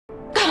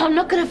I'm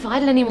not going to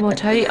fight it anymore,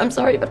 Toadie. I'm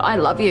sorry, but I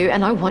love you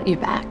and I want you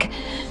back.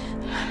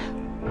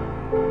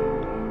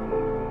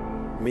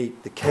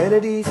 Meet the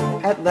Kennedys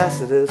at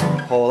Lassiter's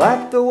Hall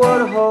at the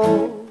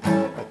Waterhole.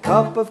 A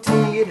cup of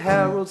tea at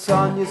Harold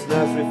Sonia's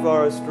nursery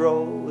for a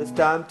stroll. It's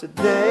time to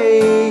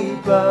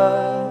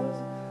neighbours.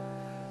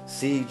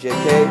 CJ,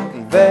 Kate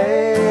and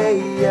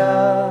Vaya.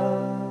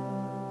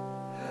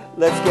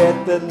 Let's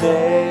get the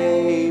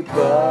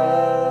neighbours.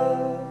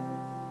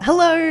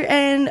 Hello,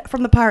 and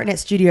from the Pirate Net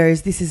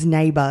Studios, this is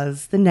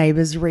Neighbours, the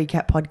Neighbours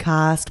Recap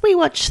Podcast. We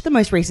watch the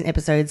most recent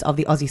episodes of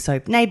the Aussie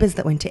soap Neighbours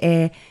that went to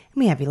air, and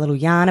we have a little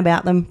yarn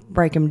about them,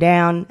 break them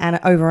down, and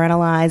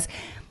overanalyze.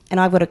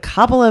 And I've got a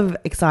couple of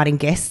exciting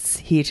guests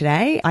here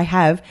today. I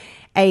have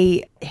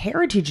a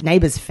Heritage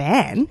Neighbours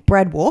fan,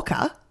 Brad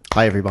Walker.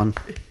 Hi, everyone.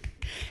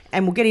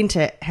 And we'll get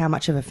into how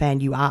much of a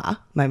fan you are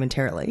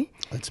momentarily.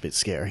 That's a bit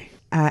scary.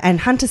 And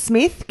Hunter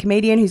Smith,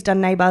 comedian who's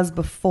done Neighbours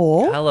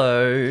before.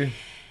 Hello.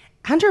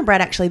 Hunter and Brad,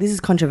 actually, this is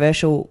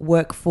controversial,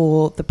 work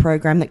for the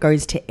program that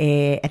goes to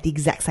air at the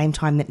exact same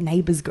time that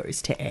Neighbours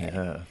goes to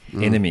air.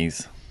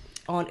 Enemies.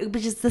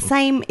 Which is the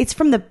same, it's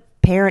from the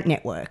parent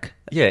network.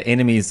 Yeah,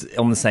 enemies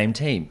on the same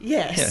team.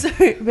 Yeah. Yeah. So,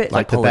 but,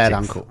 Like the politics. bad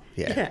uncle.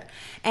 Yeah. yeah.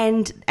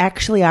 And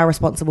actually are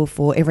responsible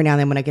for every now and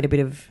then when I get a bit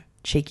of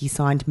cheeky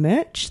signed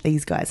merch,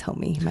 these guys help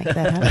me make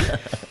that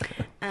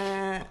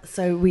happen.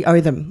 So we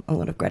owe them a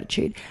lot of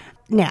gratitude.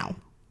 Now,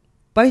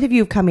 both of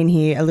you have come in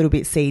here a little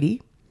bit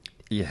seedy.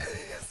 Yeah.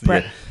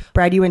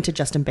 Brad, you went to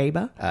Justin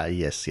Bieber.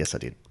 Yes, I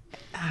did.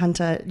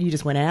 Hunter, you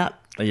just went out.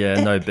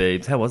 Yeah, no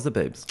beebs. How was the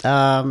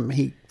beebs?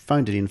 He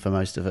phoned it in for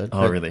most of it.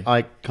 Oh, but really?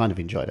 I kind of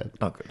enjoyed it.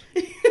 Oh,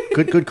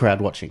 good. Good crowd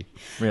watching.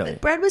 Really?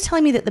 Brad was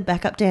telling me that the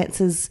backup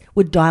dancers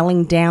were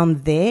dialing down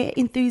their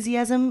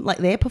enthusiasm, like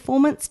their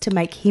performance, to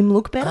make him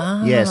look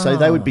better. Yeah, so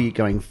they would be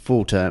going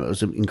full term. It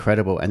was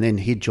incredible. And then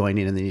he'd join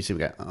in and then he'd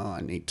go, oh,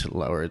 I need to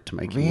lower it to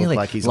make him Really? look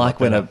like he's like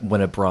a lot better.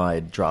 when a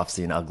bride drafts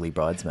in ugly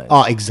bridesmaids.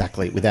 Oh,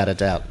 exactly, without a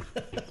doubt.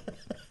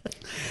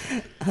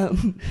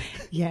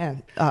 Yeah.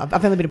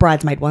 I've only been a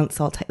bridesmaid once,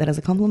 so I'll take that as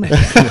a compliment.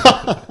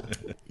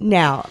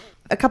 Now,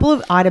 a couple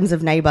of items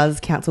of Neighbours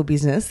council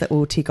business that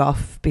we'll tick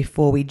off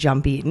before we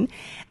jump in.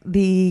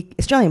 The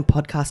Australian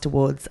Podcast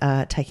Awards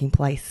are taking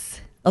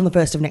place on the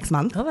 1st of next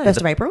month, Are they? 1st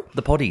of April.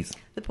 The potties.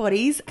 The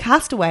potties.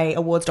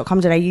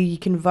 Castawayawards.com.au. You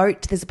can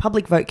vote. There's a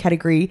public vote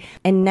category.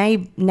 And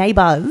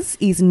Neighbours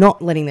is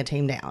not letting the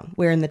team down.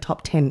 We're in the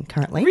top 10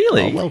 currently.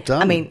 Really? Oh, well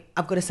done. I mean,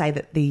 I've got to say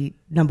that the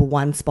number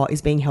one spot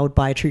is being held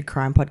by a true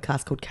crime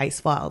podcast called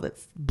Case File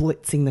that's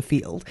blitzing the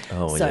field.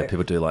 Oh, So- yeah,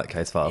 people do like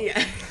case file.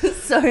 Yeah.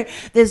 So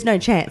there's no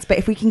chance. But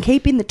if we can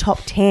keep in the top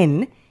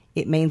 10,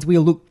 it means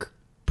we'll look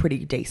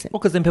pretty decent. Well,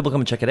 because then people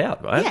come and check it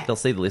out, right? Yeah. They'll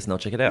see the list and they'll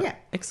check it out. Yeah.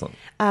 Excellent.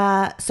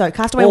 So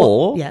Castaway...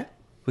 Or yeah.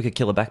 we could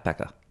kill a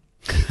backpacker.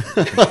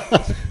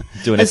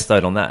 Do an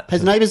episode on that.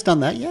 Has Neighbours done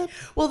that yet?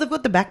 Well, they've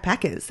got the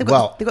backpackers. They've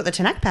Well- got the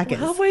Tanak Packers.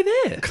 Halfway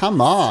there. Come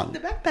on. The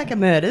backpacker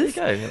murders.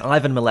 There you go. An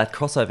Ivan Milat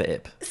crossover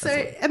ep. So,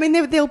 I mean,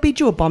 they'll be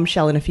due a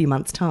bombshell in a few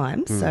months'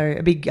 time. So,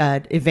 a big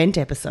event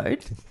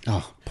episode.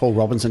 Oh, Paul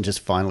Robinson just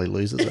finally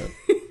loses it.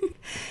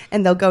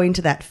 And they'll go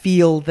into that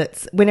field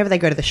that's, whenever they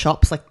go to the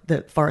shops, like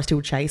the Forest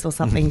Hill Chase or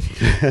something,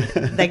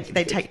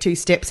 they take 2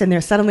 steps and they're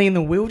suddenly in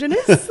the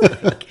wilderness.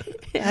 I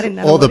didn't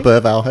know. Or the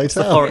Burvale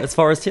Hotel. It's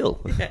Forest Hill.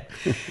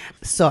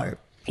 So,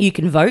 you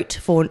can vote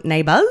for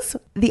Neighbours.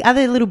 The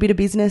other little bit of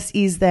business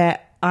is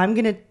that I'm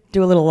going to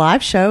do a little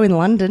live show in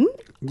London.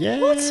 Yeah.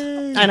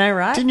 I know,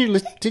 right? Didn't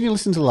you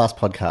listen to the last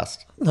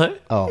podcast? No.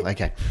 Oh,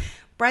 okay.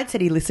 Brad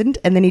said he listened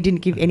and then he didn't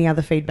give any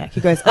other feedback.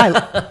 He goes,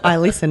 I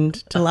listened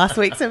to last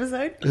week's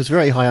episode. It was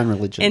very high on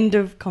religion. End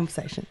of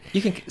conversation.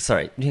 You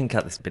can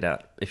cut this bit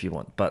out if you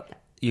want, but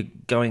you're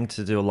going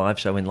to do a live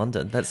show in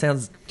London. That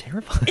sounds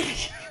terrifying.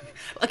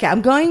 Okay,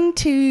 I'm going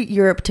to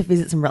Europe to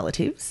visit some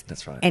relatives.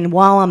 That's right. And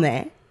while I'm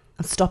there,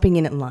 I'm stopping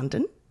in at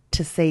London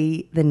to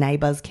see the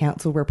Neighbours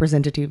Council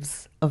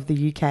representatives of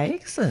the UK.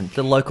 Excellent.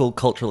 The local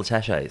cultural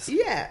attaches.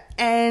 Yeah.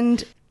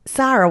 And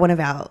Sarah, one of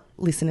our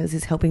listeners,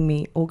 is helping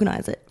me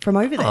organise it from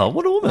over there. Oh,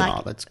 what a woman.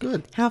 Oh, that's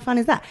good. How fun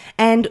is that?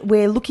 And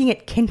we're looking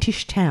at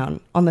Kentish Town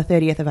on the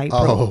 30th of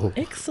April. Oh.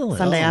 Excellent.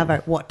 Sunday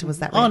Arvo. What was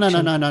that Oh, no.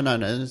 reaction?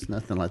 There's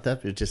nothing like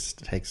that. You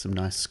just take some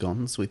nice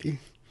scones with you.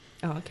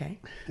 Oh, okay.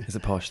 Is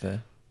it posh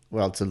there?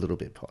 Well, it's a little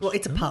bit posh. Well,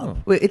 it's a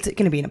pub. It's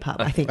going to be in a pub,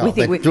 I think. Oh, we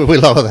think we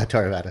lower that.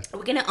 Sorry about it.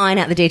 we're going to iron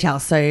out the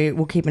details, so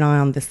we'll keep an eye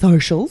on the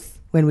socials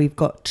when we've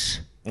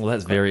got Well,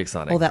 that's very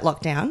exciting. all that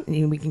locked down,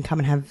 and we can come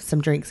and have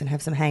some drinks and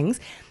have some hangs.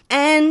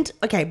 And,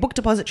 okay, Book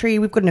Depository,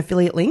 we've got an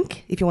affiliate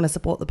link. If you want to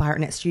support the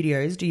Pirate Net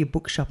Studios, do your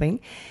book shopping,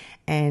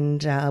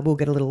 and we'll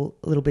get a little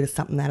bit of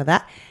something out of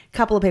that. A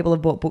couple of people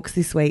have bought books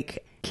this week.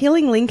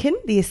 Killing Lincoln,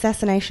 The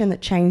Assassination That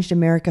Changed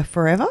America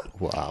Forever.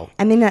 Wow.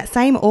 And in that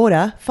same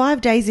order, 5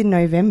 Days in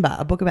November,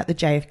 a book about the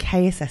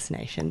JFK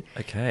assassination.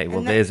 Okay,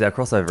 well, there's our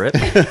crossover ep.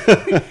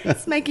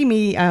 It's making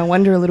me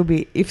wonder a little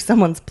bit if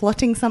someone's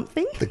plotting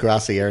something. The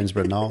grassy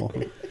Erinsborough Knoll.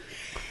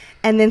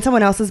 And then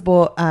someone else has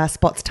bought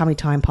Spot's Tummy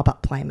Time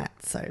pop-up playmat.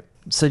 So,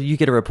 So you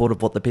get a report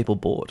of what the people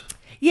bought.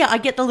 Yeah, I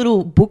get the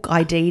little book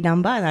ID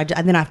number and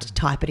then I have to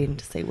type it in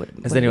to see what.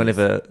 Has what anyone it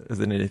is.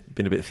 has anyone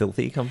been a bit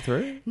filthy come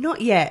through?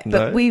 Not yet,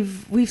 No? but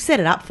we've set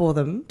it up for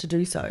them to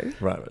do so.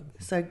 Right.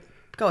 So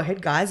go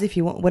ahead, guys. If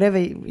you want whatever,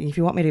 if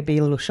you want me to be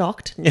a little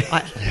shocked,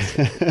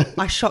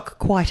 I shock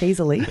quite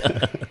easily.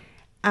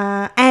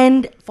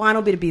 And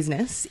final bit of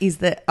business is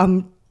that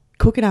I'm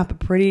cooking up a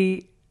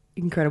pretty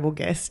incredible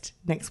guest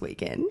next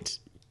weekend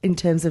in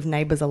terms of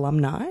Neighbours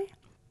alumni.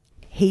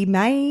 He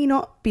may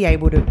not be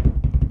able to do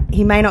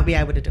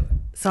it.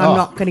 So I'm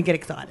not going to get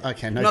excited.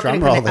 Okay, no I'm not drum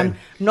gonna roll commit- then.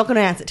 I'm not going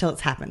to announce it till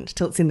it's happened,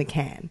 till it's in the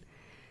can.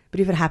 But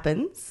if it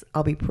happens,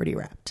 I'll be pretty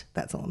wrapped.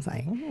 That's all I'm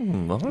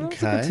saying. That's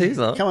a good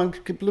teaser. Come on,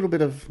 a little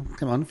bit of.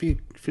 Come on, a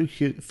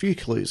few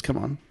clues. Come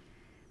on.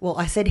 Well,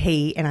 I said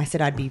he, and I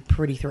said I'd be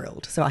pretty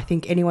thrilled. So I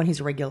think anyone who's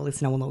a regular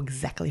listener will know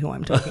exactly who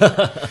I'm talking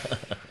about.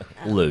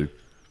 Lou.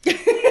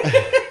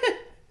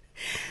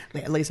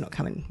 At least not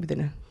coming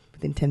within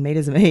 10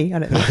 metres of me. I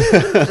don't know.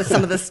 Just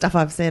some of the stuff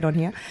I've said on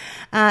here.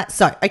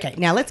 Okay,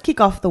 now let's kick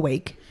off the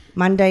week.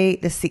 Monday,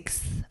 the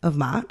 6th of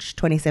March,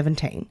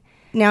 2017.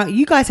 Now,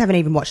 you guys haven't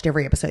even watched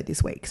every episode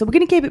this week, so we're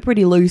going to keep it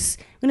pretty loose.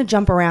 We're going to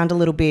jump around a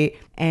little bit,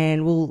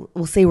 and we'll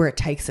see where it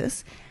takes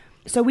us.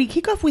 So we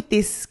kick off with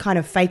this kind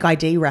of fake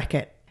ID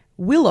racket.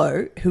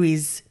 Willow, who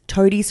is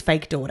Toadie's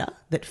fake daughter,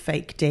 that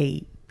fake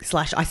D /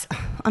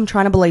 I'm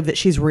trying to believe that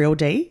she's real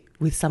D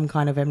with some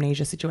kind of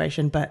amnesia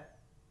situation, but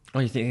Oh,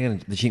 you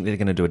think they're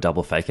going to do a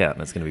double fake out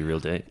and it's going to be real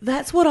deep?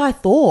 that's what I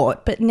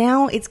thought. But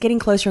now it's getting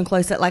closer and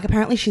closer. Like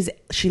apparently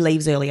she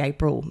leaves early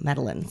April,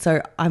 Madeline.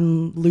 So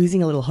I'm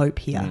losing a little hope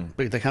here.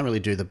 But they can't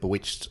really do the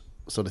bewitched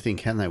sort of thing,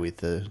 can they? With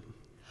the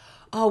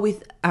Oh,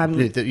 with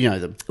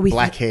the with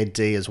black-haired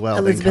D as well,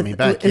 Elizabeth, then coming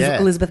back. Yeah.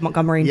 Elizabeth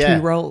Montgomery in Yeah.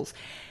 2 roles.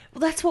 Well,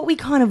 that's what we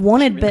kind of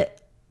wanted,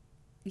 but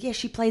yeah,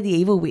 she played the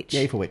evil witch.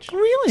 Yeah, evil witch.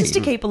 Really? Just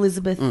to keep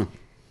Elizabeth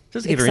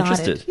Just to keep her excited.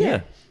 interested. Yeah.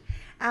 Yeah.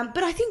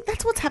 But I think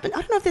that's what's happened. I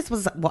don't know if this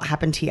was what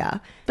happened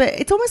here, but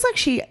it's almost like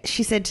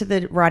she said to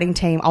the writing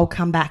team, I'll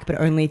come back, but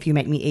only if you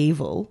make me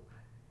evil,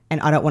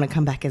 and I don't want to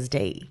come back as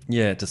D.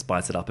 Yeah, to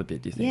spice it up a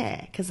bit, do you think? Yeah,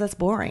 because that's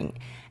boring.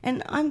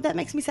 And that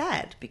makes me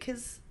sad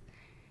because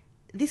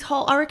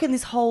I reckon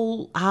this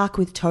whole arc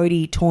with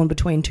Toadie torn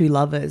between 2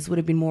 lovers would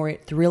have been more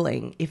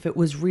thrilling if it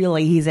was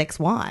really his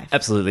ex-wife.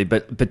 Absolutely,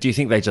 but do you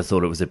think they just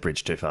thought it was a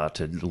bridge too far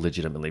to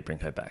legitimately bring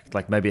her back?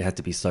 Like maybe it had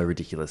to be so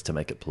ridiculous to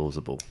make it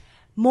plausible.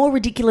 More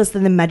ridiculous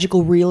than the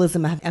magical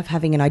realism of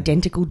having an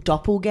identical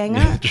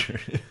doppelganger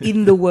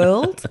in the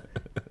world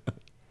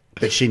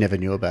That she never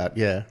knew about.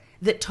 Yeah.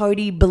 that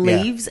Toadie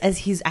believes as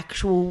his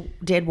actual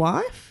dead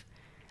wife.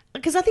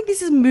 Because I think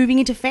this is moving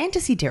into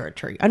fantasy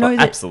territory. I know that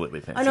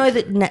absolutely fantasy. I know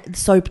that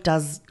soap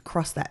does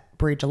cross that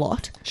bridge a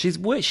lot.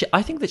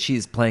 I think that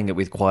she's playing it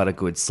with quite a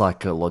good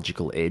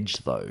psychological edge,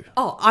 though.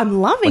 Oh,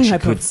 I'm loving Like she her.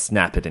 could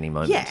snap at any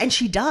moment. Yeah, and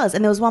she does.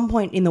 And there was one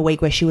point in the week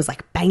where she was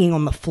like banging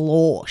on the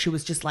floor. She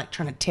was just like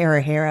trying to tear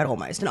her hair out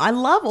almost. And I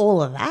love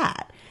all of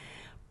that.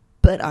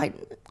 But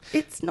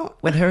it's not.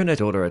 When her and her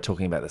daughter are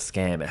talking about the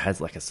scam, it has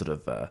like a sort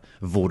of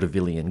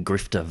vaudevillian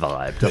grifter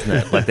vibe, doesn't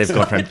it? Like they've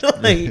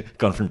Totally.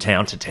 gone from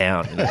town to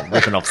town,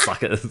 ripping off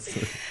suckers.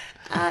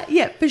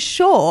 Yeah, for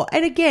sure.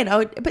 And again,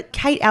 but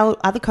Kate, our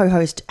other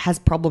co-host, has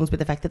problems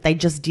with the fact that they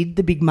just did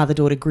the big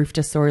mother-daughter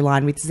grifter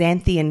storyline with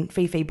Xanthi and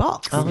Fifi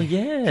Box. Oh,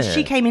 yeah.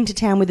 She came into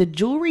town with a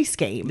jewellery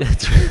scheme and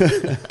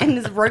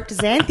has roped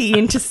Xanthi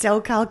in to sell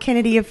Carl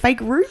Kennedy a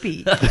fake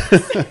ruby.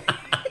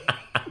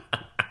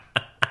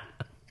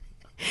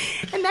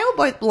 And they were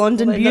both blonde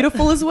and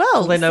beautiful as well.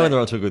 Well, they know when they're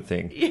onto a good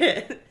thing.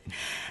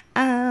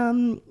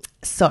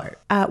 So,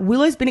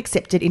 Willow's been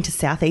accepted into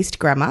Southeast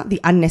Grammar, the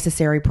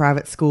unnecessary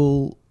private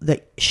school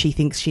that she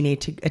thinks she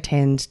needs to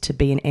attend to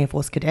be an Air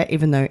Force cadet,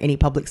 even though any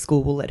public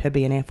school will let her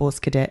be an Air Force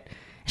cadet.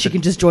 She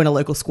can just join a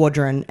local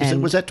squadron.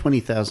 And Was that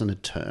 20,000 a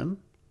term?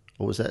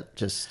 Or was that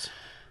just...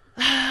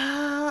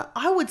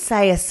 I would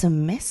say a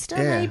semester,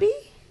 Yeah. maybe?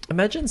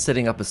 Imagine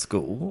setting up a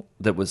school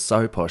that was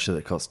so posh that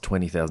it cost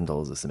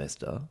 $20,000 a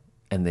semester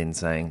and then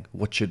saying,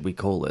 what should we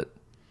call it?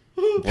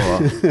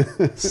 Well,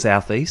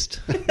 Southeast?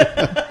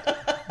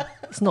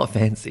 It's not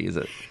fancy, is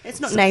it? It's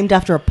not named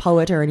after a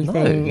poet or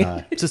anything.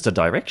 No. Just a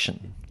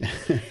direction.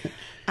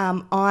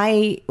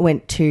 I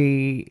went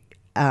to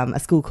a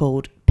school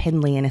called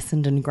Penley and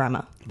Essendon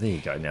Grammar, There you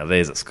go. Now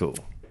there's a school.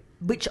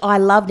 which I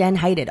loved and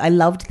hated. I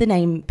loved the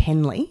name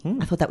Penley.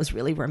 I thought that was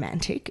really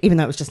romantic, even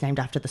though it was just named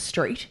after the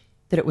street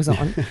that it was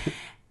on.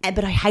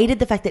 But I hated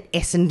the fact that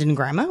Essendon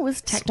Grammar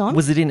was tacked on.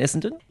 Was it in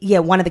Essendon? Yeah,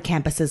 one of the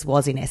campuses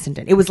was in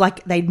Essendon. It was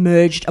like they'd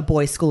merged a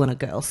boys' school and a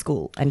girls'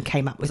 school and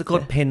came up with Was it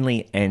called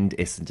Penley and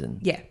Essendon?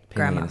 Yeah, Penley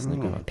grammar. and Essendon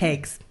Grammar.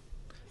 Pegs.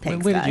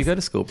 Pegs, Where did you guys. go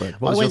to school, Brad?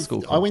 What was your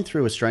school I called? went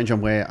through a strange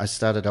one where I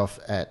started off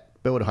at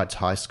Bellwood Heights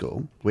High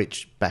School,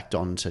 which backed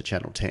on to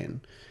Channel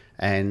 10.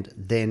 And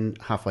then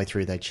halfway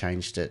through, they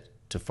changed it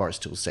to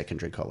Forest Hills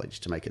Secondary College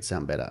to make it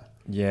sound better.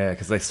 Yeah,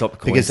 because they stopped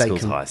calling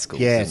schools high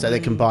schools. Yeah, didn't so they?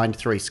 they combined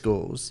 3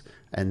 schools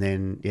and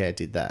then,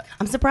 did that.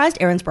 I'm surprised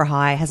Erinsborough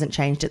High hasn't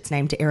changed its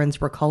name to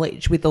Erinsborough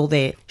College with all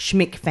their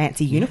schmick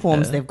fancy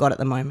uniforms they've got at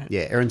the moment.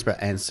 Yeah,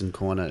 Erinsborough Anson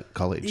Corner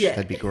College. Yeah.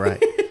 That'd be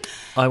great.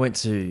 I went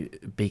to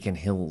Beacon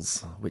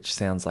Hills, which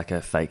sounds like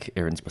a fake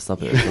Erinsborough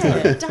suburb, doesn't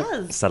it? It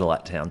does.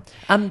 Satellite town.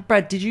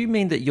 Brad, did you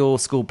mean that your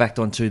school backed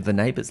onto the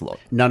neighbours lot?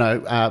 No,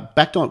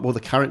 backed on, well, the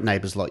current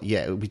neighbours lot,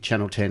 yeah, it would be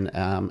Channel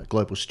 10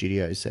 Global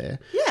Studios there.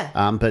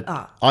 Yeah. But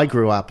I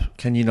grew up,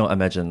 Can you not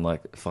imagine,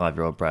 like,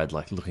 5-year-old Brad,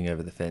 like, looking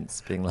over the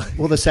fence, being like,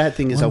 well, the sad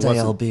thing is one day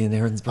I'll be in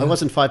Erinsborough. I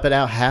wasn't 5, but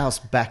our house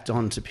backed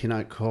onto Pin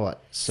Court.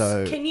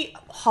 So, Can you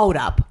hold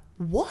up?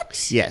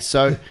 What? yeah,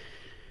 so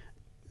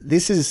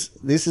this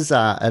is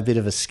a bit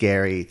of a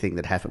scary thing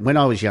that happened. When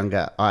I was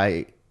younger,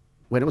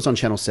 when it was on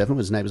Channel 7,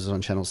 was Neighbours was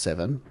on Channel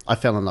 7, I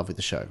fell in love with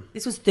the show.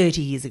 This was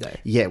 30 years ago.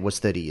 Yeah, it was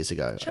 30 years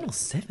ago. Channel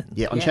 7?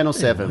 Yeah, on Channel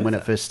 7 when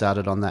it first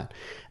started on that.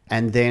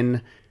 And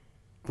then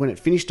when it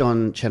finished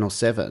on Channel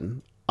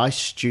 7, I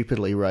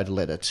stupidly wrote a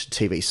letter to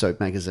TV Soap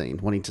Magazine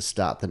wanting to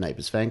start the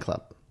Neighbours fan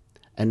club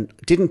and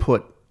didn't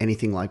put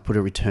anything like put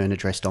a return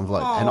addressed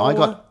envelope. And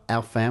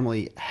our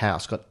family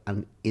house got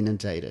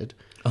inundated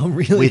Oh,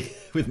 really?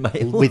 With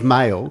mail? with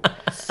mail.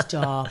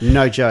 Stop.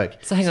 No joke.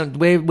 So hang on,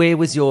 where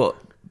was your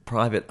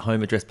private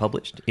home address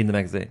published? In the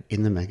magazine?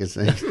 In the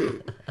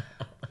magazine.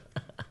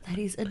 That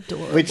is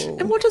adorable. Which-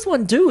 And what does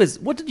one do?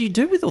 What did you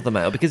do with all the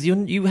mail? Because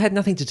you had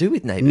nothing to do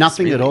with neighbours.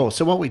 Nothing at really. all.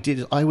 So what we did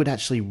is I would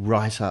actually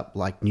write up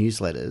like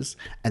newsletters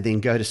and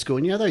then go to school.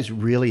 And you know those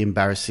really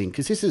embarrassing,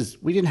 because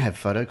we didn't have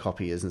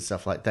photocopiers and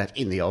stuff like that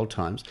in the old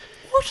times.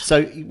 What?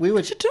 So we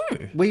would What'd you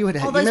do? We would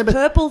have Oh, those remember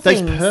purple those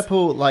things.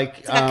 purple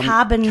like like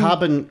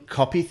carbon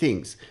copy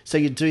things. So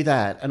you'd do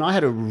that, and I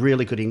had a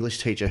really good English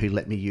teacher who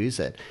let me use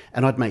it,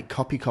 and I'd make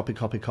copy,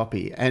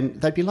 and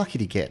they'd be lucky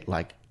to get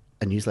like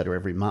a newsletter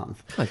every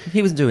month. Like,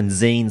 he was doing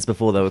zines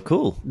before they were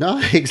cool.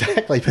 No,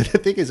 exactly. But the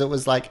thing is, it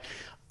was like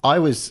I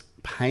was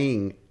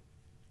paying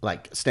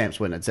like stamps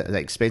when they're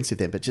expensive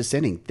then, but just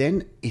sending.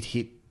 Then it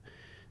hit.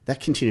 That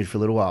continued for a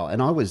little while,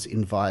 and I was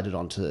invited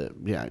onto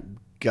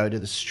go to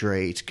the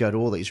street, go to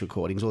all these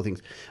recordings, all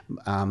things,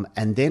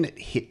 and then it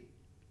hit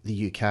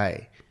the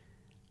UK,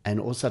 and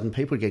all of a sudden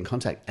people would get in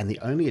contact, and the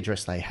only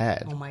address they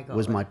had Oh my God.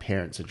 was my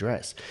parents'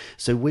 address.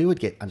 So we would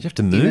get have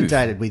to move.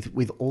 inundated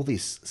with all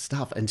this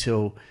stuff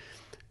until.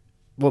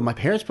 Well, my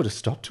parents put a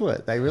stop to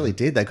it. They really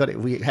did. They got it.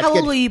 We had How to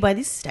old were you by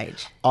this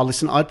stage? Oh,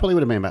 listen, I probably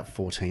would have been about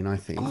 14, I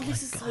think. Oh,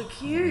 this is so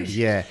cute.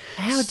 Yeah.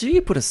 How do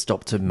you put a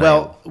stop to mail?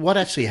 Well, what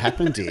actually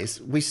happened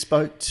is we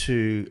spoke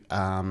to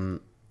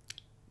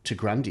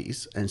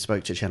Grundy's and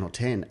spoke to Channel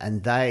 10,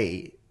 and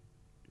they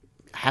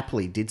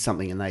happily did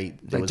something, and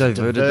there was a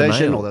diverted the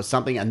diversion mail. or there was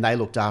something, and they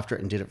looked after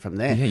it and did it from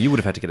there. yeah, you would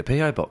have had to get a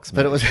PO box.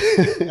 But mate. it was,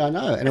 I know,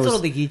 and That's it what all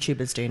was, the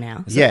YouTubers do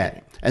now. yeah.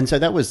 And so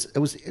it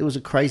was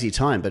a crazy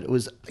time, but it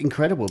was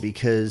incredible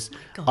because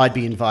I'd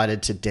be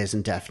invited to Des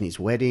and Daphne's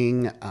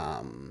wedding.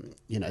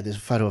 There's a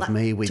photo of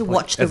me with to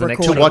watch the as an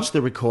extra. recording. to watch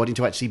the recording,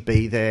 to actually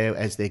be there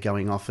as they're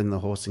going off in the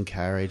horse and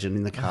carriage and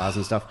in the cars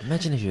and stuff.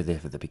 Imagine if you were there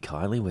for the Big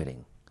Kylie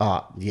wedding.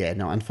 Oh, yeah,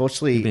 no,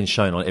 unfortunately, Been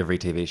shown on every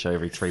TV show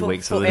every 3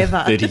 weeks for the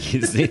forever. 30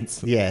 years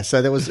since. yeah.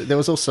 So there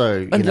was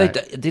also, And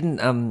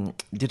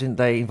didn't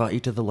they invite you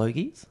to the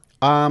Logies?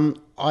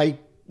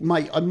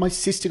 my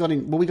sister got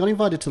in. Well, we got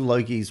invited to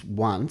Logie's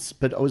once,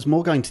 but I was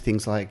more going to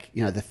things like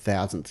the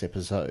 1000th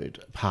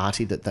episode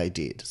party that they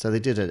did. So they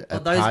did a Well,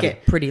 those party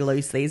get pretty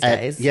loose these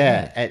days.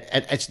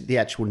 at the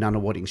actual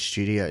Nunawading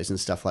studios and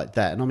stuff like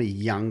that. And I'm a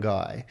young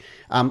guy.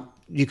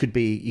 You could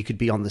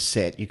be on the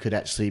set. You could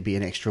actually be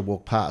an extra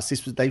walk past.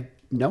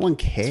 No one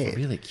cared. It's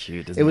really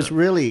cute, isn't It was it?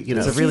 really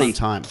It's a a really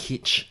fun time.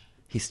 kitsch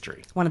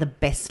history. One of the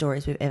best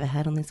stories we've ever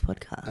had on this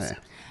podcast. Yeah.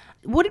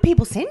 What did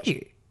people send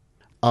you?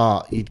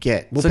 Oh, you'd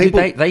get So people.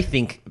 did they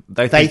think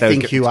They they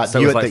think you are- So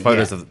you it was are like the-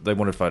 photos yeah. of they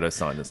wanted photos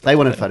signed and stuff. They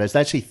wanted like that. photos. They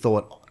actually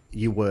thought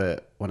you were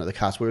one of the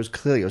cast, whereas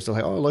clearly it was still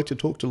like, oh, I like to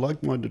talk to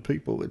like-minded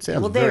people. It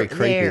sounds very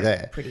creepy they're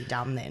there. pretty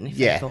dumb then if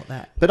Yeah, they thought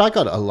that. but I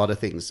got a lot of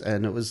things,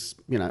 and it was,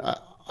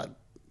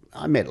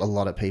 I met a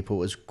lot of people. It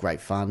was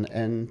great fun,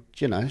 and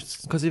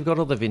Because you've got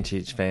all the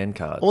vintage fan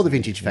cards. all the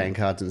vintage fan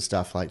cards and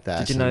stuff like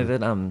that. Did you know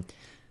that?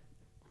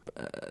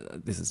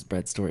 This is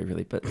Brad's story,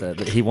 really, but that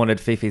he wanted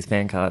Fifi's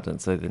fan card,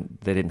 and so then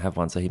they didn't have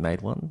one, so he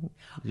made one.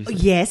 Did you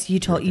say? Yes, you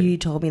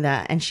told me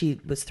that, and she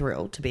was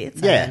thrilled to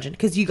bits. I Yeah. imagine,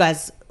 because you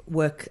guys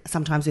work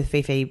sometimes with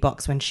Fifi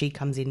Box when she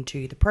comes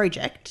into the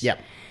project. Yep.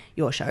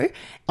 Your show.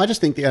 I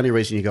just think the only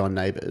reason you go on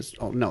Neighbours,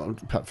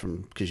 apart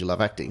from because you love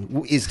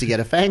acting, is to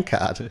get a fan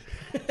card.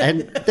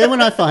 And then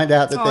when I find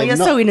out that Oh, they're you're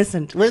not, so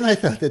innocent. When they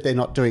thought that they're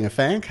not doing a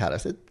fan card, I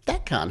said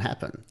that can't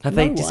happen. Have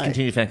No they way.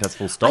 discontinued fan cards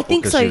full stop? I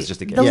think because so. She was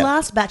just a The Yeah.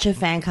 last batch of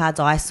fan cards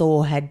I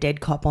saw had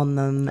Dead Cop on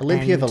them.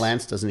 Olympia and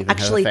Valance doesn't even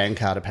actually, have a fan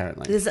card,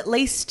 apparently. There's at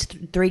least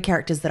 3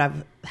 characters that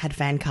I've had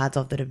fan cards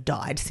of that have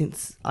died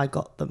since I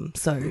got them.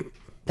 So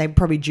they're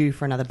probably due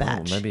for another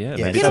batch. Maybe Yeah,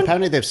 maybe, so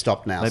apparently they've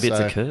stopped now. maybe it's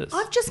so- a curse.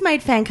 I've just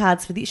made fan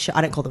cards for this show. I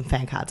don't call them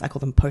fan cards. I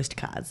call them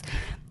postcards.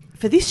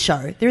 For this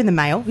show, they're in the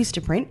mail,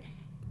 Vistaprint.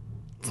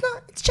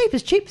 It's cheap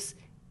as chips.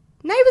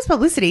 Neighbours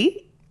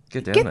publicity.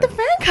 Get down Get there. the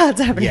fan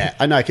cards happening. Yeah,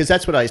 I know, because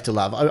that's what I used to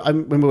love. I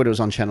remember when it was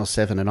on Channel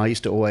 7, and I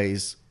used to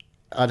always,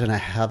 I don't know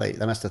how they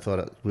must have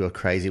thought we were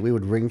crazy. We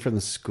would ring from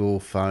the school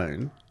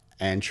phone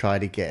and try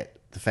to get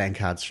the fan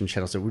cards from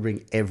Channel 7. We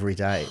bring every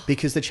day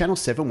because the Channel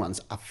 7 ones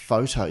are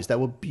photos. They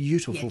were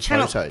beautiful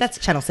photos. That's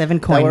Channel 7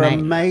 They coin, were mate.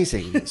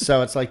 amazing.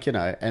 So it's like, and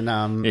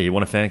Yeah, you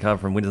want a fan card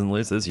from Winners and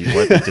Losers? You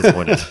won't be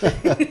disappointed.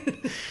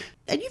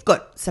 And you've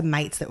got some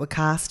mates that were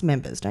cast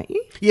members, don't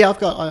you? yeah,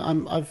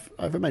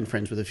 I've remained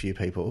friends with a few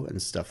people and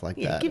stuff like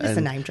Yeah, that. give us a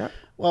And, name drop.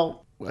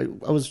 Well, I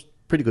was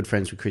pretty good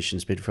friends with Christian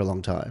Smith for a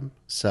long time.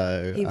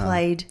 So He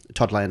played?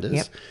 Todd Landers.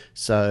 Yep.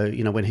 So,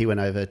 when he went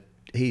over,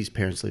 his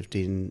parents lived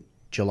in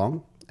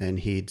Geelong and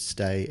he'd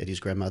stay at his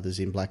grandmother's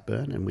in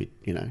Blackburn and we'd,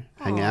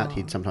 hang out.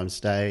 He'd sometimes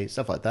stay,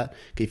 stuff like that,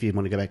 if you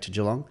want to go back to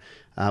Geelong.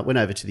 Went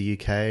over to the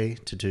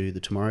UK to do the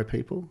Tomorrow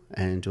People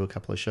and do a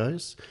couple of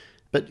shows.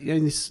 But,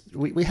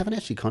 we haven't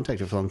actually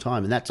contacted for a long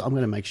time, and I'm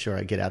going to make sure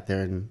I get out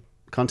there and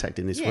contact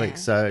him this Yeah. week.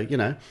 So,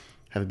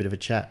 have a bit of a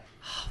chat.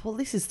 Well,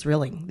 this is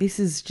thrilling. This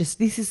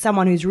is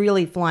someone who's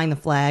really flying the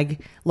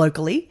flag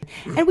locally.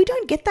 And we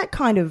don't get that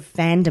kind of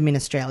fandom in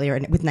Australia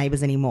with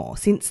Neighbours anymore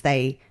since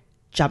they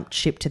jumped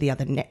ship to the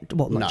other No.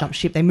 jumped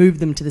ship. They moved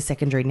them to the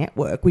secondary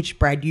network, which,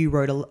 Brad, you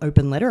wrote an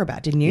open letter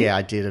about, didn't you? Yeah,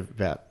 I did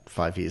about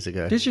 5 years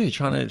ago. Did you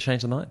trying to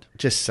change the mind?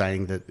 Just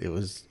saying that it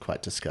was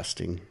quite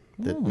disgusting.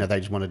 That they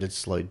just wanted to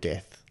slow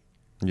death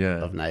Yeah.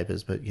 of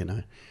Neighbours, but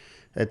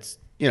it's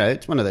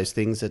it's one of those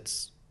things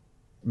that's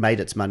made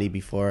its money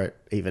before it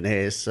even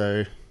airs.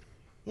 So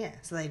Yeah,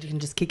 so they can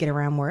just kick it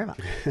around wherever.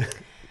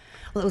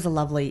 Well, it was a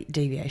lovely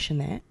deviation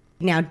there.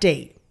 Now,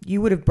 D,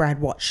 you would have, Brad,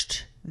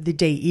 watched the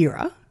D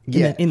era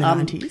in the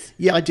 90s.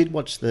 Yeah, I did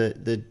watch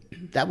the.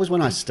 That was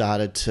when I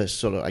started to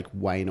sort of like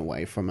wane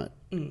away from it.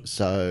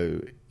 So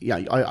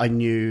yeah, I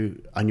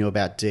knew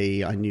about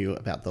D. I knew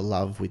about the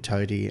love with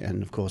Toadie,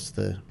 and of course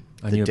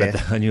I knew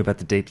about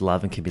the deep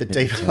love and the commitment.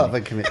 deep love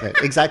and commitment.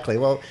 Exactly.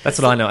 Well, That's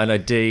what I know. I know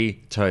D,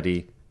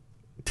 Toadie,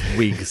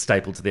 wig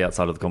stapled to the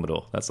outside of the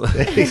Commodore. That's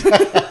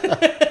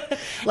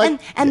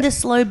And the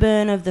slow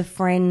burn of the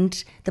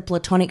friend, the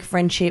platonic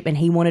friendship, and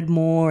he wanted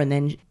more, and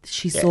then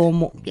she saw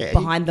more Yeah,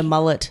 behind the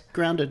mullet.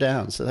 ground her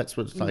down. So that's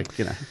what it's like.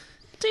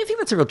 Do you think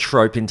that's a real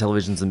trope in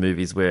televisions and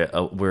movies where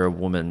a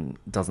woman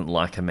doesn't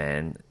like a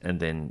man and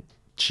then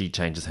she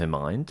changes her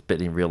mind?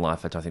 But in real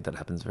life, I don't think that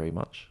happens very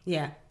much.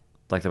 Yeah.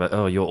 Like they're like,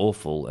 oh, you're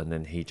awful, and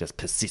then he just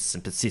persists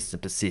and persists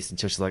and persists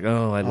until she's like,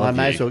 oh, I love I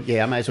may you. as well.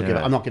 Yeah, I may as well give it.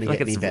 I'm not going to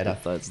get any better.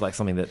 It's like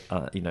something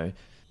that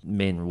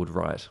men would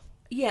write.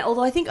 Yeah,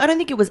 although I don't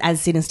think it was as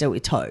sinister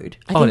with Toad.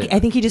 Oh, I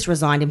think he just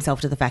resigned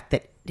himself to the fact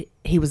that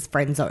he was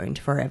friend zoned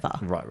forever.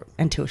 Right.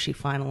 Until she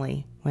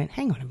finally went,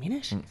 hang on a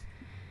minute.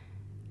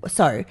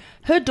 So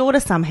her daughter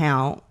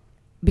somehow,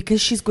 because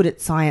she's good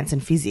at science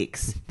and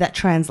physics, that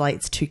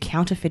translates to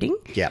counterfeiting.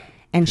 Yeah.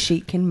 And she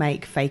can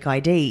make fake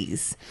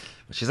IDs.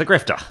 She's a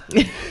grifter.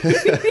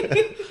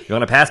 You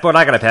want a passport?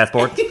 I got a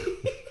passport.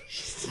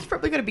 She's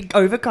probably got a big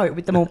overcoat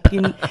with them all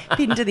pinned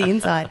to the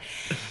inside.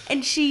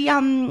 And she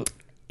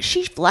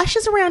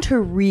flashes around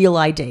her real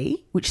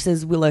ID, which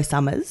says Willow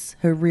Summers,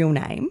 her real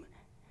name,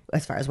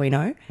 as far as we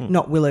know,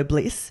 not Willow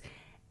Bliss.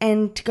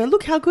 And to go,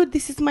 look how good,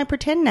 this is my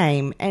pretend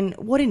name. And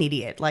what an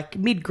idiot. Like,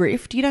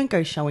 mid-grift, you don't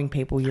go showing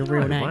people your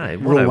real name. Way.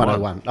 Rule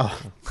 101. 101.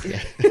 Oh,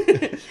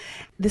 yeah.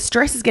 The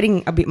stress is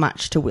getting a bit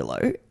much to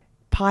Willow.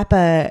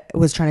 Piper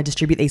was trying to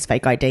distribute these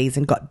fake IDs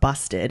and got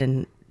busted,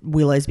 and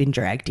Willow's been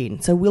dragged in.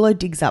 So Willow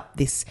digs up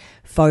this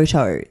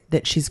photo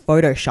that she's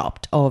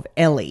photoshopped of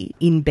Ellie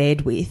in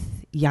bed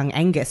with young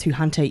Angus, who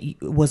Hunter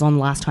was on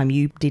last time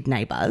you did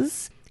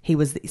Neighbours. He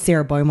was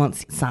Sarah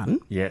Beaumont's son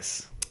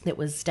Yes. that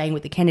was staying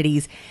with the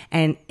Kennedys,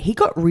 and he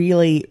got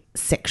really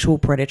sexual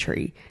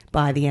predatory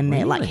by the end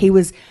there. Like, he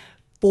was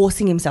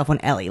forcing himself on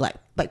Ellie, like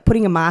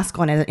putting a mask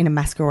on her in a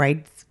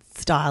masquerade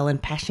style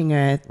and pashing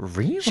her.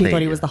 Really? She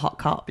thought he was the hot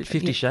cop. Bit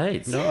 50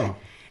 Shades. No.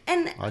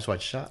 And Eyes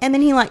wide shut. and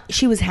then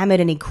she was hammered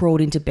and he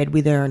crawled into bed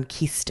with her and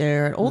kissed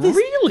her and all this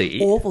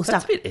Really? awful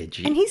That's stuff. a bit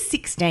edgy. And he's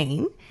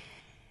 16.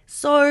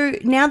 So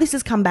now this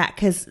has come back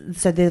because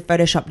they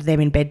photoshopped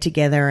them in bed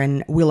together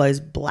and Willow's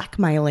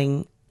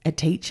blackmailing a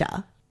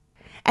teacher.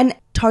 And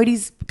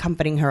Toadie's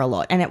comforting her a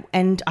lot.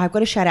 And I've got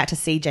to shout out to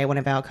CJ, one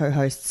of our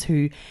co-hosts,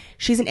 who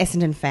she's an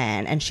Essendon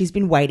fan and she's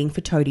been waiting for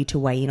Toadie to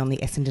weigh in on the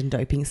Essendon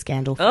doping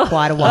scandal for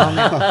quite a while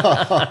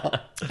now.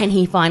 And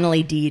he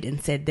finally did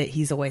and said that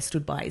he's always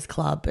stood by his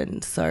club.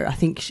 And so I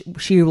think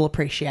she will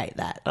appreciate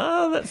that.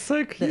 Oh, that's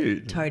so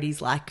cute.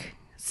 Toadie's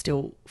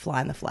still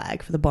flying the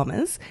flag for the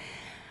Bombers.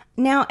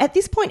 Now, at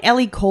this point,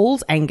 Ellie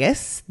calls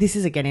Angus. This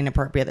is again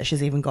inappropriate that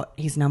she's even got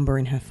his number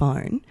in her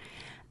phone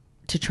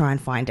to try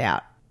and find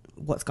out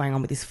what's going on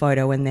with this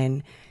photo, and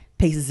then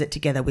pieces it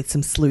together with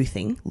some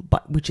sleuthing,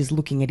 which is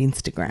looking at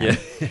Instagram.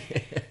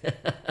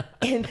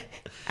 Yeah.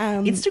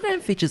 And,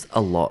 Instagram features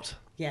a lot.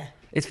 yeah.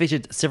 It's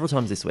featured several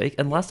times this week,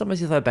 and last time I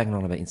started banging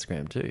on about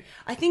Instagram too.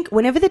 I think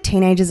whenever the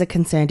teenagers are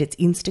concerned, it's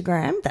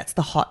Instagram. That's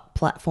the hot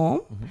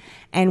platform. Mm-hmm.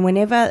 And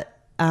whenever,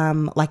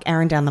 like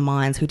Aaron Down the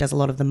Mines, who does a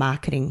lot of the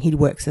marketing,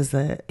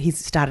 he's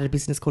started a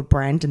business called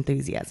Brand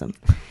Enthusiasm.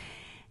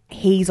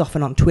 He's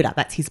often on Twitter.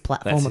 That's his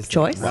platform That's of his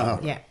choice. thing. Wow.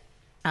 Yeah.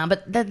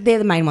 But they're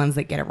the main ones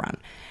that get a run.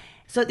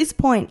 So at this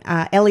point,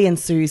 Ellie and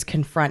Suze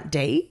confront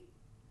Dee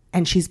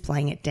and she's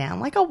playing it down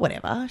like, oh,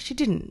 whatever. She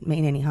didn't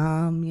mean any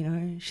harm, you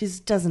know. She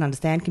doesn't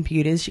understand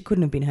computers. She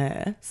couldn't have been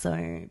her.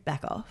 So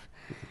back off.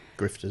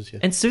 Grifters, yeah.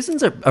 And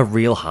Susan's a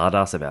real hard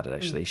ass about it,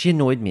 actually. She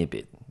annoyed me a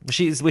bit.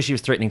 Where she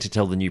was threatening to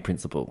tell the new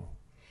principal.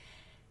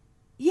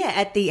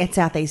 Yeah, at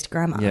Southeast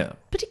Grammar. Yeah.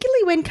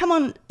 Particularly when, come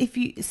on,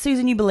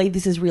 Susan, you believe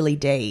this is really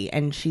Dee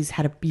and she's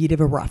had a bit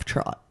of a rough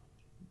trot,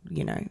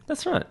 you know.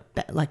 That's right.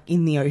 Like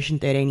in the ocean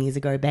 13 years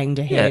ago, banged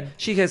her Yeah, head.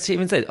 she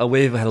even said, "Oh,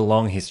 we've had a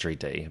long history,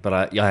 Dee, but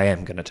I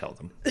am going to tell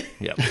them."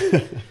 Yeah.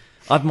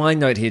 My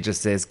note here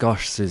just says,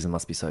 "Gosh, Susan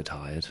must be so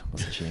tired,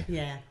 wasn't she?"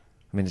 Yeah.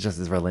 I mean, it just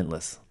is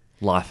relentless.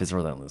 Life is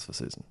relentless for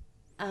Susan.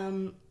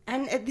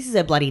 And this is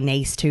her bloody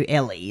niece too,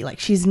 Ellie. Like,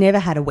 she's never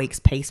had a week's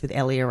peace with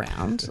Ellie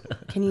around.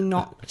 Can you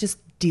not just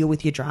deal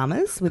with your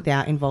dramas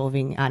without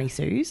involving Auntie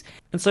Suze?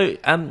 And so,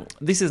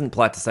 this isn't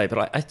polite to say,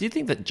 but I do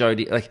think that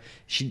Jodie, like,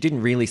 she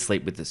didn't really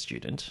sleep with the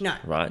student. No.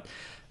 Right?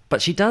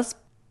 But she does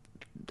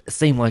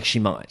seem like she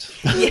might.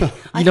 Yeah.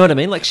 You know what I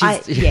mean? Like,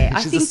 she's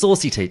she's a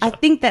saucy teacher. I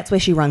think that's where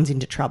she runs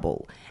into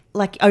trouble.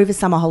 Like, over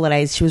summer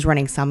holidays, she was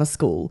running summer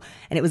school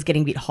and it was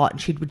getting a bit hot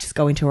and she would just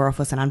go into her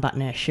office and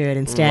unbutton her shirt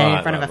and stand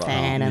in front of a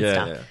fan and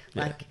stuff.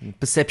 Yeah. Like,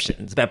 Perception.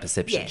 It's about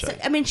perception. yeah, so, Jodie.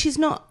 I mean, she's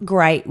not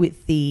great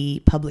with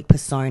the public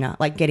persona,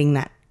 like getting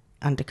that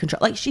under control.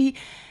 Like, she,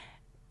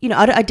 you know,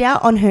 I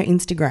doubt on her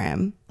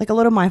Instagram, like a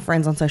lot of my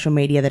friends on social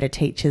media that are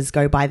teachers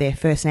go by their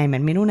first name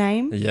and middle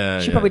name. Yeah,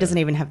 She yeah, probably yeah. doesn't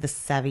even have the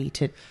savvy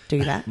to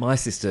do that. My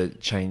sister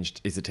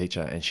is a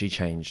teacher, and she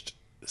changed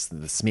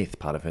the Smith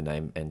part of her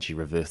name, and she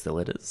reversed the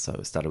letters, so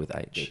it started with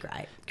H.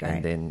 Great.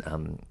 And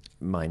then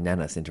my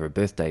nana sent her a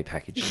birthday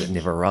package that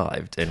never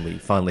arrived, and we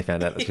finally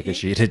found out that's because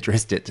she had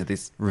addressed it to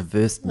this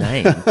reversed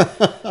name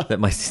that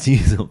my sister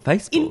used on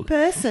Facebook. In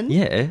person?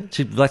 Yeah,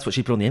 that's what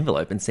she put on the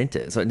envelope and sent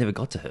it, so it never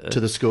got to her. To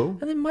the school?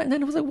 And then my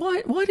nana was like,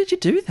 why did you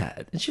do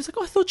that? And she was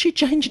like, I thought she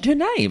changed her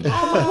name. Oh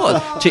my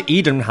God. To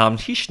Edenham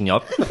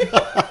Hishnyop.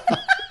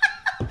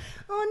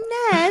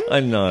 Oh, Nan. I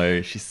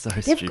know, she's so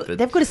stupid.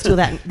 They've got to steal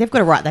that. They've got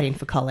to write that in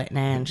for Colette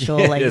Nan,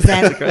 surely. yes,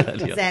 that's a great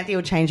idea. Xanthi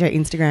will change her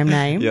Instagram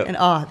name. Yep. And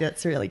oh,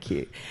 that's really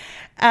cute.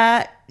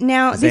 Now,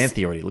 this,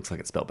 Xanthi already looks like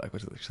it's spelled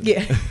backwards. Actually.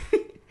 yeah.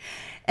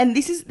 And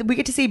this is, we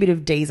get to see a bit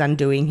of Dee's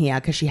undoing here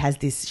because she has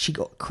this, she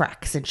got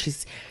cracks and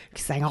she's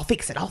saying, I'll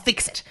fix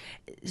it.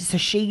 So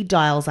she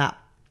dials up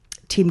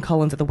Tim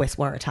Collins at the West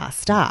Waratah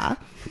Star,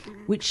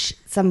 which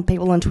some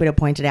people on Twitter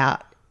pointed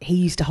out, he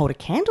used to hold a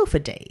candle for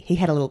Dee. He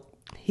had a little,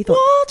 he thought.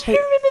 What? Who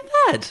remembered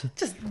that?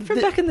 Just From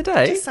back in the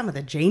day? Just some of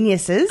the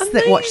geniuses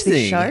that watch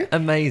this show.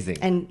 Amazing.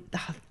 And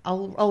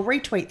I'll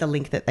retweet the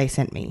link that they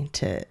sent me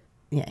to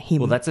him.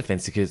 Well, that's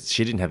offensive because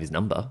she didn't have his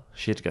number.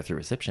 She had to go through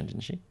reception,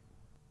 didn't she?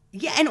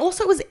 Yeah, and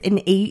also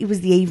it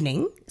was the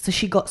evening, so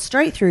she got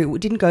straight through. It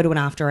didn't go to an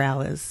after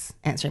hours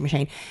answering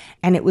machine,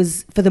 and it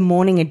was for the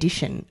morning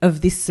edition of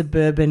this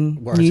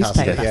suburban Waratah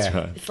newspaper. Star, yeah. That's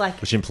right. It's like,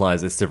 Which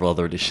implies there's several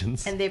other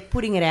editions. and they're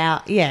putting it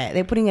out. Yeah,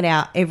 they're putting it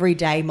out every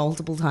day,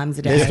 multiple times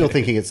a day. They're still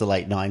thinking it's the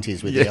late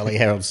 90s with the Ellie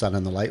Herald Sun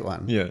and the late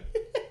one. Yeah.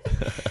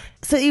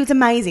 So it was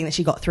amazing that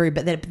she got through,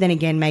 but then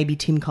again, maybe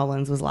Tim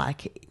Collins was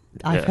like,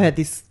 I've Yeah. heard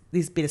this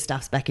bit of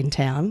stuff's back in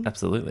town.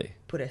 Absolutely.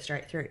 Put her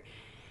straight through.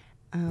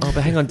 Oh, but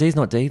hang on. Dee's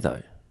not Dee,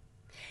 though.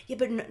 Yeah,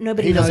 but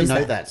nobody He knows doesn't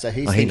know that, so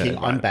he's Oh, he thinking,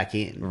 knows, I'm right. back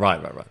in. Right.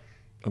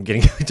 I'm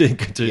getting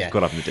too Yeah.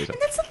 caught up in the detail.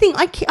 And that's the thing.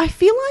 I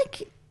feel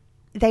like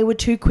they were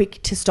too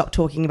quick to stop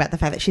talking about the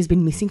fact that she's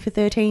been missing for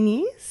 13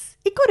 years.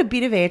 It got a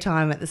bit of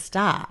airtime at the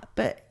start,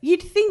 but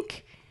you'd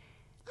think,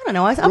 I don't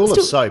know. I'm Rule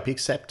still, of soap,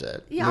 accept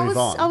it. yeah, Move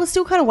on. I was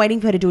still kind of waiting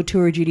for her to do a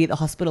tour of duty at the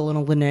hospital and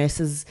all the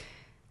nurses,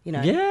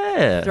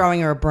 Yeah. throwing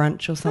her a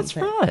brunch or That's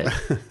something.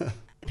 right.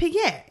 But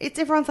yeah,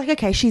 everyone's like,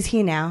 okay, she's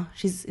here now.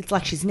 It's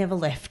like she's never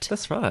left.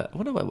 That's right. I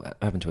wonder what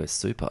happened to her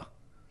super.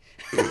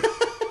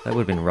 That would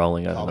have been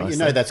rolling over Oh, but you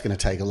nicely. know that's going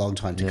to take a long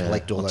time to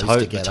collect all those The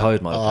together.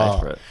 Toad might have paid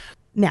for it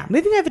Now,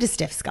 moving over to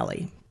Steph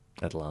Scully.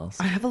 at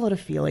last. I have a lot of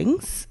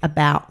feelings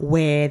about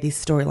where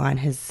this storyline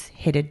has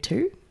headed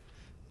to.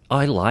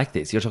 I like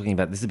this. You're talking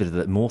about this is a bit of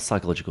the more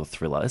psychological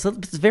thriller. It's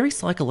very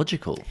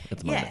psychological at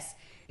the moment. Yes.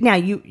 Now,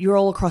 you're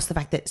all across the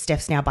fact that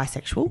Steph's now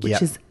bisexual, which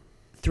Yep. is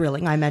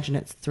thrilling. I imagine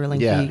it's thrilling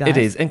Yeah, for you guys. It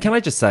is. And can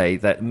I just say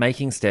that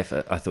making Steph,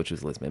 I thought she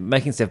was a lesbian,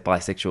 making Steph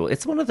bisexual,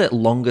 it's one of the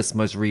longest,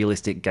 most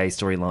realistic gay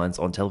storylines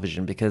on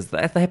television because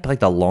they played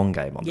the long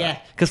game on Yeah.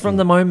 that. Because from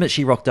the moment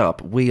she rocked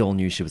up, we all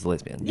knew she was a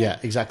lesbian. Yeah,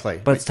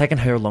 exactly. But it's taken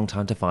her a long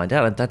time to find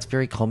out, and that's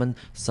very common,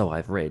 so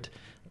I've read.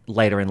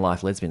 Later in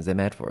life, lesbians, they're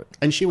mad for it.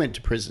 And she went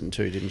to prison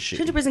too, didn't she?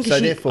 She went to prison 'cause so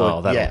she- therefore,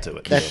 Oh, that'll yeah, do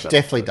it. That Yeah,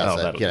 definitely that'll-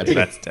 does oh, it. that'll You know, do it.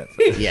 That's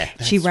definitely. yeah.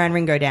 She ran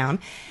Ringo down,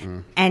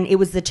 and it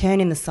was the turn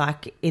in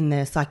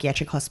the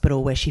psychiatric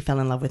hospital where she fell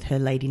in love with her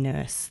lady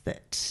nurse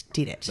that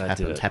did it. That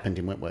did it. happened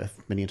in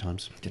Wentworth many a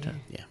times. Did it?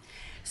 Yeah.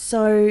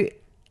 So,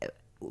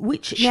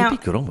 which She'd now, be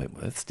good on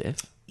Wentworth,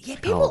 Steph. yeah,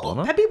 Carla people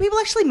Bonner.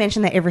 actually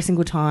mention that every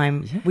single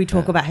time we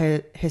talk Yeah. about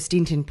her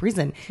stint in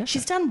prison.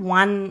 She's done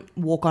one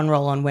walk-on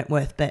role on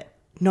Wentworth, but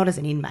not as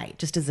an inmate,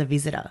 just as a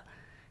visitor.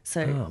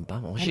 So, Oh,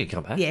 bummer. Well, she could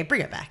come back. yeah,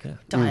 bring her back,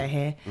 dye her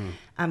hair.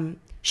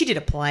 She did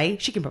a play.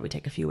 She can probably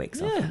take a few weeks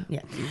off. Yeah.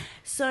 Yeah.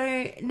 So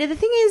now the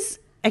thing is,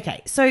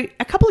 Okay, so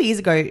a couple of years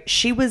ago,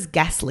 she was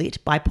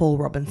gaslit by Paul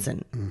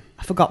Robinson.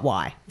 I forgot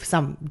why, for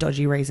some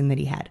dodgy reason that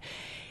he had.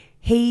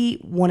 He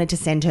wanted to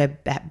send her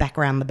back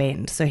around the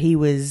bend, so he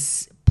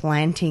was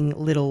planting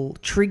little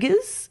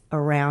triggers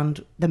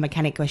around the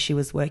mechanic where she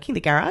was working, the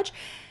garage,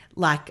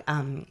 like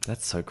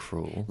That's so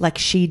cruel. like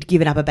she'd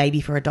given up a baby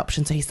for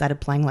adoption, so he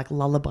started playing like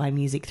lullaby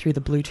music through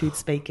the Bluetooth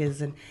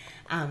speakers, and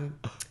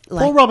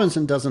Paul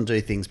Robinson doesn't do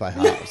things by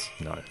halves.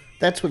 No.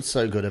 That's what's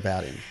so good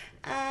about him.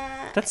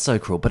 That's so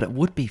cruel, but it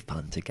would be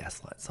fun to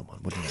gaslight someone,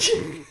 wouldn't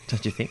it?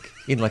 Don't you think?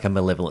 In like a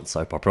malevolent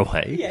soap opera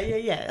way.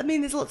 yeah. I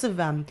mean, there's lots of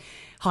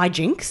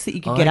hijinks that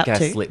you could I get up to.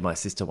 gaslit my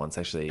sister once,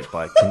 actually,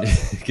 by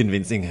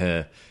convincing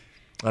her.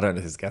 I don't know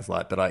if this is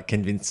gaslight, but I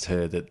convinced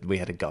her that we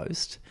had a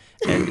ghost.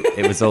 And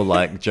it was all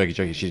like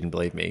jokey. She didn't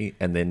believe me.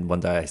 And then one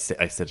day I set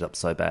it up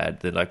so bad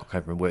that I got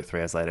home from work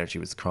 3 hours later and she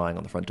was crying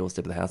on the front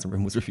doorstep of the house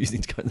and was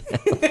refusing to go in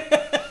the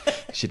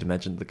house. She'd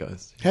imagined the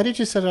ghost. How did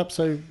you set it up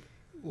so...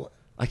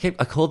 I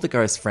called the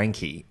ghost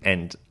Frankie,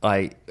 and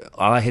I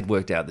had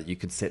worked out that you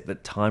could set the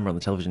timer on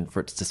the television for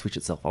it to switch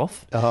itself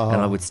off, and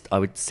I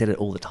would set it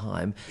all the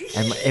time,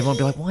 and everyone would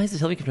be like, "Why is the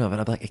television coming off?"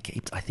 And I'd be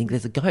like, "I think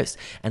there's a ghost,"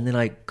 and then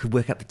I could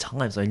work out the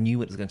time, so I knew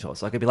it was going to off.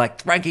 So I could be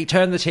like, "Frankie,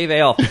 turn the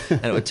TV off,"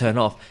 and it would turn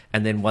off.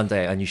 And then one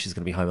day I knew she was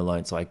going to be home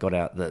alone, so I got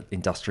out the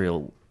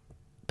industrial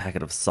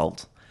packet of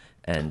salt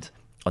and.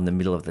 On the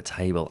middle of the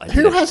table,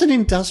 Who has an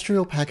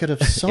industrial packet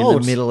of salt?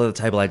 In the middle of the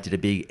table, I did a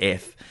big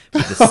F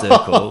with a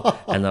circle,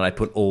 and then I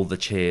put all the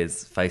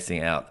chairs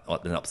facing out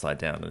and upside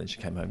down, and then she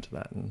came home to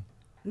that. And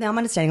Now I'm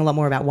understanding a lot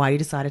more about why you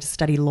decided to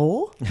study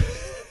law.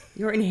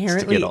 You're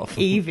inherently off.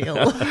 evil.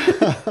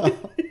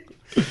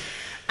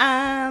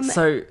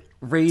 So,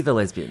 re the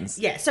lesbians.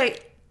 Yeah, so...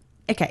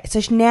 Okay,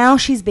 so now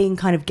she's being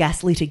kind of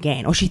gaslit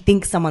again, or she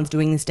thinks someone's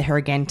doing this to her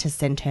again to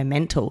send her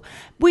mental,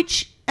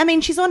 which, I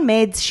mean, she's on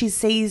meds, she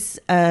sees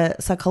a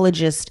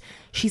psychologist,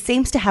 she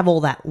seems to have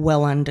all that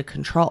well under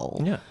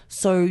control. Yeah.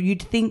 So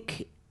you'd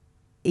think,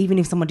 even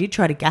if someone did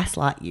try to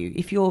gaslight you,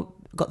 if you've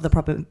got the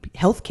proper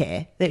health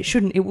care, that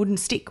it wouldn't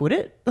stick, would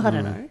it? I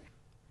don't know.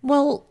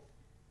 Well,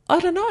 I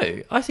don't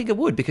know. I think it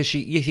would, because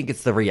you think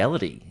it's the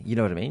reality. You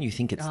know what I mean? You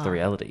think it's the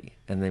reality.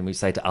 And then we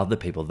say to other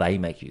people, they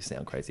make you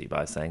sound crazy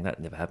by saying, that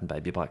never happened,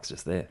 babe. Your bike's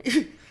just there.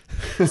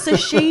 So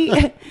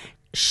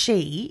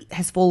she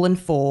has fallen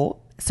for...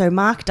 So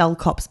Mark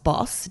Dulcop's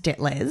boss,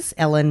 Detlez,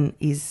 Ellen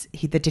is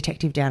the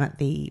detective down at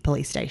the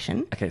police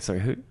station. Okay,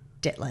 sorry, who?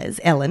 Detlez,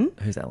 Ellen,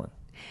 Who's Ellen?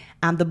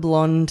 the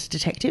blonde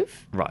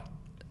detective. Right.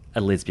 A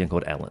lesbian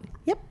called Ellen.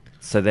 Yep.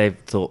 So they've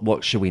thought,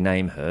 what should we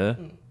name her?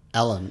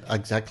 Alan,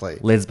 exactly.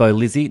 Lesbo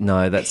Lizzie?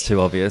 No, that's too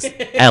obvious.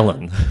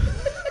 Ellen.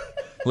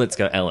 Let's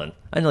go Ellen.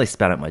 I nearly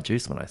spat out my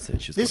juice when I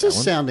said she was This called is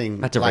Ellen. sounding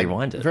I had to like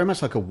rewind it. very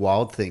much like a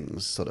Wild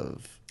Things sort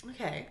of,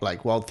 Okay.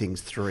 like Wild Things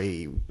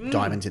 3,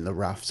 Diamonds in the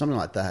Rough, something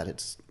like that.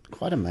 It's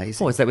quite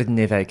amazing. Oh, is that with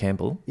Neve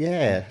Campbell?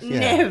 Yeah.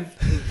 Nev.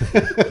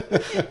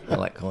 I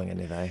like calling her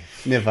Neve.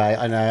 Neve,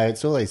 I know.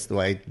 It's always the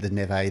way the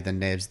Neve, the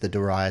Nevs, the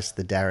Darius,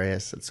 the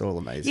Darius. It's all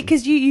amazing.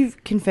 Because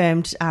you've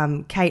confirmed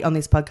Kate on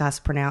this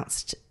podcast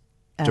pronounced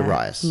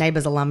Darius.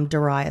 Neighbours alum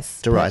Darius.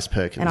 Darius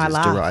Perkins. And I it's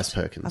laughed. Darius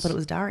Perkins. I thought it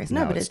was Darius.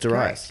 No, but it's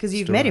Darius. Because It's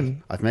you've met Darius.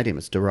 him. I've met him.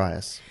 It's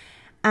Darius.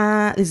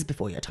 This is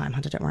before your time,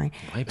 Hunter, don't worry.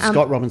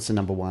 Scott Robinson,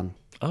 number 1.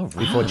 Oh,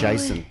 really? Before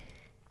Jason.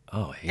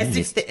 Oh, he As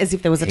missed,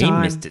 if there was a he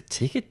time. missed a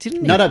ticket,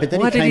 didn't he? No, but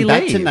then Why he did came back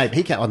to leave?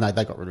 Neighbours. Oh, no,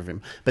 they got rid of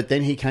him. But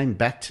then he came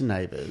back to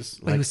Neighbours.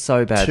 Well, he was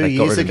so bad 2 they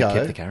got years rid of him ago and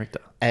kept the character.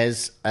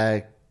 As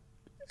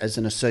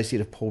an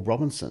associate of Paul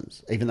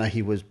Robinson's, even though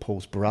he was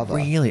Paul's brother.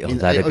 Really? Oh, In-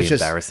 that'd it was be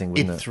just- embarrassing,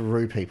 wouldn't it?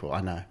 threw people,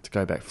 I know. To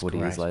go back 40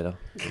 years great. later.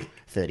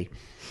 30.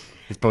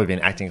 He's probably been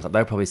acting. They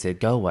probably said,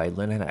 go away,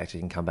 learn how to act,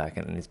 and come back.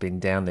 And he's been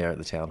down there at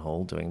the town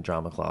hall doing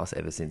drama class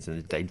ever since.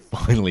 And they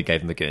finally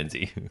gave him a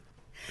Guernsey.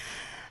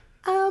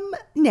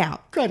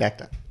 Now, Great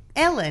actor.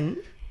 Ellen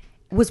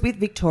was with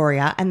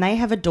Victoria and they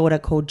have a daughter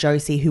called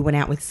Josie who went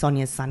out with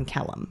Sonia's son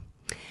Callum.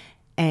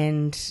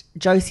 And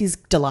Josie's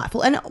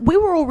delightful. And we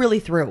were all really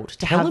thrilled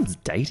to Callum's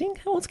dating?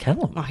 How old's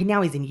Callum? have... Oh,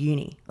 now he's in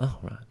uni. Oh,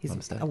 right. He's My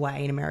mistake.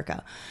 away in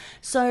America.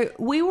 So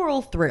we were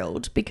all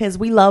thrilled because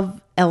we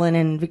love Ellen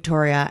and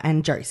Victoria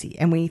and Josie.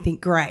 And we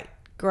think, great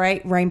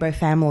rainbow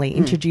family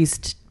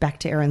introduced back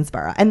to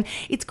Erinsborough. And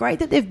it's great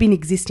that they've been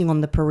existing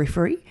on the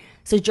periphery.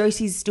 So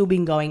Josie's still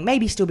been going to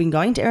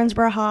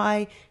Erinsborough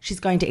High.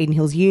 She's going to Eden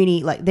Hills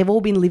Uni. Like, they've all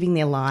been living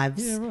their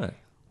lives Yeah, right.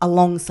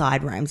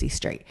 alongside Ramsay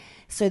Street.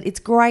 So it's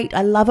great.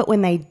 I love it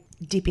when they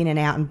dip in and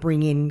out and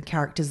bring in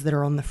characters that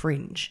are on the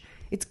fringe.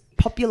 It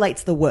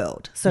populates the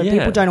world. So Yeah,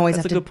 people don't always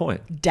that's have a to good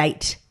point.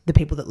 date the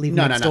people that live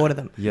next door to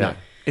them. Yeah. No.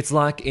 It's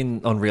like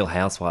on Real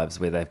Housewives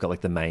where they've got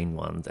like the main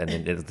ones and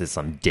then there's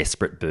some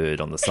desperate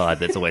bird on the side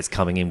that's always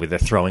coming in with a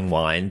throwing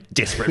wine,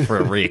 desperate for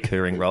a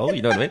reoccurring role.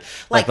 You know what I mean?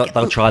 Like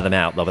they'll try them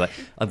out. They'll be like,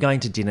 I'm going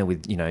to dinner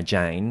with,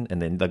 Jane,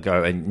 and then they'll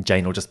go and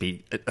Jane will just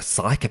be a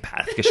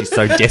psychopath because she's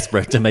so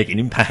desperate to make an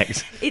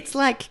impact. It's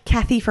like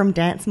Kathy from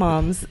Dance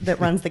Moms that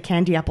runs the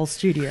Candy Apple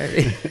studio.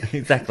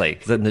 Exactly.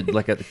 Is that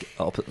like a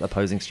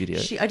opposing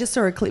studio? I just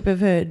saw a clip of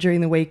her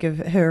during the week of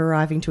her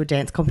arriving to a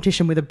dance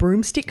competition with a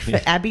broomstick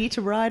for Abby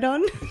to ride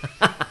on.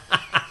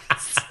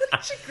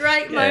 Such a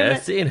great Yeah,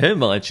 moment. see, in her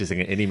mind, she's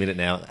thinking any minute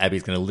now,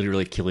 Abby's going to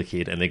literally kill a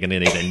kid and they're going to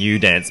need a new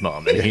dance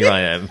mom. And here I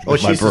am Or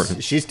with my broom.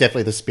 she's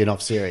definitely the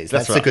spin-off series.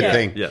 That's right. a good Yeah.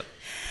 thing. Yeah.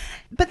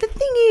 But the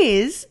thing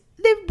is,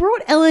 they've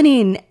brought Ellen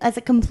in as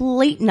a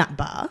complete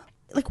nutbar.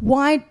 Like,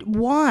 why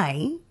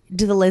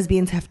do the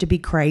lesbians have to be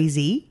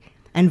crazy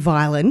and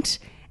violent?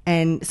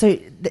 And so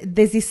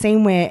there's this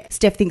scene where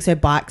Steph thinks her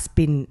bike's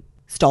been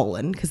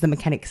stolen because the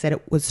mechanic said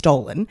it was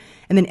stolen.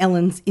 And then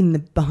Ellen's in the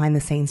behind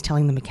the scenes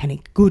telling the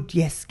mechanic, good,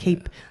 yes,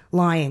 keep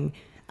lying.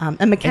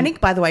 A mechanic,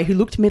 by the way, who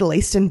looked Middle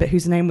Eastern, but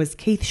whose name was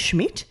Keith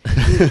Schmidt.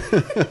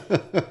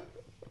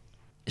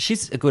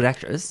 She's a good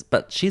actress,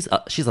 but she's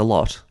a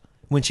lot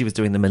when she was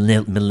doing the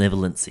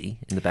malevolency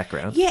in the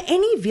background. Yeah,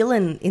 any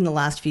villain in the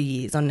last few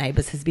years on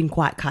Neighbours has been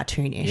quite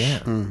cartoonish.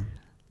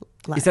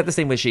 Yeah. Is that the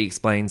scene where she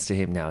explains to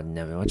him, now,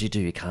 never what you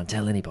do, you can't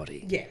tell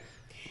anybody? Yeah.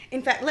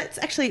 In fact, let's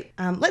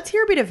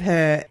hear a bit of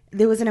her.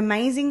 There was an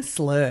amazing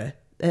slur,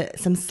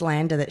 some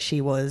slander that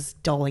she was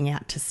doling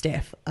out to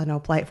Steph, and I'll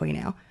play it for you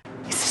now.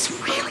 Is this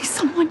really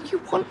someone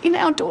you want in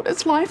our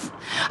daughter's life?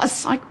 A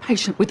psych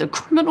patient with a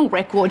criminal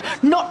record,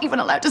 not even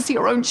allowed to see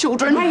her own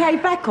children? Hey,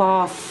 back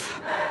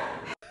off.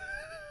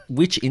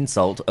 Which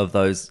insult of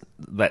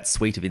that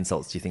suite of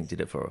insults do you think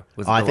did it for her?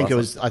 Was I the think it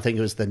last was. I think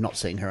it was the not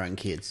seeing her own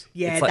kids.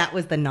 Yeah, It's like- that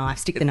was the knife.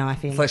 Stick the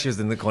knife in. one? It's like she was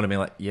in the corner being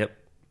like, yep,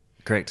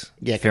 correct.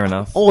 Yeah, fair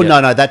enough. Oh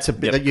Yep. no, that's a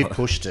bit. Yep. You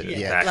pushed it.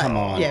 Yeah, Back come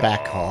off. on, Yeah.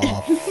 back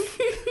off.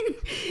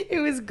 It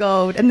was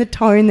gold. And the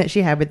tone that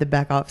she had with the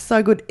back off,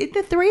 so good.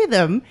 The three of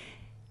them,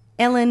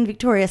 Ellen,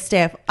 Victoria,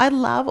 Steph, I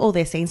love all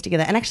their scenes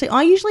together. And actually,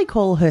 I usually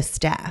call her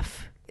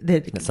Staff.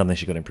 That's something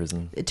she got in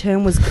prison. The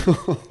term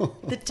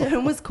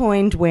was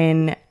coined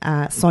when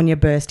Sonia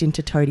burst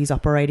into Toadie's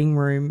operating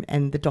room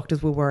and the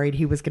doctors were worried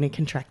he was going to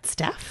contract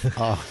staph.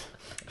 Oh.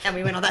 And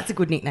we went, oh, that's a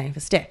good nickname for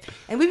Steph.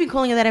 And we've been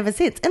calling her that ever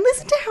since. And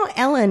listen to how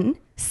Ellen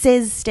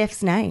says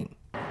Steph's name.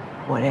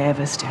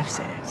 Whatever Steph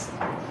says,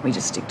 we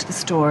just stick to the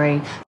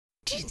story.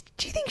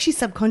 Do you think she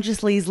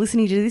subconsciously is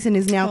listening to this and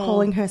is now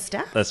calling her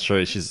Steph? That's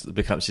true. She's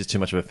too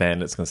much of a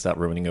fan. It's going to start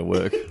ruining her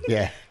work.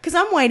 Yeah. Because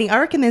I'm waiting. I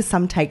reckon there's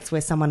some takes where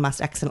someone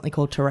must accidentally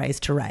call Therese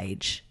to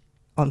rage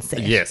on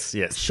set. Yes,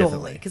 Surely.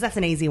 definitely. Because that's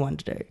an easy one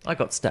to do. I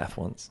got staph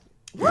once.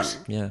 What?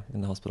 Yeah,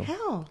 in the hospital.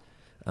 How?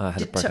 I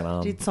had a broken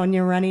arm. Did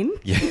Sonia run in?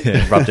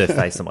 Yeah, rubbed her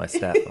face on my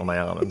staph on my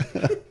arm. And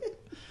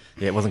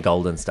yeah, it wasn't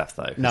golden staph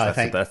though. 'cause No,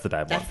 that's the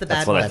bad one. That's the bad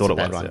That's what one. I thought it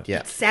That's a was. bad one. Yeah.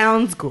 Yeah.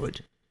 Sounds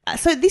good.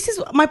 So this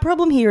is my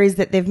problem here is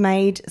that they've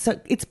made so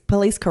it's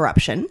police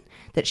corruption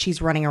that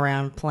she's running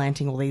around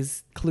planting all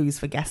these clues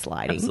for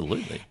gaslighting.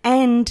 Absolutely.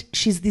 And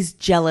she's this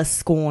jealous,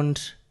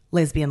 scorned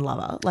lesbian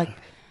lover. Like,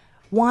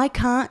 why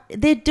can't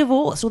they're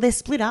divorced or they're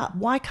split up?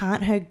 Why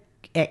can't her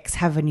ex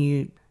have a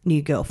new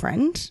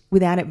girlfriend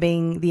without it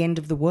being the end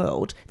of the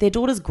world? Their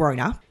daughter's grown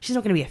up. She's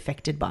not going to be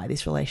affected by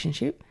this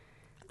relationship.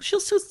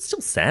 She's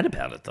still sad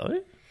about it though.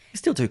 You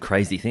still do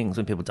crazy things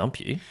when people dump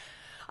you.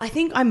 I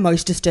think I'm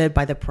most disturbed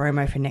by the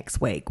promo for next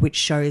week, which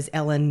shows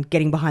Ellen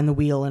getting behind the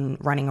wheel and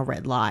running a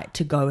red light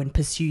to go and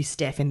pursue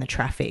Steph in the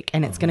traffic,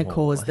 and it's going to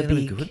cause the that'll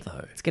be big. good,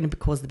 though. It's going to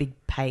cause the big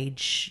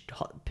Paige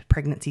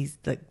pregnancies,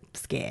 the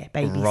scare,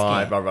 baby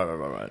Right.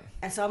 scare.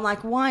 And so I'm like,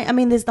 why? I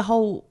mean, there's the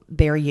whole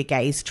bury your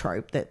gays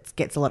trope that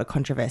gets a lot of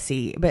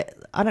controversy, but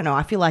I don't know.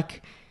 I feel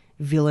like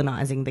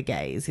villainizing the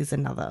gays is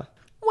another.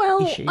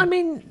 Well, issue. I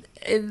mean,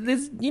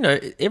 there's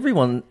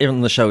everyone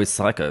on the show is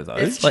psycho though.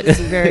 It's a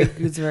very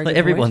good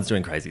everyone's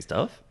doing crazy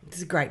stuff.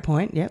 It's a great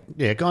point. Yep.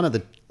 Yeah, gone are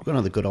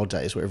the good old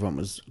days where everyone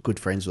was good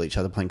friends with each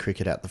other playing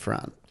cricket out the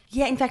front.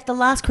 Yeah, in fact, the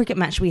last cricket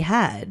match we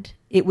had,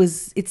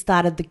 it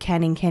started the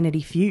Canning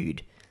Kennedy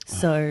feud.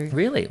 So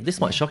Really,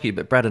 this might shock you,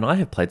 but Brad and I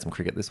have played some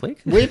cricket this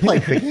week. We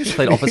played cricket.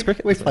 Played office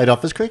cricket We this week. played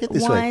office cricket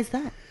this why week. is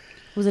that?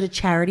 Was it a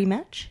charity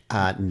match?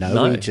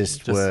 No, we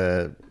just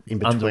were in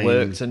between.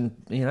 Underworked and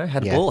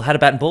had a Yeah. ball, had a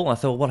bat and ball. I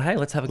thought, well, hey,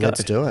 let's have a go.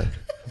 Let's do it.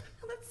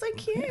 That's so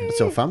cute. It's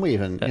all fun. We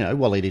even,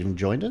 Waleed even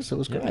joined us. It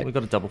was great. Yeah, we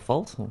got a double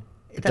fault.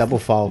 Double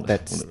fold.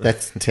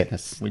 That's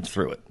tennis. We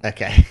threw it.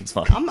 Okay. It's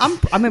fine.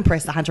 I'm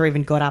impressed the Hunter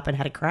even got up and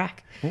had a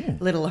crack,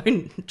 let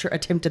alone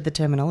attempted the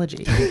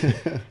terminology.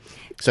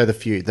 So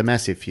the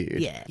massive feud.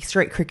 Yeah,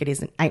 street cricket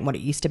ain't what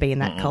it used to be in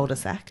that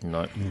cul-de-sac.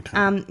 No.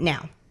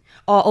 Now,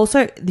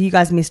 also, you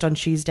guys missed on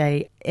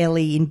Tuesday,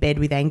 Ellie in bed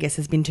with Angus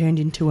has been turned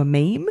into a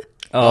meme.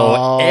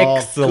 Oh, good on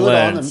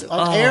excellent. them.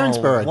 On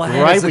Erinsborough, wow.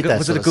 great Was it with that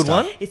Was sort it a of good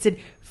stuff. one? It said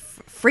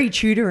free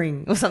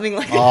tutoring or something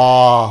like that.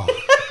 Oh,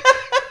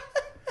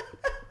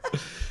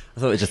 I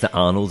thought it was just an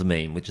Arnold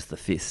meme with just the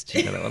fist.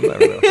 You know,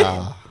 that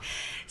one.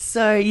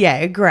 So,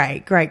 yeah,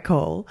 great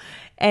call.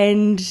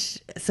 And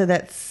so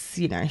that's,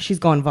 she's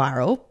gone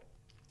viral.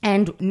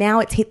 And now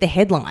it's hit the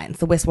headlines,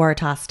 the West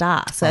Waratah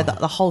Star. So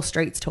the whole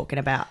street's talking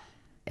about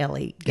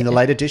Ellie. in the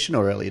late edition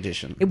or early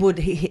edition? It would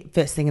hit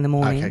first thing in the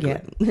morning,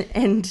 Okay, yeah.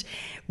 And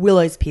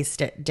Willow's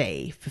pissed at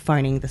Dee for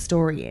phoning the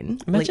story in.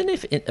 Imagine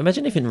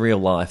if in real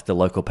life the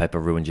local paper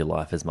ruined your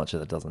life as much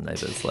as it does in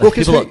Neighbours. Like, Well,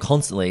 'cause people we- are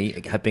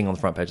constantly being on the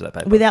front page of that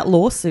paper. Without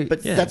lawsuits.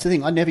 But that's the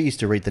thing. I never used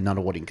to read the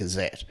Nunawading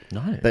Gazette.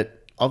 No.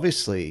 But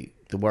obviously,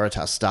 the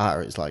Waratah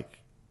Star is like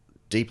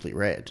deeply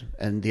read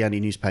and the only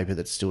newspaper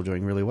that's still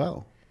doing really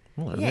well.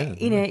 Well, Yeah,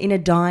 in a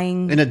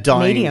dying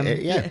medium.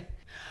 Yeah.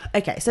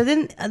 Okay, so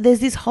then there's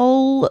this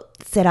whole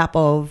setup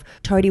of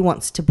Toadie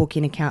wants to book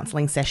in a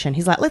counselling session.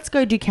 He's like, let's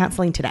go do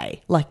counselling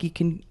today. Like, you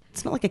can,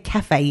 it's not like a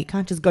cafe. You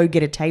can't just go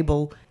get a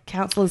table.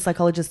 Counsellors,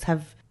 psychologists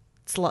have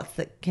slots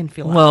that can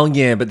fill up. Well,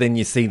 yeah, but then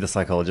you see the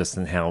psychologist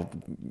and how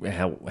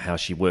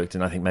she worked,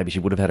 and I think maybe she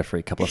would have had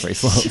a couple of free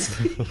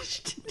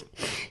slots.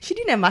 She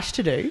didn't have much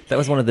to do. That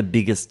was one of the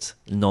biggest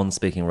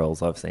non-speaking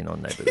roles I've seen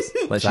on Neighbours.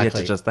 Like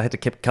Exactly. they had to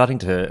keep cutting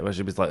to her where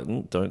she was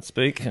like, don't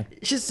speak.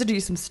 Just to do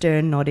some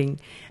stern nodding.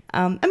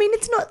 I mean,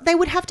 it's not, they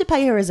would have to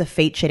pay her as a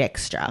featured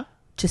extra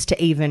just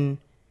to even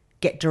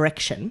get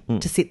direction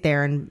to sit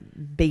there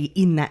and be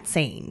in that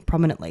scene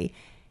prominently.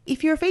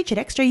 If you're a featured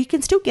extra, you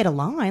can still get a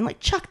line. Like,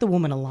 chuck the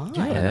woman a line.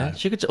 Yeah,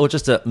 she could, or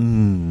just a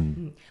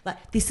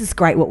Like, this is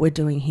great what we're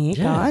doing here,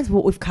 Yeah. guys.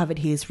 What we've covered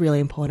here is really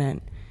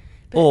important.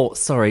 or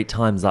sorry,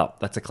 time's up.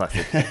 That's a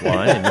classic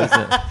line,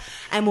 isn't it?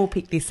 And we'll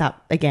pick this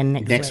up again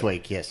Next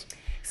week, yes.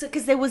 So,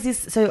 because there was this,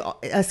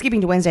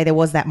 skipping to Wednesday, there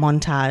was that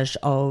montage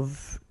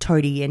of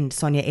Toadie and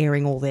Sonia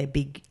airing all their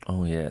big.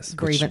 Oh yes,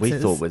 which we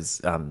Grievances. thought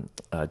was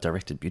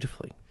directed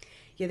beautifully.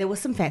 Yeah, there was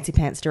some fancy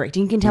pants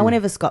directing. You can tell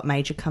whenever Scott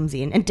Major comes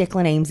in, and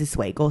Declan Eames this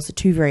week, also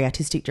two very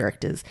artistic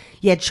directors.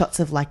 You had shots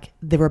of like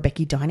the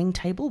Rebecca dining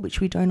table,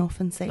 which we don't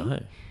often see.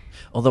 No.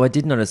 Although I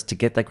did notice to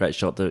get that great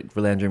shot, the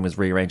lounge room was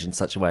rearranged in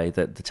such a way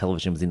that the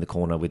television was in the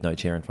corner with no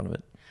chair in front of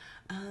it.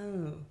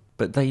 Oh.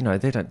 But they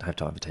don't have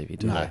time for TV,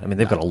 do they? I mean,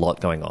 they've got a lot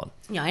going on.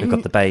 Yeah, they've and-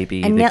 got the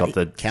baby, and they've Nelly- got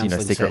the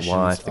Counselling secret sessions,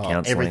 wife, the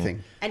counselling,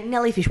 everything. And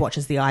Nellie Fish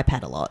watches the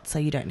iPad a lot, so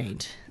you don't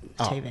need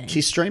TV.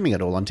 She's streaming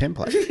it all on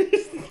Template.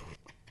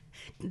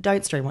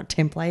 Don't stream on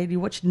Template. You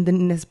watch the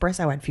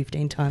Nespresso ad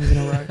 15 times in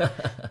a row.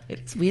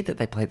 It's weird that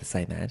they play the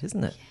same ad,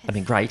 isn't it? I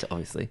mean, great,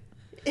 obviously.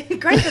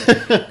 Great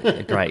for,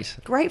 Yeah, great.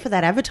 great for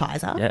that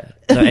advertiser. Yeah.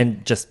 No,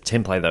 and just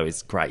Template, though,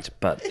 is great.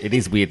 But it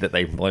is weird that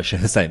they show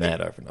the same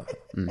ad over and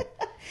over.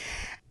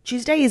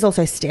 Tuesday is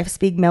also Steph's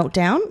big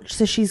meltdown.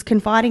 So she's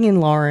confiding in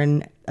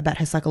Lauren about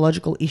her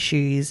psychological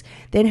issues.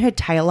 Then her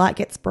taillight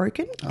gets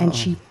broken and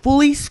she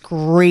fully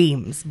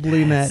screams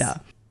blue murder.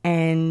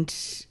 And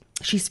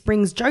she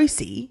springs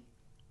Josie,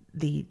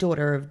 the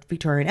daughter of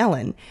Victoria and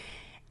Ellen,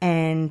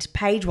 and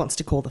Paige wants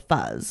to call the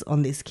fuzz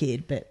on this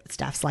kid, but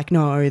Staff's like,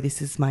 no, this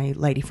is my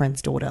lady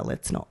friend's daughter.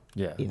 Let's not.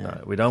 Yeah, you know.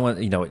 no, we don't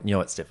want, you know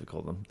what Steph would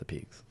call them, the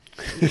pigs.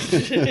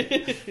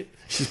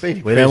 She's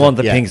been We don't want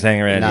the pinks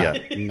hanging around nah,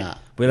 here. Nah.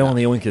 We don't want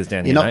the oinkers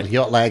down You're here, not, mate.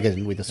 you're not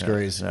lagging with the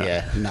screws. no.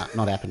 Yeah, nah,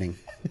 not happening.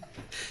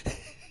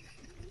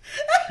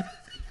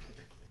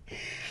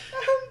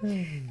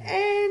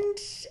 And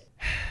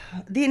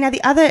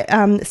the other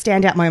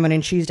standout moment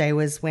on Tuesday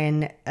was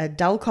when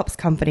Dull Cop's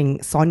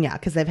comforting Sonia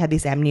because they've had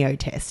this amnio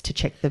test to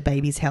check the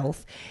baby's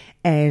health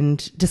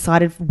and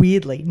decided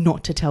weirdly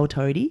not to tell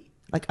Toadie.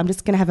 Like, I'm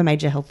just going to have a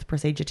major health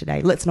procedure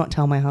today. Let's not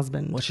tell my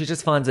husband. Well, she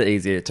just finds it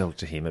easier to talk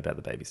to him about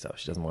the baby stuff.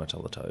 She doesn't want to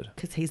tell the toad.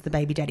 Because he's the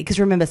baby daddy. Because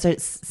remember, so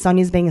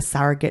Sonia's being a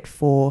surrogate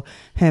for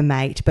her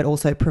mate, but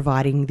also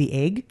providing the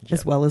egg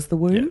as well as the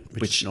womb.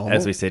 Which, is normal.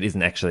 as we said,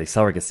 isn't actually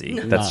surrogacy.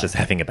 That's just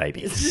having a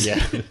baby.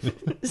 Yeah.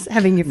 Just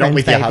having your Not friend's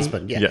with your baby.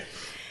 husband. Yeah.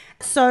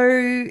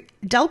 So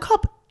Dull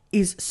Cop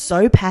is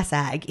so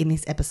passag in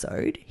this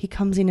episode. He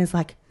comes in as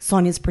like,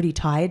 Sonia's pretty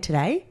tired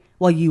today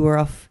while you were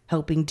off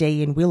helping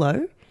Dee and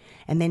Willow.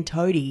 And then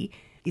Toadie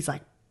is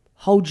like,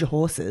 hold your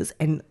horses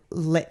and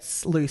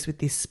let's loose with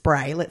this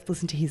spray. Let's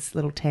listen to his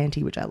little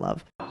tanty, which I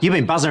love. You've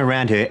been buzzing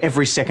around her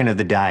every second of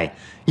the day.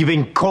 You've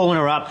been calling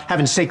her up,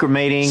 having secret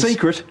meetings.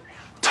 Secret?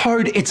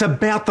 Toad, it's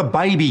about the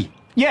baby.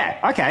 Yeah,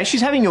 okay,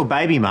 she's having your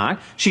baby, Mark.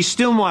 She's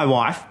still my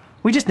wife.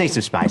 We just need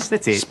some space,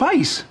 that's it.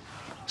 Space?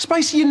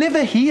 Space, you're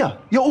never here.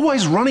 You're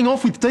always running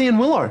off with Dee and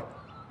Willow.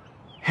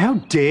 How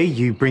dare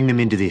you bring them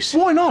into this?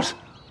 Why not?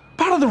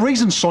 Part of the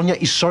reason Sonia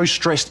is so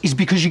stressed is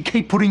because you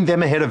keep putting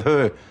them ahead of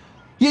her.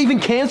 You even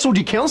cancelled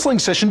your counselling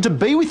session to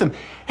be with them.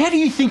 How do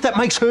you think that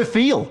makes her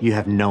feel? You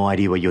have no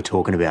idea what you're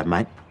talking about,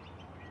 mate.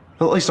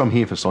 Well, at least I'm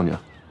here for Sonia.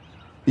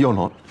 You're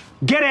not.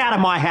 Get out of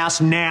my house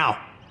now!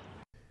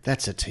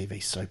 That's a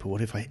TV soap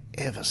award if I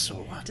ever saw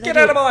one. Get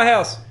out of my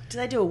house! Do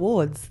they do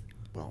awards?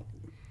 Well,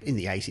 in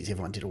the 80s,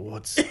 everyone did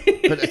awards.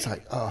 But it's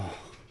like, oh.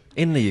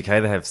 In the UK,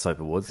 they have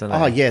soap awards, don't they?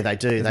 Oh, yeah, they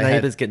do. Does They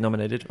Neighbours have- get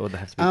nominated, or they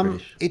have to be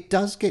British? It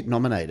does get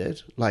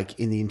nominated, like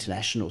in the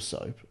international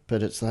soap,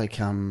 but it's like,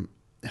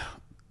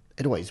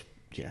 it always,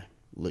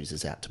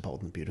 loses out to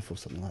Bold and the Beautiful,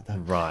 something like that.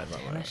 Right.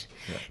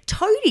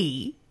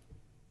 Toadie,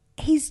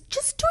 he's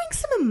just doing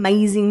some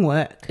amazing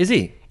work. Is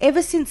he?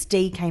 Ever since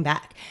Dee came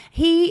back,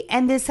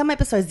 and there's some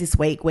episodes this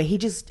week where he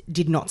just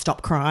did not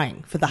stop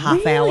crying for the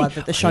half hour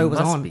that the show was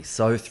He must on. be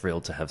so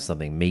thrilled to have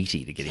something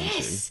meaty to get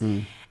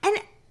into.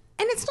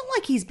 And it's not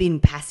like he's been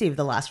passive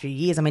the last few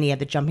years. I mean, he had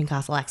the jumping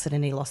castle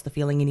accident, he lost the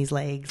feeling in his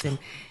legs, and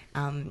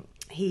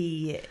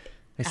he...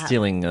 They're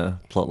stealing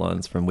plot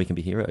lines from We Can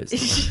Be Heroes.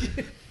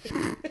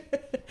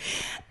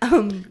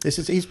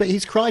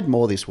 He's cried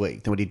more this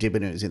week than what he did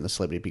when he was in the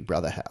Celebrity Big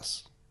Brother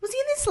house. Was he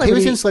in this He Celebrity.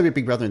 was in Celebrity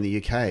Big Brother in the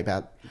UK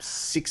about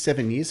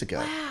 6-7 years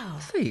ago.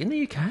 See, in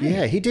the UK.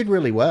 Yeah, he did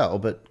really well,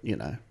 but, you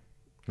know,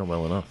 Not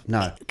well enough.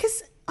 no.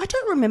 Because I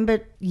don't remember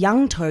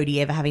young Toadie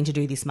ever having to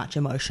do this much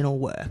emotional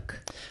work.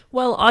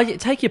 Well, I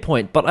take your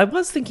point, but I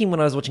was thinking when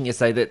I was watching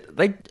yesterday that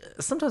they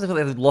sometimes I feel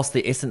like they've lost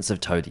the essence of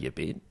Toadie a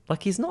bit.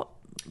 Like, he's not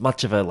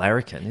much of a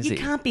larrikin, is You he?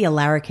 can't be a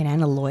larrikin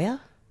and a lawyer.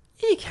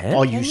 Yeah, you can.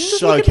 Oh, you Just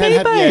so look at can me,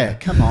 have... babe. Yeah,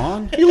 come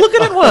on. You're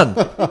looking at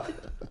one.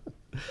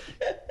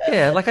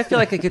 Yeah, like I feel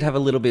like I could have a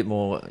little bit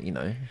more, you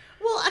know,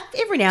 Well,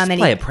 every now and then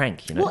play a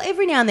prank, you know. Well,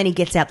 every now and then he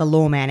gets out the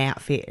lawman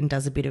outfit and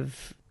does a bit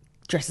of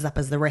dresses up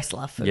as the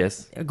wrestler for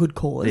Yes. a good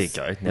cause. There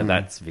you go. Now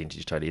that's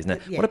vintage Toadie, isn't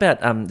it? Yeah. What about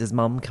does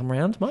Mum come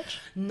round much?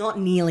 Not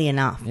nearly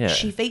enough. Yeah.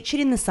 She featured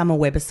in the summer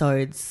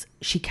webisodes.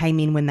 She came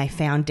in when they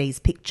found Dee's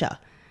picture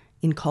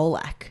in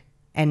Colac.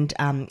 And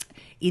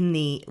in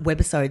the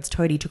webisodes,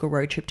 Toadie took a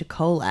road trip to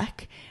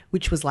Colac,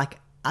 which was like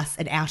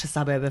an outer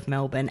suburb of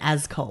Melbourne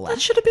as Colac.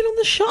 That should have been on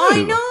the show.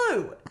 I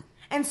know.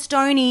 And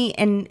Stoney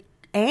and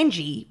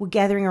Angie were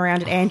gathering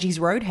around at Angie's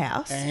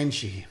Roadhouse.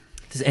 Angie.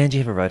 Does Angie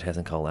have a roadhouse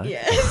in Colac?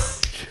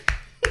 Yes.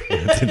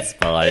 It's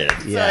inspired.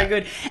 So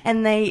good.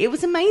 And it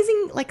was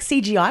amazing, like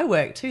CGI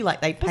work too.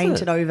 Like they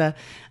painted over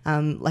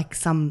like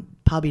some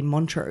pub in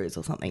Montrose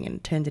or something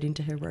and turned it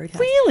into her roadhouse.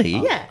 Really?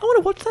 Yeah. I want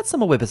to watch that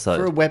summer webisode.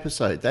 For a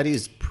webisode, that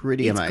is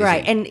pretty It's amazing.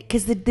 great. And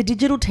because the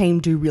digital team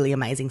do really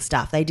amazing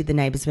stuff. They did the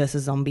Neighbours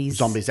versus Zombies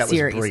That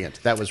series. was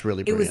brilliant. That was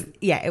really It was,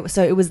 brilliant.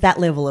 so it was that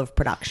level of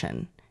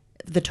production,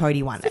 the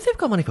Toadie one. If they've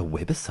got money for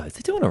webisodes,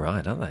 they're doing all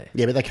right, aren't they?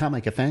 Yeah, but they can't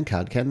make a fan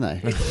card, can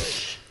they?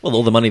 Well,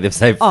 all the money they've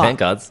saved for fan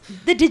cards.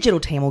 The digital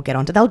team will get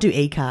onto. They'll do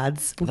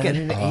e-cards. We'll They're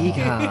get doing an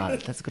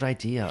e-card. That's a good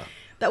idea.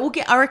 that. Will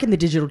get. I reckon the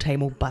digital team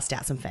will bust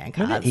out some fan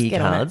cards. Remember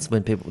Get on it. e-cards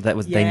when people they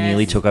Yes.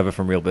 nearly took over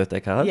from real birthday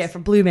cards? Yeah,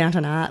 from Blue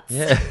Mountain Arts.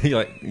 Yeah,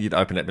 you'd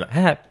open it and be like,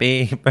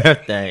 happy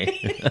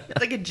birthday.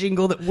 Like a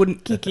jingle that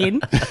wouldn't kick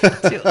in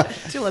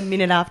till a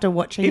minute after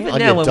watching Even it.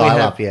 now, when we dial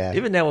have, up, yeah.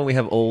 even now when we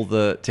have all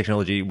the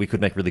technology, we could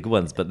make really good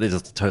ones, but they're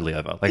just totally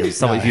over. Like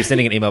if you're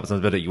sending an email to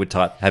someone's birthday, you would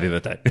type "Happy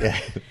Birthday."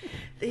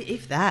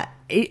 If that,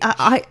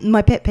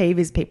 my pet peeve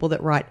is people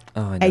that write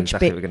Oh, I know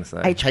exactly what we're gonna say.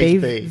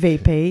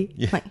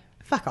 HBVP. Like,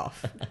 fuck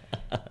off.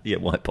 Yeah,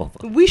 why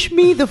bother? Wish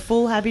me the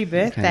full happy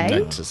birthday.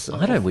 Note to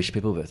self. I don't wish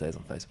people birthdays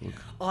on Facebook.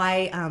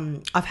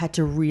 I've had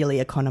to really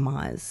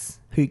economise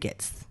who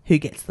gets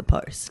the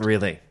post.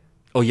 Really?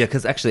 Oh yeah,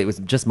 because actually it was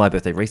just my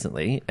birthday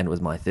recently, and it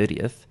was my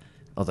 30th.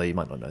 Although you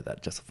might not know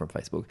that just from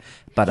Facebook.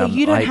 But Yeah,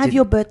 you don't I have did-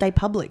 your birthday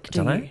public, do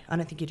Don't I? you? I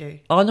don't think you do.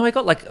 Oh no, I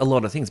got like a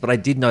lot of things, but I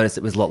did notice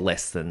it was a lot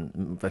less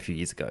than a few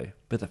years ago.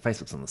 But the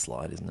Facebook's on the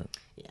slide, isn't it?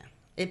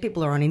 Yeah.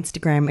 People are on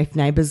Instagram if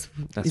Neighbours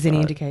That's is any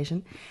right.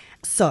 indication.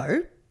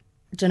 So,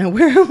 don't know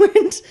where I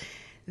went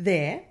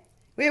there.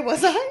 Where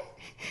was I?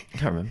 I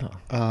can't remember.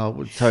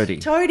 Toadie.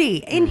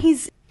 Toadie in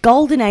his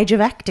golden age of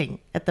acting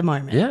at the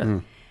moment. Yeah.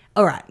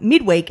 All right,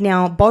 midweek.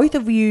 Now, both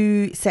of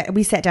you,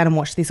 we sat down and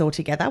watched this all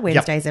together,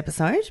 Wednesday's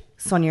episode.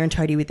 Sonia and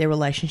Toadie with their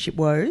relationship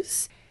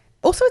woes.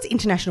 Also, it's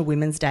International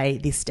Women's Day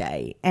this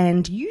day.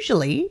 And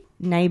usually,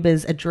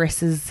 Neighbours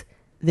addresses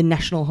the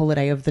national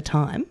holiday of the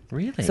time.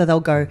 Really? So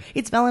they'll go,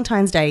 it's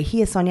Valentine's Day.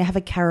 Here, Sonia, have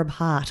a carob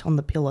heart on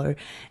the pillow.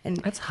 And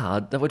That's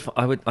hard.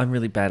 I'm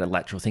really bad at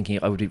lateral thinking.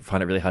 I would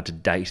find it really hard to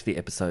date the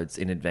episodes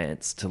in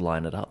advance to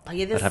line it up. Oh,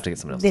 yeah, I'd have to get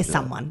someone else. There's to do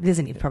it. someone. There's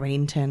probably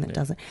an intern that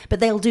does it. But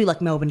they'll do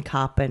like Melbourne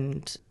Cup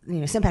and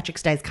St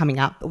Patrick's Day is coming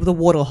up. The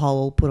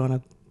Waterhole will put on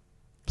a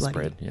bloody,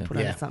 Spread, yeah. put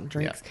on Yeah, something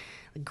drinks, yeah.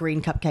 like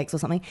green cupcakes or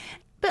something.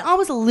 But I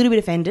was a little bit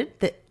offended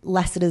that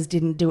Lassiter's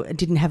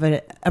didn't have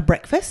a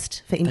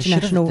breakfast for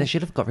international. They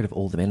should have got rid of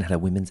all the men and had a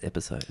women's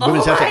episode.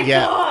 Women's outfit,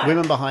 yeah.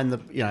 Women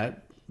behind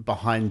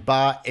behind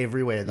bar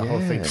everywhere, the whole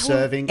thing,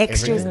 serving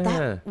extras. everything.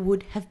 That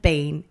would have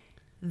been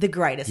the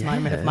greatest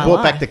moment of my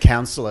Brought life. back the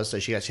counsellor so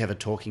she actually have a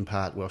talking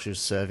part while she was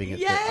serving it.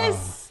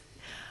 Yes.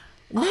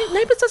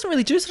 Neighbours doesn't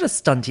really do sort of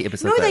stunty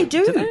episodes. No, they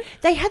though, do.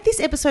 They had this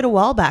episode a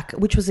while back,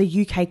 which was a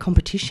UK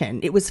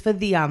competition. It was for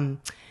the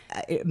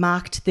it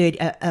marked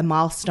a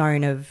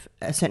milestone of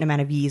a certain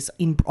amount of years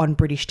on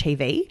British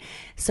TV.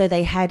 So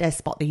they had a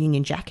Spot the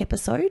Union Jack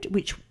episode,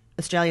 which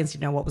Australians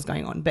didn't know what was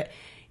going on, but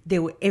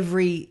there were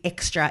every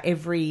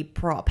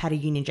prop had a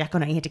Union Jack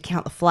on it. You had to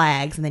count the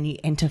flags, and then you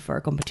enter for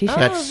a competition.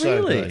 That's so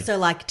really? good. So,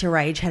 like,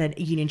 Terage had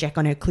a Union Jack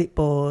on her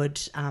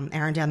clipboard.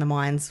 Aaron Down the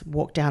Mines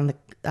walked down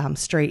the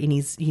street in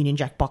his Union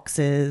Jack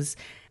boxes.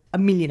 A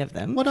million of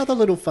them. What other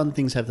little fun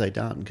things have they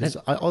done? Because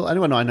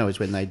anyone I know is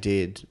when they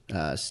did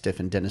Steph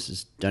and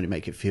Dennis's Don't It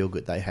Make It Feel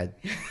Good, they had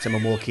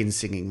someone walk in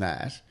singing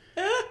that.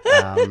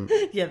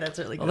 Yeah, that's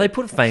really good. Well, they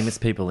put famous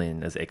people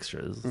in as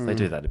extras. They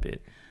do that a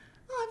bit.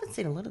 Oh, I haven't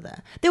seen a lot of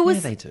that. There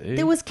was they do.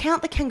 There was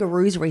Count the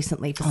Kangaroos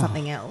recently for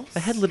something else. They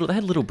had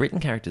Little Britain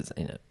characters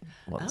in it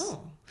once.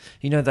 Oh.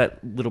 You know that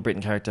Little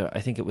Britain character? I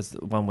think it was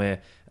the one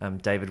where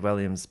David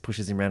Williams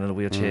pushes him around in a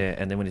wheelchair,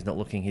 and then when he's not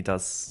looking, he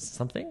does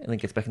something, and then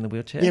gets back in the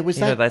wheelchair. Yeah, was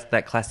you know that-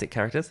 that classic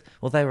characters?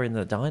 Well, they were in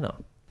the diner.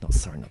 Not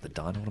the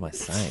diner. What am I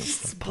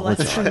saying?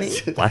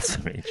 Blasphemy.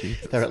 Blasphemy.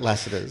 Jesus. They're at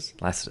Lassiter's,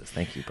 Lassiter's.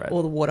 Thank you, Brad.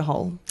 Or the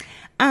Waterhole.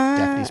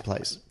 Daphne's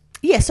place.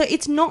 Yeah, so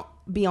it's not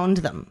beyond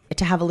them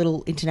to have a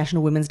little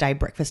International Women's Day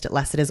breakfast at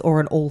Lassiter's or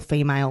an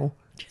all-female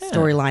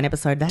storyline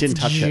episode. That's Didn't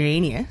touch it.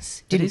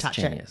 genius. Didn't is touch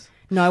genius.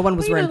 it. No one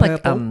was wearing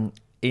like purple.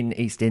 in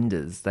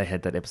EastEnders, they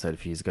had that episode a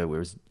few years ago where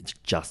it was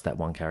just that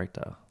one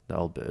character, the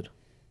old bird.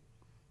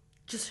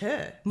 Just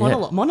her. Yeah.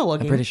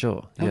 Monologuing. I'm pretty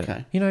sure. Yeah.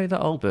 Okay. You know,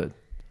 the old bird.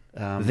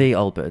 The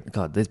old bird.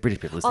 God, there's British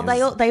people listening.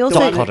 they also-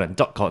 Dot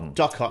Cotton.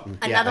 Doc Cotton.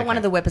 Another one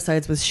of the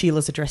webisodes was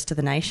Sheila's address to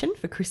the nation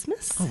for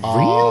Christmas.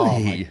 Oh,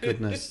 Really? my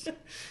goodness.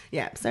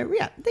 Yeah, so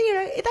yeah,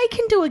 they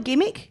can do a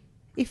gimmick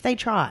if they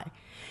try.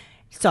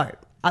 So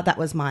that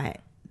was my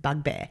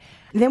bugbear.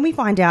 Then we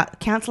find out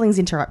counselling's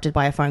interrupted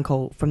by a phone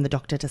call from the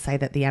doctor to say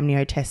that the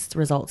amnio test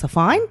results are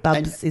fine.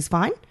 Bubs is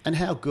fine. And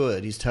how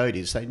good is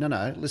Toadie to say,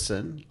 no,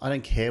 listen, I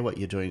don't care what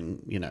you're doing,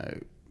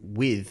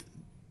 with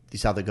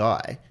this other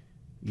guy.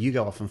 You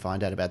go off and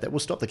find out about that. We'll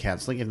stop the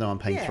counselling, even though I'm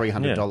paying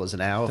 $300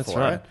 an hour That's for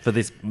right. it. For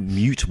this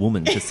mute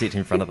woman to sit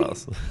in front of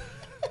us.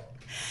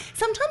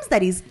 Sometimes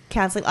that is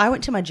counselling. I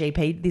went to my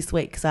GP this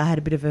week because I had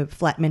a bit of a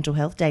flat mental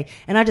health day,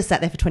 and I just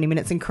sat there for 20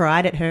 minutes and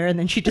cried at her, and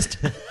then she just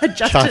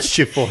Charged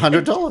you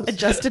 $400.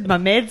 adjusted my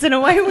meds, and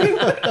away we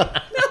went.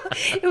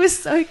 It was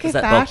so cathartic. Is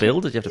that bulk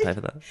bill? Did you have to pay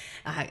for that?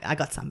 I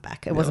got some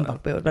back. It wasn't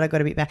bulk billed, but I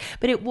got a bit back.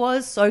 But it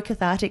was so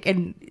cathartic,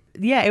 and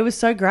yeah, it was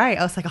so great.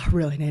 I was like, I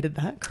really needed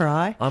that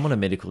cry. I'm on a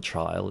medical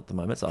trial at the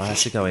moment, so I have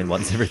to go in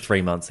once every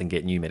 3 months and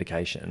get new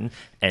medication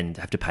and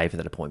have to pay for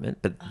that appointment.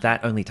 But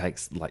that only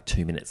takes like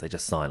 2 minutes. They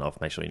just sign off,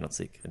 make sure you're not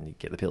sick, and you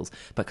get the pills.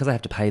 But because I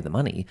have to pay the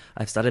money,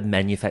 I've started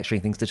manufacturing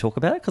things to talk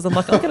about because I'm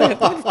like, it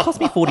cost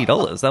me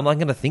 $40. So I'm like,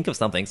 going to think of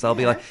something. So I'll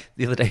be like,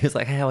 the other day he was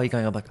like, hey, how are you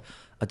going? I'm like,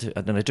 I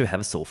do have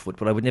a sore foot,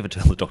 but I would never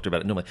tell the doctor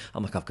about it. Normally,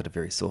 I'm like, I've got a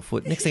very sore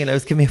foot. Next thing I know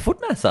is give me a foot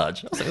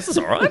massage. I was like, this is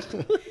all right.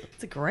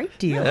 It's a great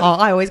deal. Oh,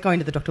 I always go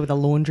into the doctor with a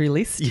laundry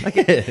list. Like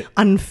it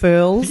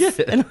unfurls.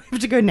 And I have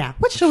to go, now,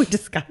 what shall we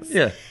discuss?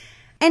 Yeah.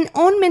 And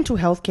on mental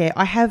health care,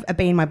 I have a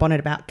bee in my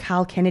bonnet about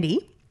Carl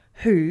Kennedy,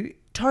 who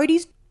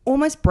Toadie's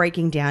almost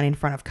breaking down in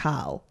front of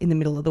Carl in the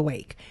middle of the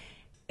week.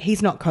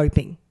 He's not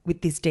coping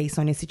with this Dee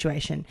Sonia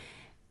situation.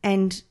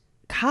 And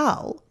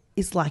Carl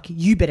is like,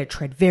 you better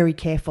tread very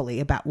carefully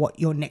about what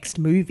your next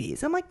move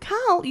is. I'm like,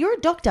 Carl, you're a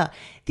doctor.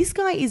 This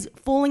guy is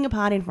falling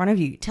apart in front of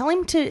you. Tell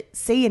him to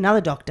see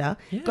another doctor,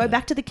 go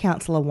back to the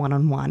counsellor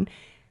one-on-one,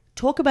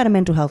 talk about a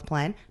mental health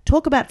plan,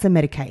 talk about some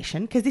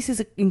medication, because this is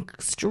an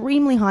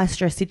extremely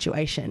high-stress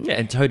situation. Yeah,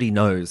 and Toadie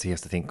knows he has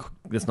to think.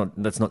 That's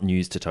not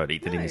news to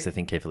Toadie that he needs to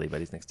think carefully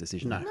about his next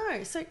decision.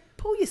 No, so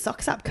pull your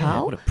socks up, Carl.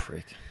 Yeah, what a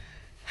prick.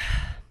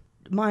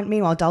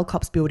 Meanwhile, Dull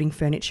Cop's building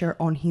furniture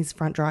on his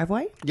front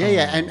driveway.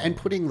 Yeah, and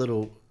putting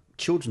little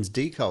children's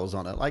decals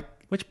on it. Like,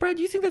 Which, Brad,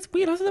 you think that's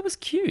weird? I thought that was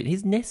cute.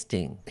 He's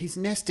nesting. he's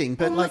nesting,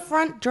 but On like... the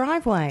front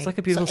driveway. It's like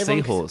a beautiful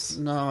everyone- seahorse.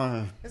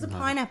 No. There's a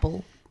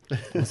pineapple.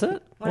 Was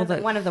it?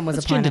 One of them was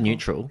that's a pineapple. gender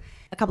neutral.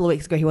 A couple of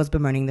weeks ago, he was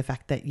bemoaning the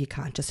fact that you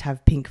can't just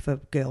have pink for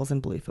girls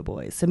and blue for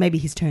boys. So maybe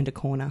he's turned a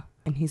corner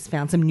and he's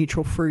found some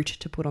neutral fruit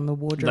to put on the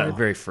wardrobe. No,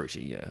 very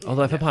fruity, yeah.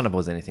 Although if a pineapple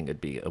was anything,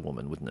 it'd be a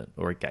woman, wouldn't it?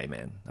 Or a gay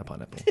man, a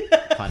pineapple.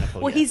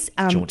 Pineapple, Well, yeah.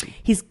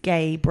 his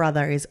gay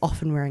brother is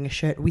often wearing a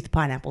shirt with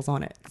pineapples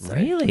on it. So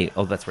Really?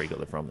 Oh, that's where you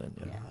got it from then.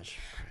 Yeah.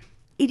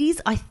 it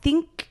is, I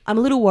think, I'm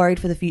a little worried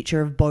for the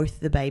future of both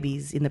the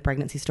babies in the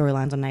pregnancy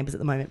storylines on Neighbours at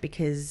the moment,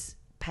 because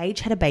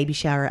Paige had a baby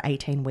shower at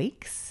 18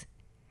 weeks,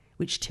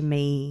 which to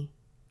me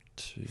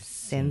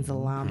sends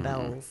alarm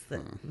bells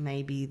that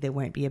maybe there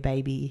won't be a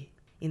baby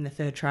in the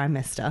third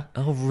trimester.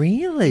 Oh,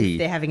 really?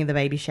 They're having the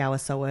baby shower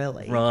so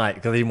early. Right,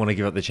 because they didn't want to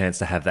give up the chance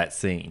to have that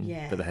scene,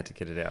 Yeah. but they had to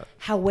get it out.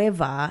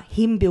 However,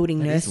 him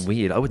building It's nurse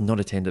weird. I would not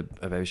attend a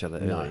baby shower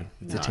that early.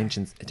 It's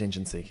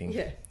attention seeking.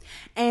 Yeah.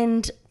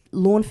 And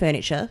lawn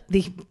furniture,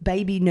 the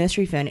baby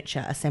nursery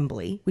furniture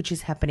assembly, which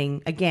is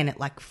happening again at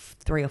like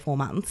 3 or 4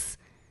 months,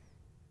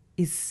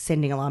 is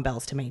sending alarm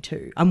bells to me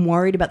too. I'm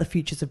worried about the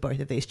futures of both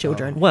of these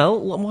children. Well,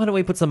 why don't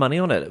we put some money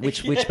on it?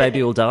 Which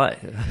baby will die?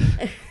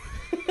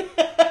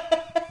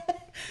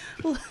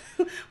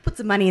 Put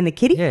some money in the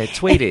kitty. Yeah,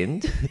 tweet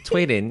in.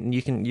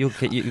 You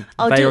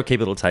Bay will keep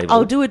a little table.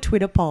 I'll do a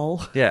Twitter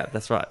poll. Yeah,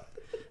 that's right.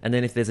 And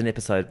then if there's an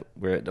episode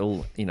where it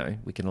all,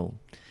 we can all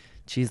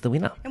choose the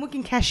winner. And we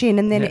can cash in,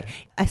 and then Yeah.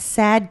 a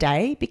sad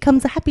day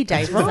becomes a happy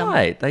day for someone.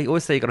 Right. They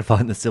always say you've got to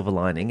find the silver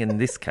lining. And in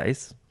this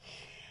case,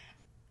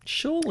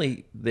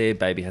 surely their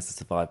baby has to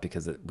survive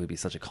because it would be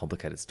such a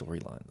complicated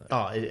storyline, though.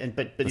 Oh,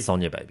 but The if,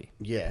 Sonia baby.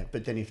 yeah,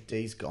 but then if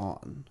Dee's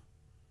gone,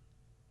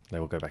 They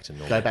will go back to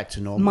normal. go back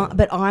to normal.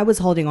 But I was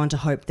holding on to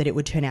hope that it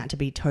would turn out to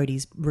be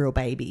Toadie's real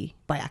baby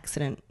by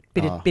accident.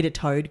 Bit of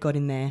Toad got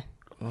in there.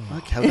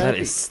 Okay, well,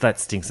 That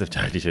stinks of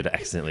Toadie to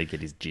accidentally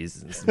get his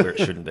jizz where it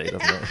shouldn't be,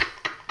 doesn't it?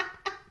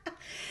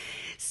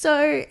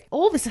 So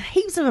all this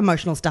heaps of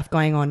emotional stuff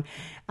going on.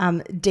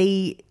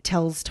 Dee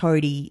tells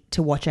Toadie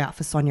to watch out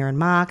for Sonia and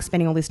Mark,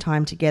 spending all this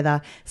time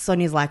together.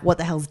 Sonia's like, what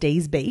the hell's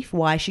Dee's beef?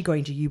 Why is she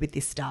going to you with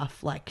this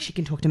stuff? Like, she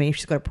can talk to me if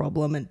she's got a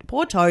problem. And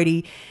poor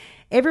Toadie.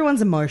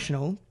 Everyone's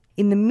emotional.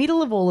 In the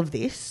middle of all of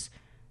this,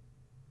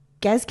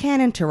 Gazcan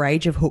and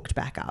Terage have hooked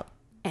back up,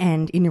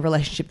 and in a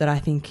relationship that I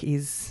think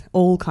is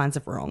all kinds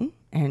of wrong,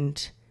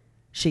 and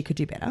she could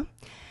do better.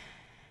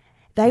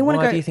 They want to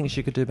Why go do you think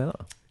she could do better?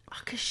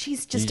 because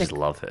she's just You just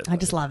love her, I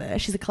just love her.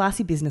 She's a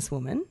classy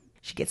businesswoman.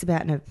 She gets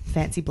about in a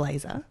fancy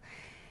blazer,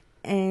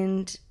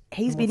 and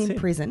he's been in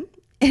prison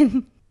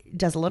and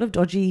does a lot of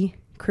dodgy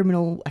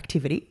criminal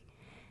activity,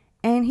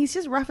 and he's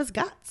just rough as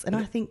guts. And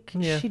I think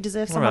she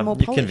deserves someone more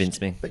You polished.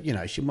 convinced me. But,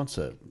 she wants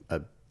a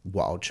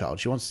wild child.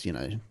 She wants,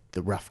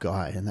 the rough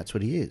guy, and that's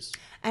what he is.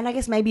 And I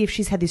guess maybe if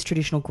she's had this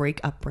traditional Greek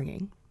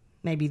upbringing,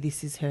 maybe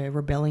this is her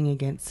rebelling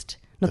against.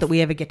 Not that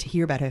we ever get to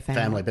hear about her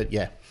family. But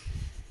yeah.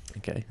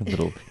 Okay, a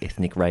little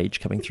ethnic rage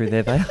coming through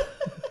there, Vale.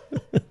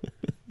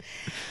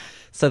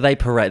 So they've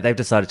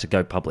decided to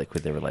go public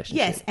with their relationship.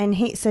 Yes, and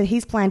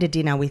he's planned a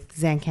dinner with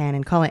Zancan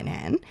and Colette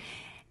Nan,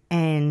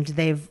 and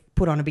they've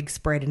put on a big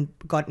spread and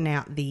gotten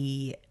out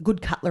the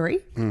good cutlery,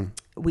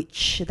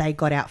 which they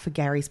got out for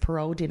Gary's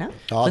parole dinner.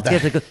 Oh, Let's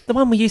get the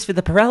one we used for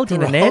the parole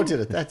dinner, Nan.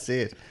 That's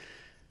it.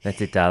 That's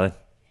it, darling.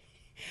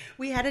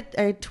 We had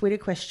a Twitter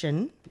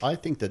question. I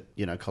think that,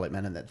 Colette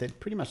Mann and that, they're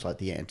pretty much like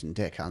the Ant and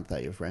Dec, aren't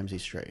they, of Ramsay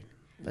Street?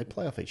 They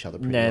play off each other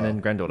pretty Nan well.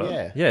 and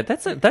granddaughter. Yeah.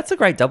 That's a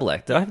great double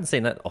act. I haven't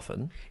seen that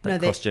often. That No,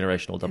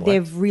 cross-generational double act.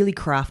 They've really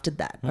crafted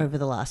that over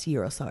the last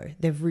year or so.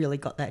 They've really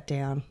got that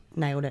down,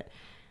 nailed it.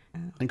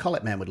 And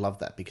Colette Mann would love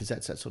that because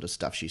that's that sort of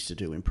stuff she used to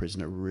do in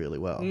Prisoner really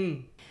well.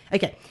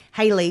 Okay,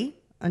 Hayley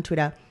on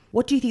Twitter.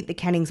 What do you think the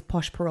Canning's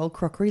posh parole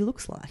crockery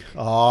looks like?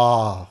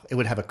 Oh, it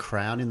would have a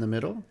crown in the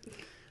middle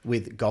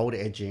with gold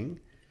edging,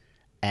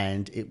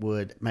 and it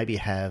would maybe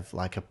have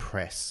like a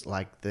press,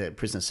 like the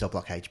Prisoner Cell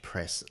Block H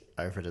press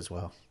over it as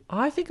well.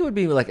 I think it would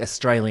be like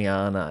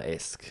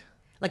Australiana-esque.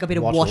 Like a bit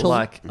of Wattle. wattle.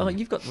 Like,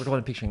 you've got what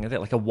I'm picturing there,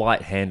 like a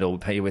white handle,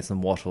 maybe with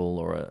some wattle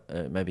or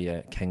maybe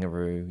a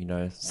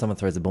kangaroo, someone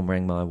throws a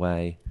boomerang my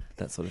way,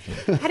 that sort of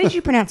thing. How did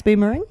you pronounce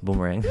boomerang?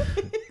 Boomerang.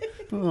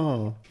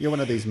 Oh, you're one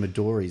of these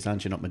Madoris,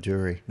 aren't you? Not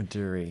Maduri.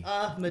 Maduri.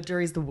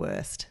 Maduri's the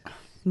worst.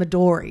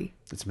 Midori.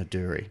 It's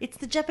Maduri. It's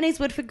the Japanese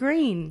word for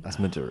green. That's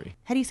Maduri.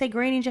 How do you say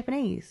green in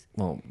Japanese?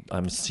 Well,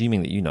 I'm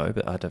assuming that you know,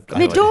 but I don't know.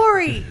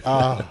 Midori!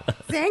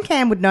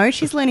 Zancam would know.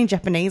 She's learning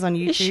Japanese on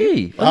YouTube. Is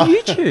she? On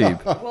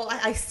YouTube? Well,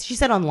 she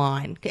said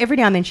online. Every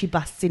now and then she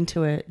busts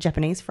into a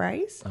Japanese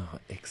phrase. Oh,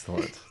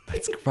 excellent.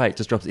 That's great.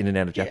 Just drops in and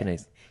out of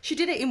Japanese. She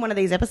did it in one of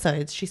these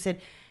episodes. He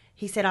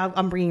said,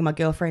 I'm bringing my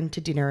girlfriend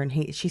to dinner,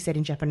 and she said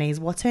in Japanese,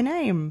 what's her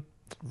name?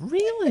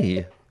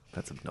 Really?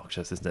 That's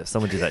obnoxious, isn't it? If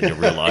someone did that in your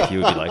real life, you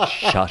would be like,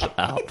 shut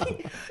up.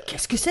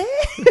 Qu'est-ce que c'est?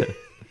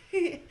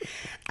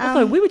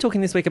 Although we were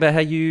talking this week about how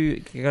you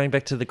going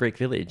back to the Greek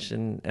village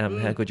and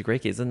how good your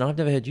Greek is, and I've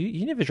never heard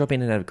you never drop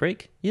in and out of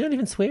Greek. You don't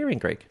even swear in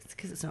Greek. It's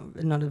because it's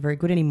not very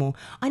good anymore.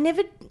 I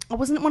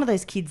wasn't one of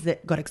those kids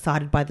that got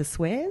excited by the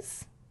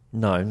swears.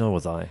 No, nor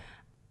was I.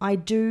 I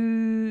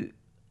do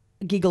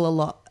giggle a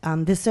lot.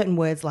 There's certain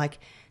words like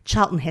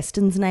Charlton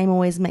Heston's name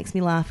always makes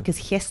me laugh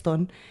because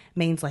Heston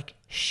means like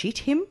shit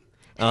him.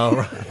 Oh,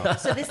 right.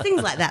 So there's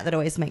things like that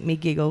always make me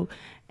giggle.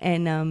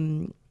 And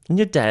And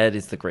your dad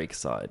is the Greek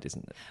side,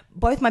 isn't it?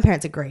 both my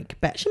parents are Greek,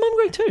 but Is your mum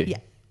Greek too? yeah,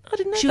 I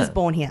didn't know she was that.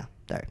 born here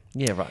though.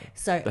 Yeah, right.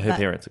 So, But her but-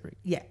 parents are Greek.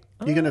 Yeah.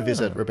 You're going to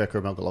visit Rebecca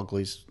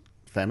Amalgalogli's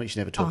family she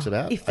never talks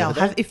about? if they'll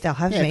over there?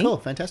 have yeah, me. cool.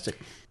 Fantastic.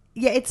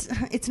 Yeah,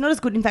 it's not as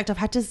good. In fact, I've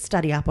had to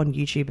study up on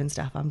YouTube and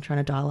stuff. I'm trying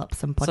to dial up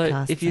some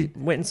podcasts. So if you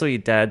went and saw your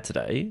dad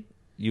today,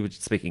 you would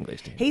speak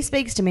English to him. He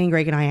speaks to me in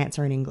Greek and I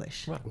answer in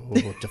English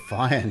Oh,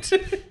 defiant.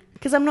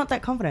 because I'm not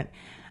that confident.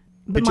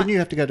 But didn't you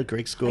have to go to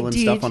Greek school and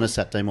did. stuff on a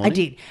Saturday morning? I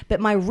did, but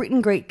my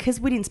written Greek, because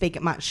we didn't speak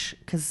it much,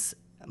 because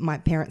my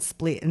parents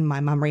split and my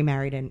mum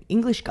remarried an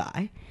English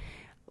guy,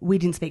 we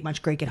didn't speak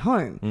much Greek at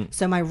home.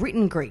 So my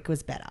written Greek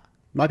was better.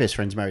 My best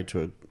friend's married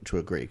to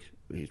a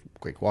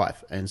Greek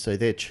wife, and so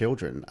their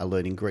children are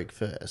learning Greek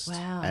first.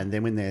 Wow. And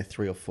then when they're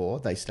 3 or 4,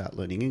 they start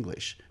learning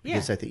English.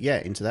 Because Yeah. they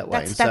think, into that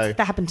way. That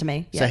happened to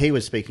me. So he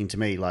was speaking to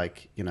me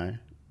like,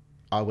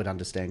 I would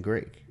understand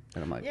Greek.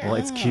 And I'm like, Yeah. Well,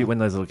 it's cute when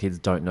those little kids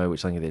don't know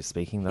which language they're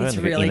speaking, though. It's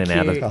and they go really in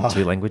and cute. out of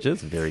 2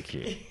 languages. Very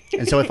cute.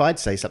 And so if I'd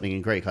say something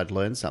in Greek, I'd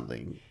learn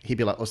something. He'd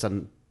be like, all of a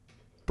sudden,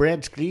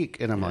 Brad's Greek.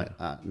 And I'm like,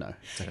 no.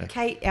 It's okay.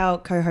 Kate, our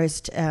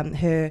co-host,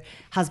 her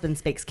husband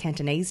speaks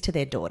Cantonese to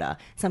their daughter.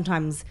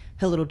 Sometimes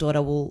her little daughter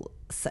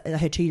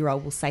her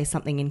 2-year-old will say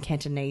something in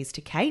Cantonese to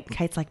Kate.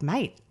 Kate's like,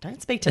 mate,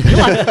 don't speak to me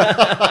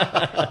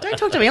don't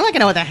talk to me like I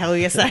know what the hell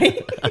you're saying.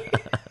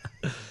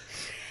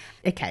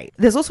 Okay.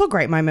 There's also a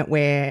great moment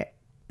where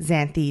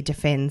Xanthi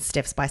defends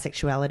Steph's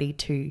bisexuality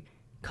to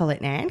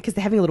Colette Nan because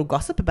they're having a little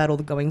gossip about all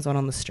the goings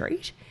on the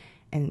street.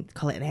 And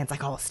Colette Nan's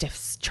like, oh,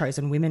 Steph's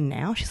chosen women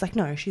now. She's like,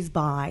 no, she's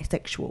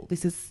bisexual.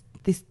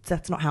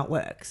 That's not how it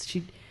works.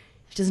 She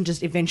doesn't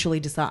just eventually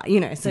decide,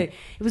 So it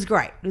was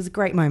great. It was a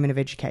great moment of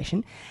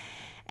education.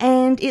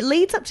 And it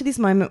leads up to this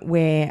moment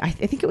where I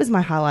think it was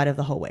my highlight of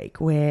the whole week,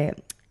 where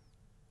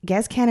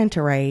Gazcan and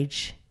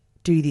Terage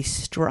do this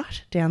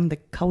strut down the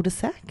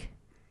cul-de-sac.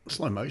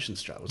 Slow motion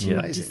strut was Yeah.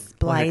 amazing.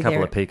 Display Like a couple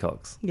their, of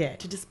peacocks. yeah,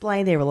 to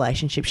display their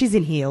relationship. She's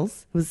in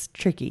heels. It was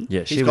tricky.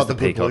 Yeah, she He's was got the the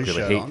blue peacock. blue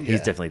Really. shirt on, He's yeah.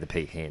 definitely the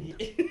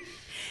peahen.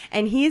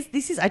 And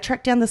I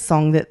tracked down the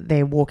song that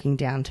they're walking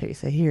down to.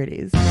 So here it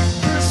is.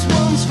 This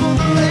one's for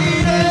the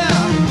lady.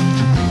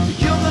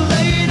 You're the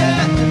lady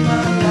in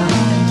my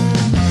life.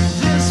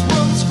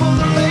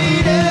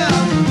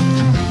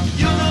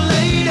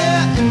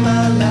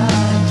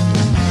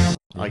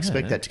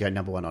 expect that to go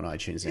number 1 on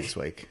iTunes next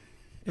week.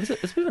 It's a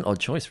bit of an odd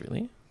choice,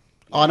 really.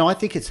 Oh, no, I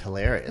think it's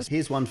hilarious.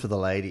 Here's one for the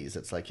ladies.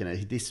 It's like,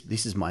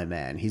 this is my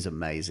man. He's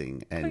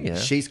amazing. And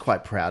she's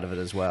quite proud of it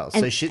as well.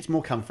 So shit's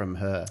more come from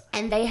her.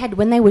 And they had,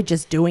 when they were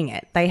just doing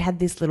it, they had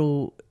this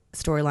little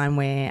storyline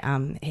where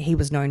he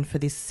was known for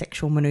this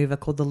sexual maneuver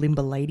called the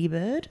limber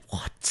ladybird.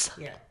 What?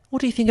 Yeah. What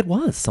do you think it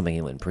was? Something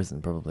he'll in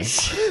prison, probably.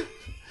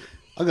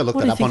 I'm going to look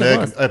What that do up you on think it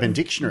was? Urban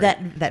Dictionary.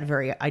 That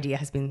very idea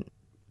has been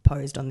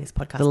posed on this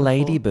podcast The before.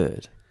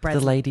 ladybird. Brad's,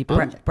 The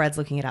ladybird. Brad's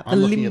looking it up. I'm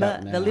looking it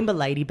up now. The limber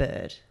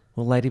ladybird.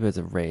 Well, ladybirds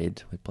are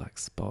red with black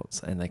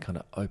spots, and they kind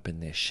of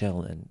open their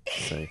shell, and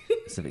so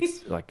it's a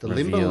bit like The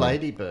reveal. limber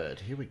ladybird.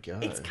 Here we go.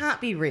 It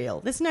can't be real.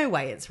 There's no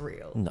way it's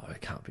real. No,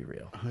 it can't be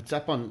real. It's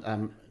up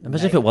on...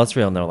 Imagine if it was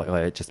real, and they were like, "Oh,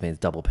 it just means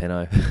double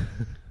pino."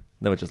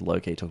 They were just low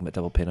key talking about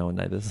double pino and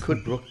neighbours.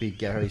 Could Brooke be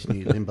Gary's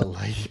new limber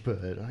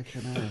ladybird? I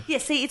don't know. Yeah,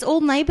 see, it's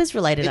all neighbours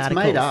related It's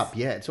articles. made up.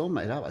 Yeah, it's all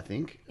made up, I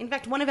think. In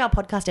fact, one of our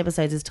podcast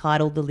episodes is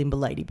titled The Limber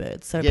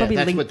Ladybird. So Yeah,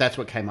 probably that's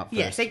what came up first.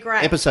 Yeah, see,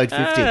 great. Episode 50.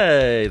 Hey,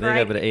 there you go,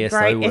 Great- a bit of ESO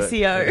great work.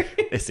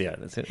 SEO. SEO,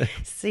 that's it.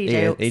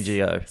 CJ,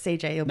 EGO.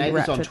 CJ will be Neighbours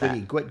wrapped on with Twitter.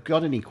 that.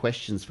 Got any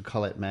questions for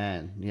Colette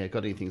Mann? Yeah,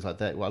 got any things like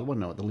that? Well, I want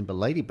to know what the limber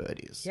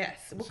ladybird is.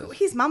 Yes. Well,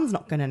 his mum's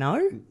not going to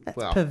know. That's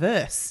Well,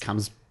 perverse.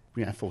 Comes,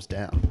 falls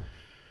down.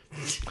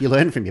 You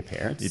learn from your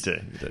parents. You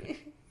do.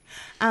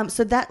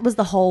 So that was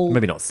the whole...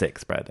 Maybe not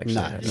sex, Brad, actually.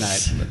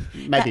 No,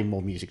 maybe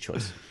more music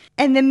choice.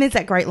 And then there's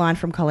that great line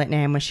from Colette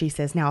Nam where she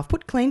says, "Now I've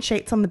put clean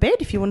sheets on the bed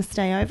if you want to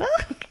stay over."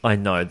 I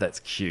know,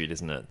 that's cute,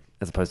 isn't it?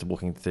 As opposed to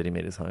walking 30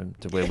 metres home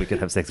to where we could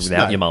have sex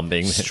without your mum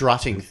being there.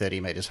 strutting 30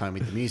 metres home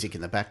with the music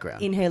in the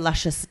background. In her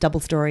luscious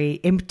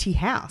double-story empty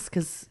house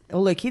because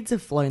all her kids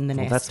have flown the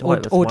Well, nest that's or one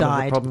of the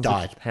died. problems with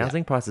Died,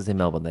 housing prices in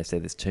Melbourne. They say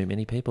there's too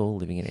many people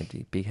living in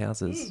empty big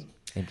houses,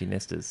 empty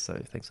nesters,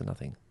 so thanks for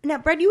nothing. Now,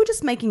 Brad, you were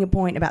just making a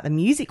point about the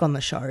music on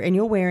the show, and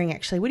you're wearing,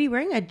 actually, what are you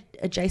wearing?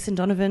 A Jason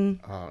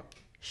Donovan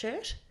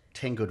shirt?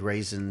 10 Good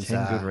Reasons.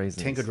 10 Good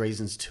Reasons. 10 Good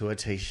Reasons tour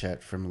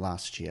T-shirt from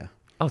last year.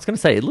 I was going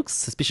to say, it looks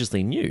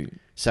suspiciously new.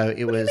 So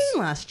it What was... do you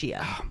mean last year?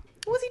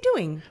 What was he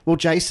doing? Well,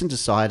 Jason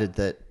decided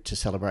that to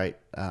celebrate...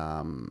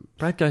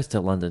 Brad goes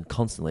to London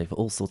constantly for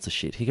all sorts of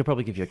shit. He could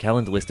probably give you a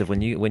calendar list of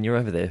when you're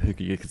over there, who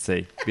you could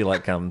see. Be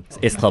like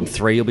S Club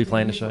 3 will be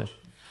playing a show.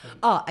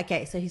 Oh,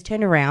 okay, so he's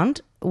turned around.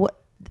 What?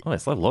 Oh,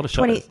 it's like a lot of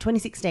shows.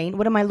 2016.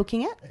 What am I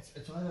looking at?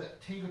 It's either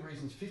 10 Good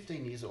Reasons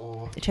 15 years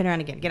or... Turn around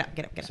again. Get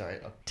up. Sorry.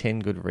 10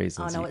 Good Oh,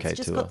 Reasons no, UK it's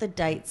just tour. got the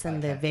dates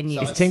and the venue.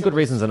 Is 10 Good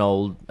Reasons an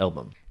old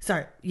album?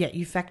 So, yeah,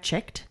 you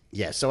fact-checked.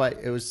 Yeah, so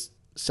it was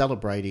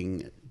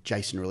celebrating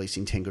Jason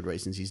releasing 10 Good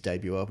Reasons, his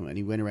debut album, and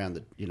he went around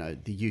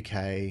the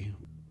UK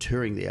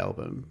touring the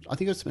album. I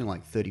think it was something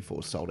like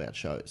 34 sold-out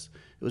shows.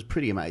 It was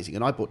pretty amazing,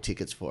 and I bought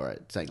tickets for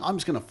it, saying, I'm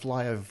just going to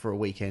fly over for a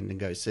weekend and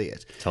go see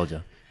it. Told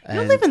you.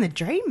 You're living the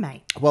dream,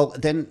 mate. Well,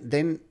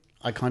 then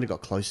I kind of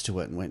got close to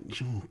it and went,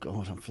 oh,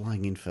 God, I'm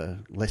flying in for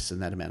less than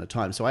that amount of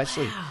time. So I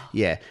actually,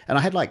 yeah. And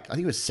I had I think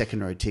it was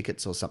second row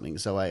tickets or something.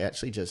 So I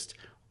actually just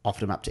offered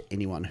them up to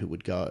anyone who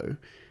would go.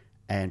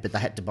 But they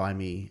had to buy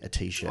me a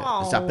T-shirt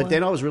and stuff. But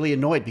then I was really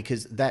annoyed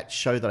because that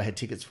show that I had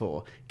tickets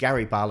for,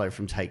 Gary Barlow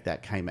from Take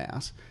That came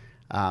out.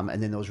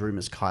 And then there was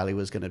rumours Kylie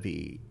was going to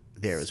be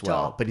there as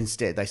well. But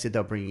instead, they said they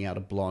were bringing out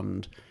a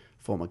blonde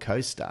former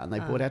co-star and they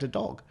brought out a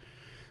dog.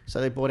 So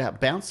they brought out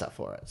Bouncer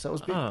for it. So it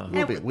was a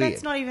little bit weird.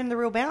 That's not even the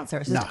real bouncer.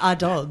 It's just a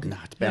dog. No,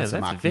 it's Yeah, Bouncer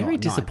that's Mark very 9.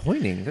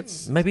 disappointing.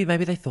 That's maybe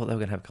they thought they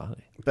were going to have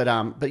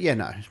Kylie. But yeah,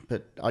 no.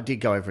 But I did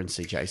go over and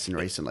see Jason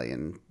recently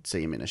and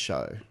see him in a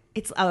show.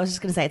 I was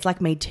just going to say, it's like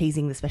me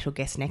teasing the special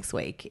guest next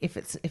week. If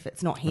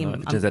it's not him,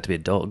 If it turns out to be a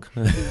dog.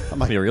 Oh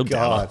my be a real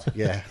dog. God,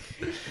 yeah.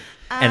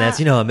 And as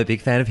you know, I'm a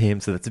big fan of him,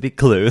 so that's a big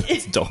clue.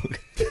 It's a dog.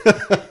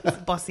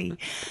 bossy.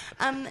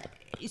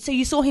 So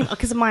you saw him,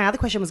 because my other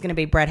question was going to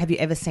be, Brad, have you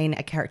ever seen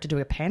a character do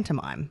a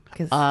pantomime?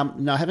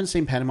 No, I haven't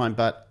seen Pantomime,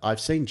 but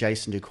I've seen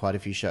Jason do quite a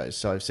few shows.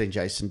 So I've seen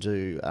Jason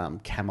do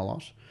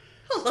Camelot.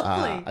 Oh,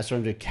 lovely. I saw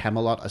him do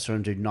Camelot. I saw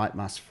him do Night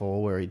Must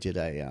Fall, where he did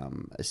a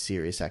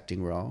serious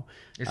acting role.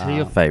 Is he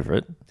your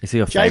favourite? Is he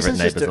your favourite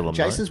Neighbours alumni?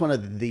 Jason's one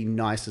of the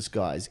nicest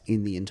guys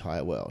in the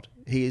entire world.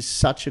 He is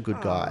such a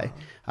good guy.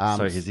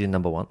 So is he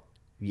number one?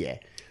 Yeah.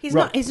 He's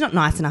not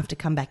nice enough to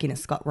come back in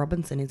as Scott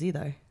Robinson, is he,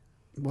 though?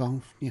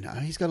 Well,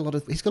 he's got a lot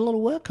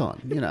of work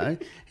on.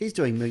 He's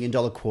doing $1 Million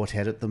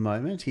Quartet at the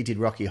moment. He did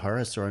Rocky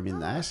Horror, saw him in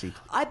that.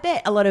 I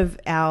bet a lot of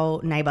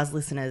our Neighbours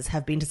listeners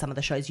have been to some of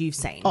the shows you've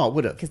seen. Oh,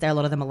 would have. Because a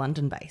lot of them are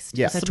London-based.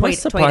 Yeah. So The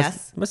tweet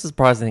us. The most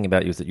surprising thing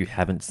about you is that you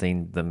haven't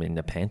seen them in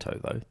a panto,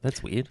 though.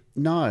 That's weird.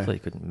 No. I thought you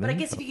couldn't. But I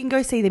guess if you can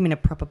go see them in a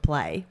proper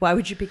play, why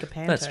would you pick a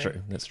panto?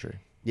 That's true.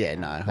 Yeah,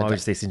 no. Why would you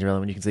see Cinderella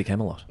when you can see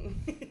Camelot?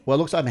 Well, it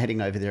looks like I'm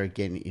heading over there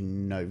again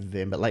in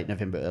November, late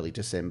November, early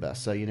December.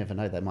 So you never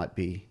know, they might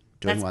be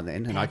doing one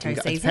then. And I can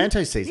go. It's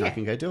panto season. Yeah. I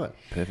can go do it.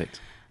 Perfect.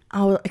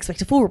 I'll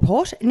expect a full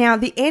report. Now,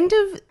 the end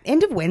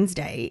of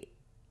Wednesday,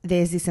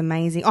 there's this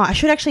amazing... Oh, I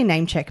should actually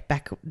name check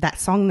back that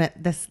song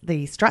that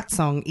the Strut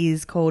song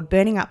is called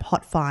Burning Up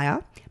Hot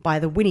Fire by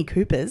the Winnie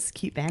Coopers.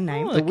 Cute band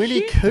name. The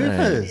Winnie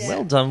Coopers.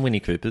 Well done, Winnie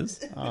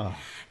Coopers.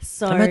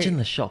 So Imagine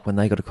the shock when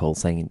they got a call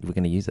saying we're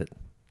going to use it.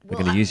 We're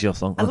going to use your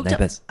song on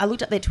Neighbours. I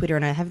looked up their Twitter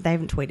and they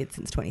haven't tweeted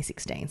since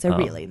 2016. So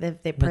really,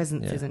 their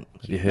presence isn't...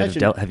 Have you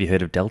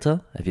heard of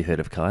Delta? Have you heard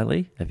of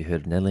Kylie? Have you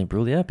heard of Natalie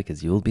Imbruglia?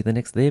 Because you'll be the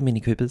next there, Winnie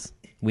Coopers.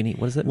 Winnie,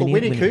 what is it? Well,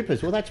 Winnie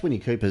Coopers. Well, that's Winnie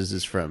Coopers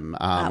is from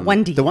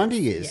Wonder the Wonder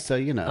Years. Years. Yeah. So,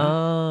 you know,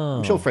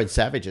 I'm sure Fred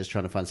Savage is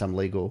trying to find some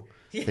legal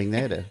thing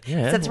there to...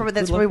 Yeah, So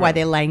that's probably why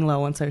they're laying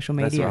low on social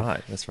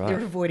media. That's right. They're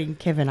avoiding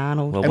Kevin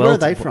Arnold. Well, And where are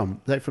they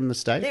from? Are they from the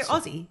States? They're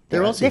Aussie.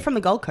 They're Aussie. They're from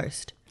the Gold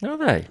Coast. Are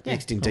they?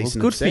 Next in Well,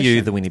 Decent good for Obsession.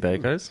 you, the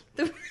Winnebagos.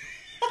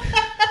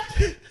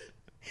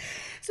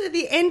 So at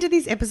the end of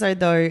this episode,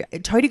 though,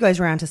 Toadie goes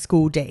around to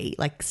school D,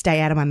 like,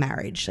 stay out of my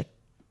marriage, like,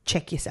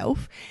 check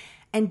yourself.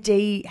 And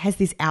Dee has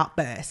this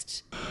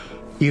outburst.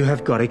 You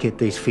have got to get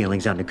these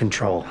feelings under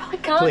control. I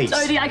can't, Please.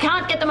 Toadie. I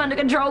can't get them under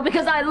control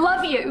because I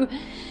love you.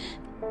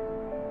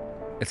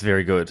 It's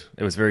very good.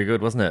 It was very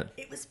good, wasn't it?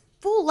 It was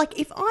full. Like,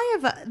 if I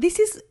ever... This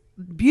is...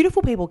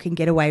 Beautiful people can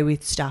get away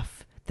with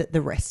stuff that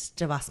the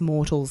rest of us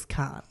mortals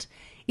can't.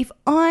 If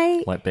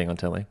I... Like being on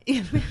telly.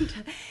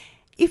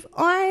 If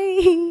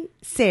I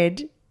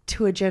said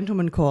to a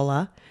gentleman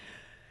caller,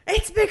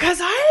 it's because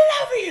I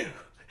love you,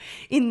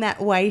 in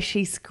that way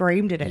she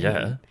screamed it at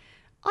him,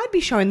 I'd be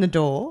shown the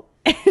door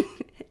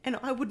and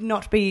I would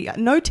not be,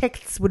 no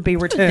texts would be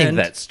returned. I think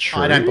that's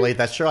true. I don't believe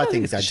that's true. I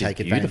think they'd she's take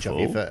advantage of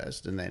you beautiful.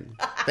 first and then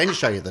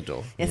show you the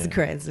door. Yes,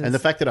 Chris. And the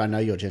fact that I know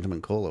your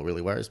gentleman caller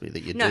really worries me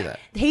that you do No, that.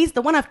 he's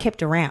the one I've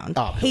kept around.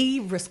 Oh, cool.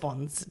 He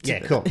responds to Yeah,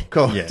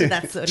 cool. Yeah. to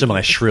that sort To of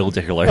my shrill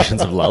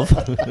declarations of love.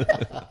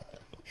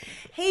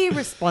 He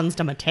responds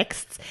to my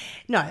texts.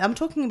 No, I'm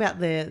talking about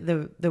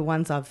the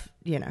ones I've,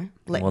 let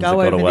ones go that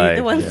got over away.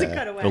 the ones that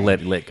got away. Or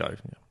let go. Yeah.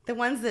 The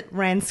ones that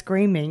ran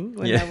screaming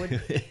when Yeah. they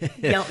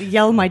would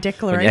yell my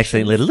declaration. When you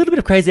actually let a little bit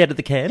of crazy out of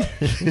the can.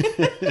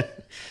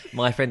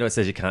 My friend always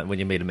says you can't, when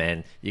you meet a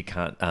man, you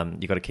can't,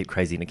 you got to keep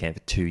crazy in a can for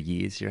 2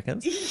 years, she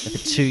reckons. And for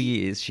 2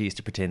 years, she used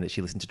to pretend that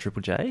she listened to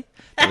Triple J.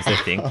 That was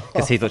her thing,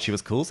 because he thought she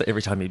was cool. So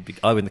every time he'd be,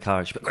 in the car,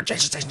 and she'd be like,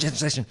 change the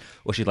station.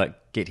 Or she'd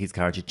like get his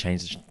car and she'd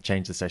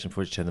change the station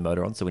before she turned the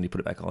motor on. So when he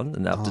put it back on,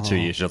 and after 2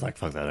 years, she was like,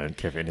 fuck that, I don't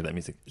care for any of that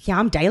music. Yeah,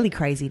 I'm daily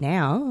crazy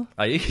now.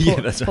 Are you? Yeah,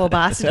 that's right. Poor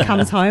bastard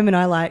comes home and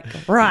I like,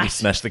 You right.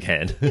 smash the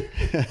can.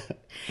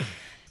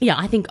 Yeah,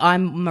 I think I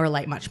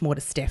relate much more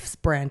to Steph's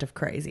brand of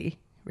crazy,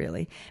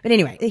 really. But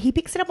anyway, he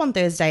picks it up on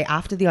Thursday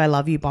after the I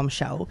love you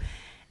bombshell.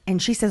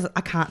 And she says,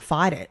 I can't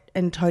fight it.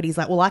 And Toadie's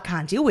like, well, I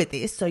can't deal with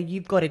this, so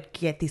you've got to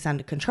get this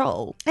under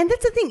control. And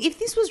that's the thing. If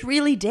this was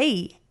really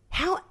Dee,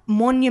 how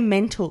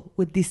monumental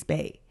would this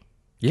be?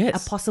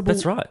 Yes, A possible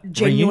that's right.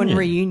 genuine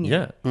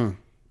reunion. Yeah.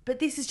 But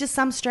this is just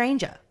some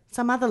stranger,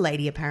 some other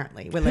lady,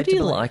 apparently. We're Who led do to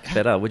you believe. like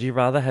better? Would you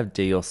rather have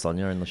Dee or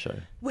Sonia in the show?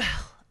 Well,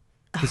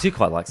 Because you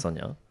quite like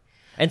Sonia.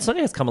 And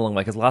Sonia has come a long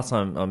way, because last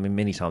time,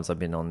 many times I've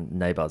been on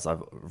Neighbours,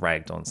 I've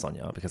ragged on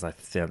Sonia because I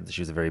found that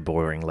she was a very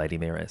boring lady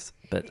mayoress.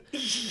 But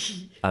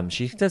she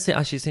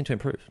seemed to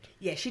improve.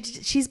 yeah,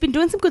 she's been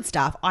doing some good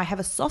stuff. I have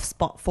a soft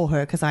spot for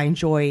her because I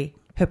enjoy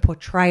her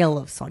portrayal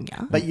of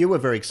Sonia. But you were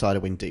very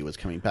excited when Dee was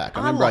coming back.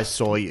 I remember I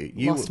saw you.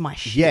 Lost my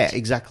shit. Yeah,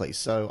 exactly.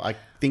 So I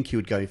think you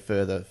would go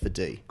further for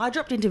Dee. I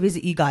dropped in to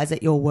visit you guys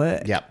at your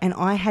work. Yep. And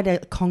I had a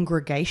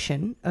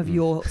congregation of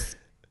your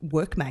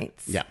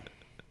workmates. Yeah.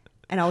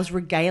 And I was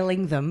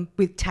regaling them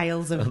with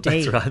tales of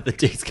Dee. That's right, the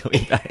Dee's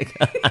coming back.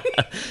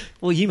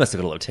 Well, you must have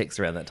got a lot of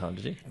texts around that time,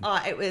 did you?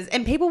 Oh, it was,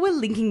 and people were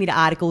linking me to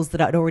articles that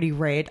I'd already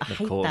read. I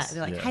hate course, that.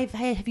 They're like, yeah.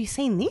 hey, have you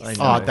seen this? I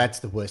know. Oh, that's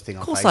the worst thing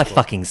on Of course Facebook. I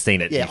fucking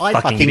seen it. Yeah, you I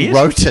fucking idiot.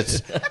 wrote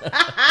it.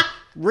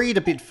 Read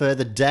a bit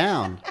further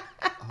down.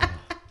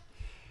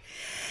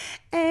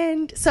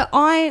 And so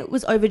I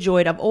was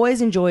overjoyed. I've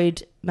always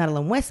enjoyed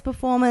Madeline West's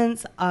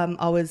performance.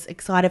 I was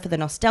excited for the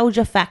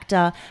nostalgia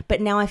factor, but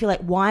now I feel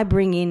like, why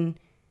bring in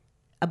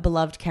a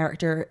beloved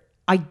character?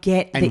 I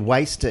get And that,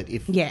 waste it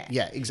if... Yeah.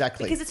 Yeah,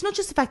 exactly. because it's not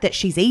just the fact that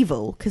she's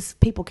evil, because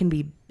people can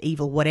be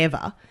evil,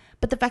 whatever,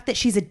 but the fact that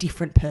she's a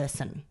different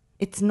person.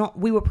 It's not,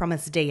 we were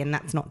promised D and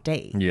that's not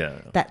D. Yeah.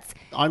 That's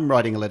I'm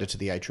writing a letter to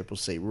the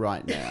ACCC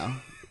right now.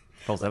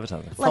 False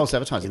advertising. False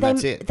advertising, they,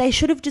 that's it. They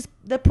should have just,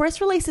 the press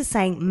release is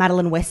saying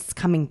Madeline West's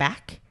coming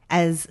back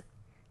as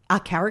a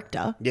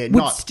character, Yeah, would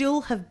not-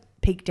 still have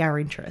piqued our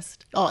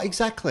interest. Oh,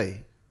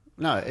 exactly.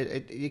 No,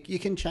 you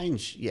can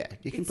change. Yeah,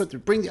 you can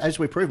as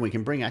we've proven, we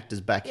can bring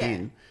actors back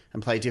in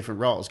and play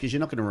different roles because you're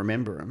not going to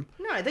remember them.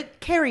 No, the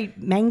Kerry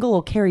Mangle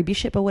or Kerry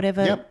Bishop or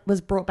whatever Yep.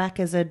 was brought back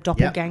as a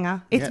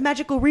doppelganger. It's Yep.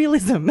 magical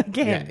realism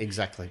again. Yeah,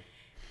 exactly.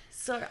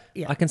 So,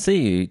 yeah. I can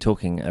see you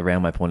talking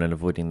around my point and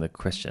avoiding the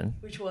question.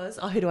 Which was,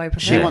 who do I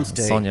prefer? She wants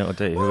D. Sonia or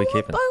D? Who are we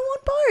keeping? I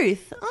want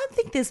both. I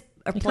think there's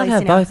a You place can't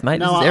have in our- both, mate.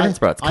 This is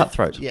Erinsborough. It's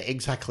cutthroat. Yeah,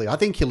 exactly. I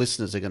think your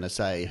listeners are going to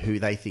say who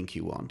they think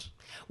you want.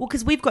 Well,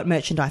 because we've got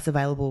merchandise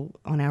available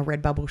on our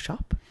Redbubble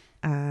shop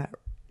 /NeighboursPod,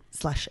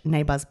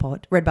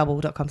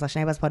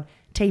 redbubble.com/NeighboursPod,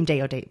 Team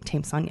D or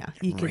Team Sonia.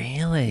 You can,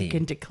 Really? You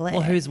can declare.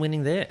 Well, who's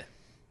winning there?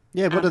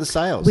 Yeah, what are the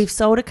sales? We've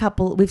sold a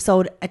couple. We've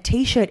sold a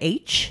T-shirt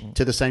each.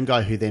 To the same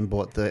guy who then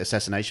bought the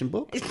assassination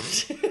book?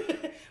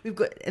 We've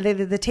got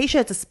the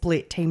T-shirts are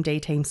split. Team D,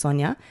 Team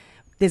Sonia.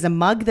 There's a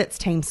mug that's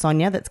Team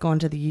Sonia that's gone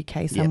to the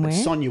UK somewhere. Yeah,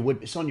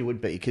 but Sonia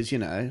would be because,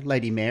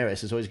 Lady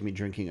Mayoress is always going to be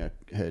drinking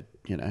her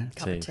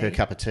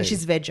cup of tea.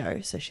 She's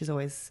veggie, so she's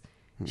always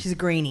she's a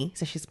greenie,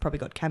 so she's probably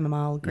got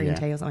chamomile green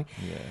tea or something.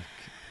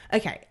 Yeah.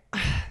 Okay.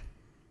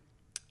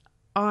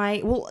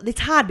 It's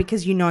hard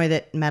because you know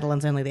that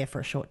Madeline's only there for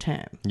a short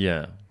term.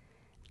 Yeah.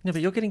 No,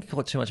 but you're getting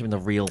caught too much in the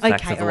real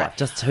facts of the life.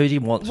 Just who do you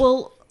want?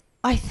 Well,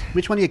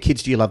 which one of your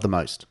kids do you love the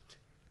most?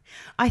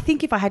 I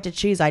think if I had to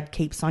choose, I'd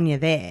keep Sonia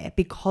there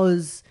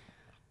because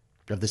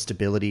of the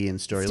stability and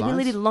storylines.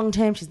 Stability long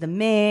term. She's the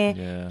mayor.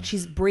 Yeah.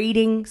 She's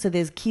breeding, so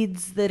there's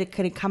kids that are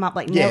going to come up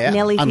like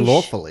Nelly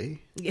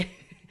unlawfully. Yeah.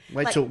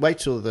 Wait till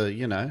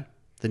the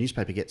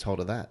newspaper gets hold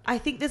of that. I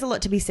think there's a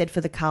lot to be said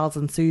for the Carls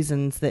and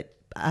Susans that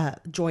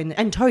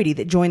and Toadie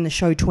that joined the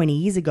show 20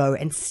 years ago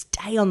and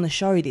stay on the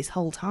show this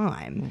whole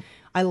time.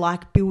 I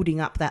like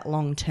building up that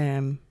long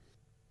term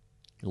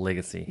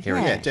legacy.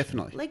 Yeah,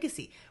 definitely.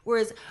 Legacy.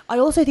 Whereas I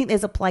also think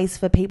there's a place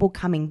for people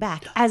coming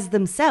back as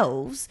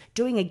themselves,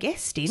 doing a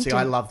guest stint. See,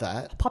 I love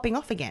that. Popping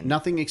off again.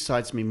 Nothing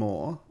excites me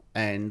more,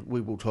 and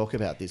we will talk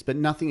about this, but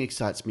nothing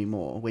excites me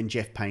more when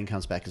Jeff Payne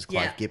comes back as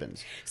Clive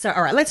Gibbons. So,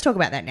 all right, let's talk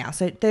about that now.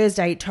 So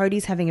Thursday,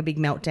 Toadie's having a big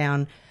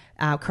meltdown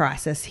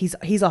crisis.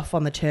 He's off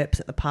on the terps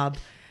at the pub,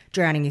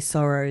 drowning his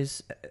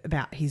sorrows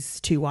about his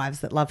two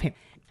wives that love him.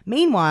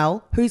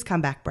 Meanwhile, who's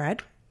come back,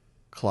 Brad?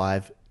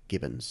 Clive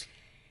Gibbons.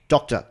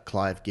 Dr.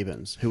 Clive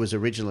Gibbons, who was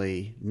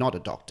originally not a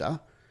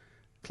doctor.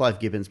 Clive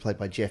Gibbons, played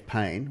by Jeff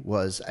Payne,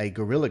 was a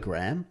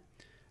gorillagram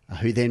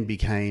who then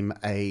became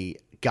a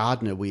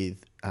gardener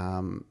with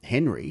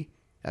Henry,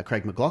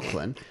 Craig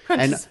McLaughlin.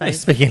 And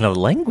speaking another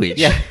language.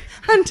 Yeah.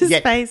 Hunter's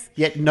face.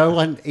 Yet no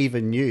one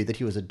even knew that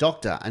he was a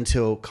doctor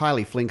until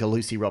Kylie Flinker,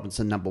 Lucy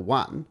Robinson,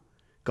 #1,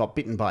 got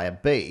bitten by a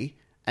bee.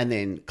 And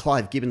then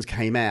Clive Gibbons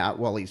came out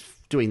while he's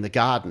doing the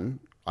garden.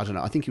 I don't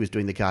know. I think he was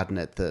doing the garden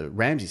at the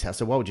Ramsey's house.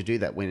 So why would you do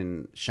that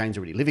when Shane's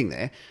already living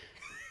there?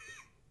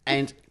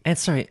 And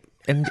sorry,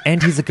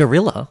 and he's a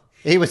gorilla.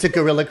 He was a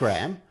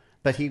gorillagram,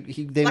 but he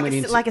then like went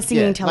into like a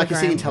singing telegram. Like a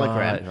singing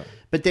telegram. Right.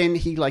 But then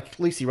he, like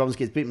Lucy Robbins,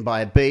 gets bitten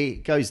by a bee,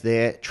 goes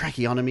there,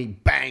 tracheotomy,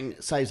 bang,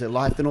 saves her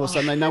life. Then all of a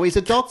sudden they know he's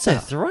a doctor. Her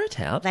throat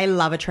out. They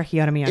love a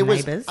tracheotomy on It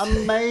was Neighbours.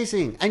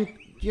 amazing. And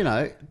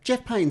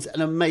Jeff Payne's an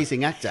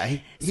amazing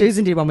actor.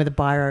 Susan did one with a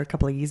biro a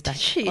couple of years back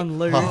on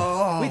Lou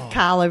with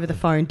Carl over the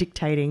phone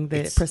dictating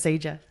the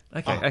procedure.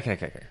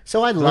 Okay.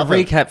 So I love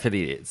it. Recap for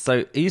the idiots.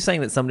 So are you saying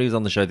that somebody was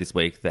on the show this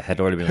week that had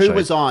already been on Who the show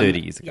was on 30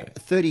 years ago?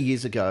 30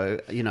 years ago,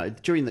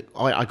 during the,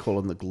 I call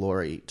them the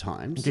glory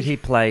times. Did he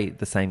play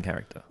the same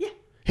character? Yeah.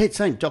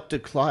 Same, Dr.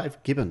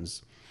 Clive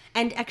Gibbons.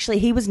 And actually,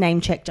 he was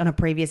name-checked on a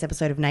previous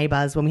episode of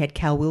Neighbours when we had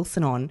Cal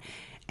Wilson on,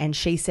 and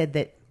she said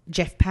that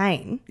Jeff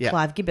Payne,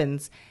 Clive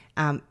Gibbons,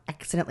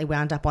 accidentally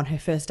wound up on her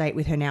first date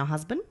with her now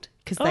husband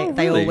because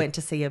they all went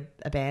to see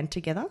a band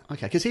together.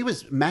 Okay, because he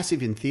was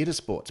massive in theatre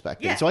sports back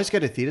then. Yeah. So I used to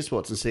go to theatre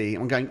sports and see,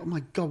 I'm going, oh my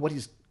God, what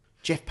is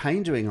Jeff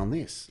Payne doing on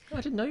this? Oh,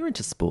 I didn't know you were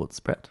into sports,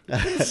 Brett.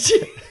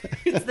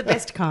 It's the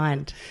best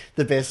kind.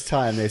 The best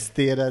time. There's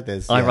theatre,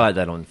 I write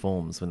that on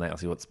forms when they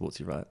ask you what sports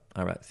you write.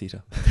 I write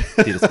theatre.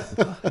 Theatre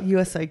sports. You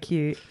are so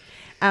cute.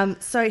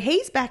 So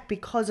he's back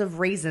because of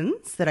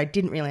reasons that I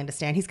didn't really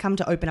understand. He's come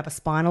to open up a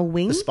spinal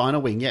wing. The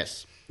spinal wing,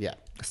 yes. Yeah.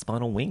 A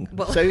spinal wing.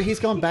 Well, so he's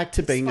gone back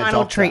to being a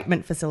spinal doctor.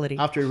 treatment facility.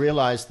 After he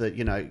realised that,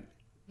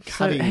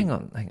 cutting... So hang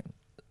on.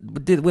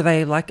 Were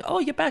they like, oh,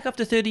 you're back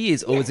after 30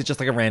 years? Or was it just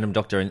like a random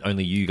doctor and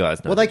only you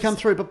guys know? Well, they come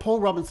through, but Paul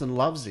Robinson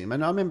loves him.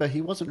 And I remember he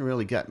wasn't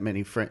really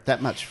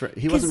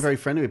he wasn't very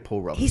friendly with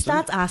Paul Robinson. He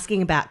starts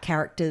asking about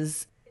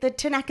characters. The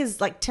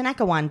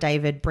Tanaka one,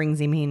 David brings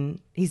him in.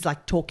 He's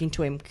like talking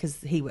to him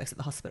because he works at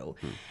the hospital.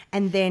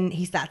 And then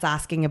he starts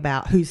asking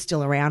about who's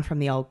still around from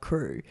the old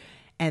crew.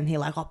 And he's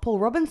like, oh, Paul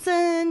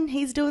Robinson,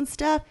 he's doing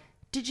stuff.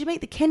 Did you meet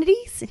the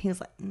Kennedys? And he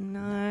was like,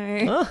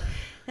 no,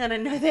 I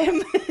don't know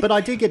them. But I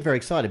did get very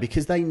excited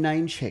because they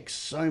name check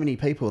so many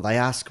people. They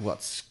ask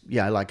what's,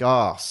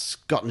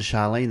 Scott and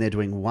Charlene, they're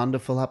doing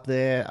wonderful up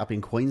there, up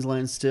in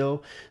Queensland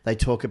still. They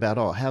talk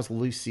about, how's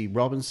Lucy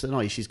Robinson?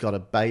 Oh, she's got a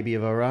baby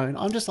of her own.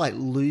 I'm just like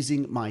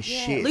losing my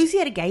shit. Lucy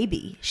had a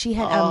baby. She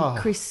had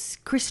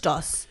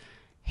Christos.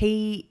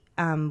 He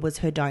was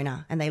her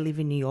donor, and they live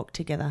in New York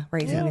together,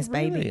 raising this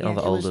baby. Yeah,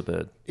 the older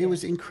bird. It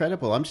was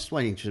incredible. I'm just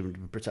waiting to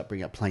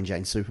bring up Plain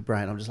Jane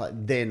Superbrain. I'm just like,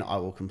 then I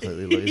will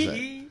completely lose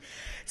it.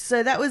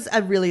 So that was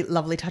a really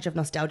lovely touch of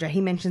nostalgia. He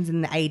mentions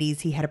in the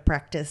 80s he had a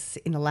practice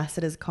in the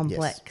Lassiter's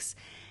complex.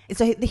 Yes.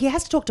 So he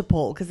has to talk to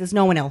Paul because there's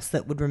no one else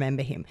that would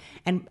remember him.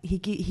 And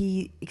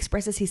he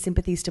expresses his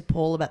sympathies to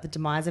Paul about the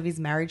demise of his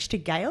marriage to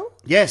Gail.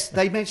 Yes,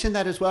 they mentioned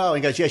that as well.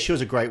 He goes, yeah, she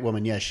was a great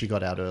woman. Yeah, she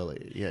got out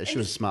early. Yeah, she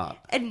was smart.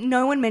 And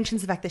no one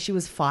mentions the fact that she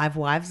was 5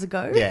 wives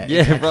ago.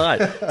 Yeah,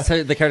 right.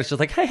 So the character's just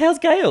like, hey, how's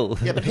Gail?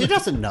 Yeah, but he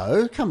doesn't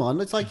know. Come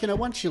on. It's like,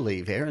 once you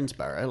leave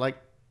Erinsborough, like,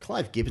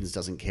 Clive Gibbons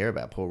doesn't care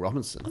about Paul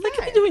Robinson. They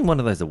could be doing one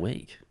of those a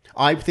week.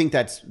 I think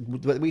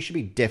we should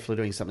be definitely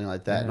doing something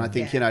like that. And I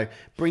think,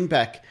 bring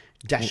back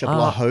Dasha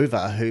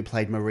Blahova, who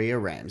played Maria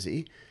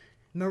Ramsey.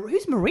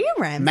 Who's Maria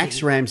Ramsey?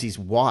 Max Ramsey's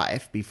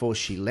wife before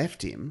she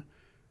left him.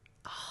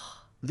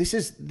 This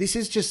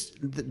is just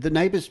the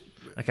Neighbours.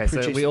 Okay,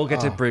 so we all get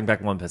to bring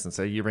back one person.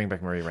 So you bring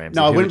back Maria Ramsey.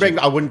 No, I wouldn't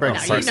bring.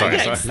 Sorry.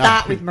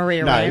 Start with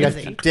Maria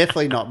Ramsey.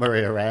 Definitely not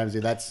Maria Ramsey.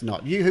 That's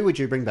not you. Who would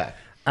you bring back?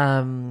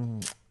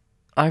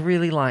 I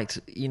really liked,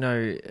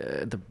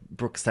 the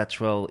Brooke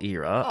Satchwell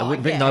era. I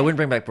wouldn't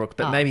bring back Brooke,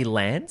 but maybe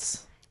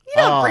Lance. You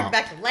don't bring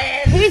back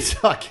Lance.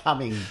 He's not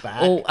coming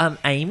back. Or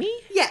Amy.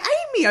 Yeah,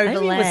 Amy over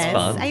Amy was Lance.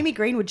 fun. Amy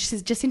Greenwood,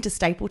 she's Jacinta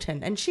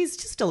Stapleton, and she's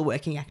just still a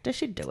working actor.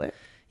 She'd do it.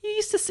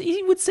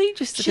 You would see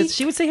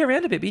she would see her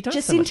around a bit, but you don't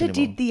so much Jacinta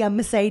anymore. did the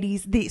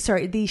Mercedes, the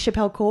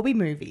Chappelle Corby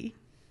movie.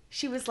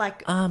 She was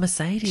like...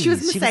 Mercedes. She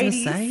was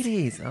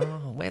Mercedes.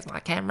 Oh, where's my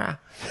camera?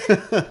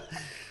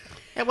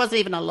 It wasn't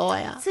even a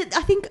lawyer. So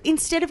I think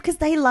instead of... Because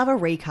they love a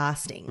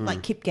recasting.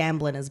 Like Kip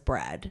Gamblin as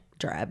Brad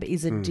Drab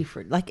is a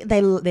different... Like,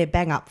 they're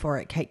bang up for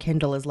it. Kate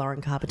Kendall as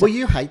Lauren Carpenter. Well,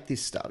 you hate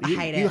this stuff. You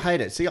hate it. You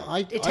hate it. See,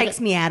 It takes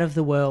me out of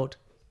the world.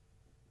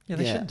 Yeah,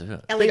 they shouldn't do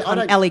it.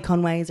 Ellie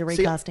Conway is a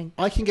recasting.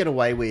 I can get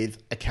away with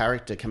a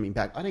character coming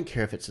back. I don't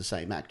care if it's the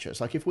same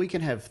actress. Like, if we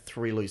can have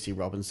 3 Lucy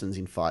Robinsons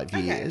in 5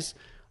 years...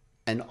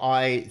 And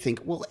I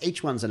think, well,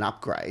 each one's an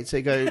upgrade. So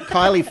you go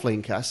Kylie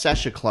Flinker,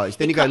 Sasha Close,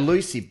 then you go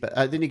Lucy,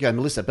 then you go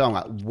Melissa Bell. I'm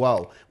like,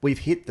 whoa, we've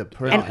hit the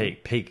prime.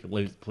 Peak. I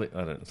don't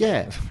know.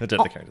 Yeah. I don't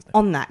know the character's name.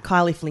 On that,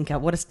 Kylie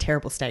Flinker, what a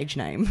terrible stage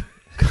name.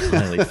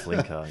 Kylie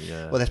Flinker,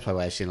 yeah. Well, that's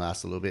probably why she didn't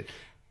last a little bit.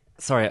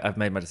 Sorry, I've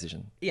made my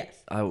decision. Yes.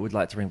 I would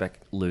like to bring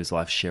back Lou's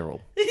wife, Cheryl.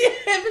 Yeah,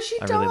 but she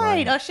I died. really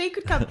like her. Oh, she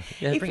could come.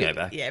 Yeah, bring her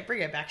back. Yeah,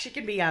 bring her back. She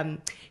could be.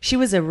 She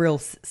was a real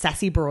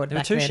sassy broad. There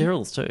were back 2 then.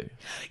 Cheryls too.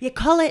 Yeah,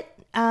 Colette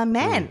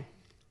Mann.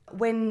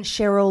 When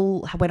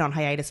Cheryl went on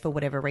hiatus for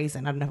whatever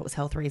reason, I don't know if it was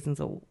health reasons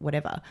or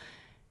whatever,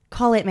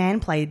 Colette Mann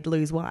played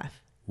Lou's wife.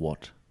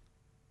 What?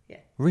 Yeah.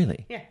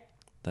 Really? Yeah.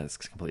 That's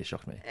completely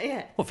shocked me.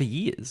 Yeah. What, for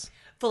years?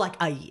 For like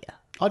a year.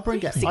 I'd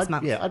bring back 6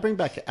 months. Yeah, I'd bring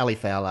back Ali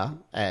Fowler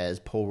as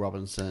Paul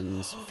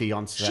Robinson's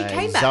fiancée, She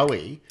came back.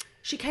 Zoe.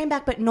 She came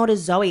back, but not as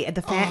Zoe.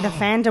 The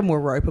fandom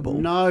were ropeable.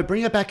 No,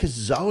 bring her back as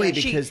Zoe Yeah,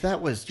 because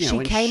that was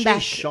when came she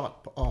back.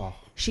 shot. Oh,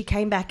 She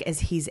came back as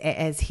his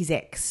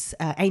ex,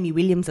 Amy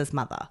Williams'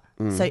 mother.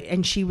 Mm. So,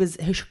 and she was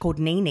called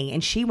Nene,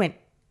 and she went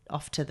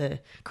off to the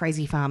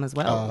crazy farm as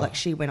well. Like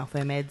she went off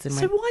her meds and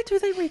So went. why do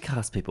they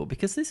recast people?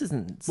 Because this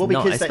isn't Because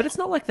nice, they- but it's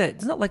not like that.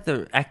 It's not like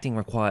the acting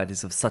required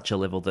is of such a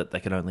level that they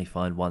can only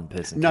find one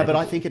person. no, but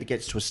I capable. think it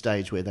gets to a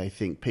stage where they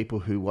think people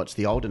who watch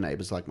the older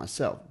Neighbours like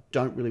myself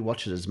don't really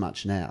watch it as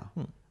much now.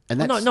 And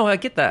Well, that's, no, I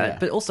get that, yeah.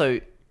 but also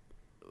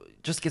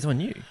just get someone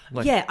new.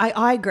 Like, Yeah,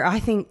 I agree. I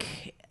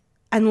think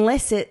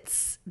unless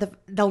it's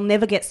they'll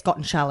never get Scott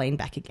and Charlene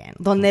back again.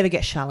 They'll never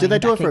get Charlene. Did they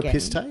do back it for again. a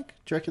piss take?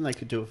 Do you reckon they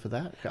could do it for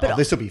that?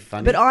 This will be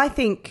funny. But I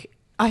think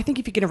if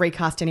you're going to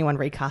recast anyone,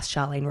 recast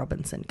Charlene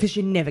Robinson because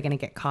you're never going to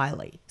get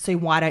Kylie. So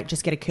why don't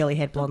just get a curly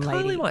haired blonde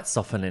Kylie lady? might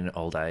soften in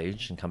old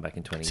age and come back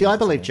in 20 See, years. I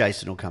believe or something.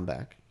 Jason will come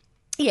back.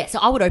 Yeah, so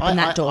I would open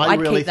that door.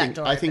 I'd keep that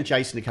door. I think open.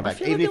 Jason to come I back,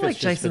 feel even if like it's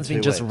just Jason's for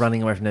been 2 just weeks.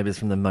 running away from Neighbours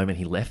from the moment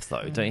he left,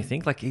 though. Don't you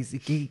think? Like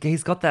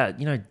he's got that,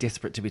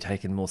 desperate to be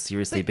taken more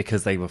seriously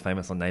because they were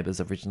famous on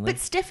Neighbours originally. But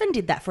Stefan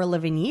did that for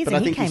 11 years But and I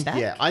he think came back.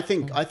 Yeah, I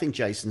think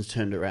Jason's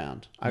turned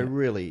around. I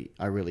really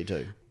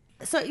do.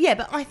 So, yeah,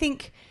 but I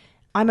think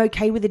I'm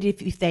okay with it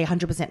if they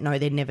 100% know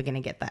they're never going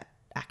to get that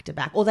actor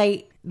back.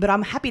 But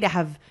I'm happy to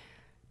have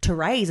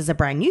Therese as a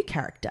brand new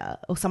character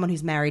or someone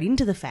who's married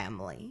into the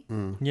family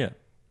yeah.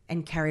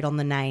 and carried on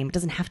the name. It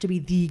doesn't have to be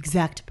the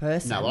exact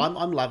person. No, well,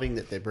 I'm loving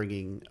that they're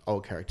bringing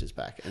old characters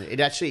back, and it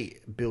actually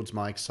builds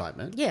my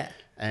excitement. Yeah.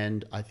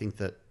 and I think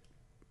that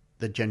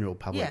the general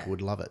public Yeah.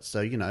 would love it.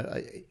 So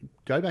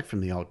go back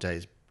from the old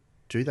days,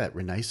 do that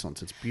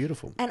renaissance. It's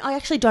beautiful. And I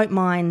actually don't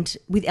mind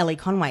with Ellie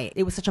Conway.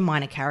 It was such a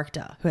minor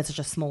character who had such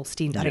a small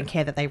stint. I don't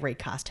care that they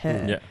recast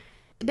her. Yeah.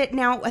 But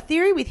now a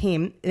theory with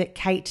him that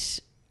Kate,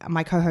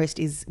 my co-host,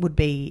 would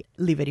be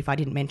livid if I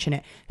didn't mention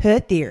it. Her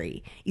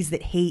theory is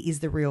that he is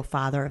the real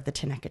father of the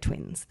Tanaka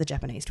twins, the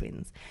Japanese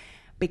twins,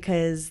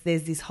 because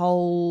there's this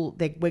whole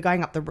we're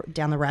going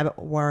down the rabbit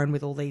warren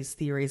with all these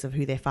theories of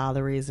who their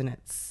father is, and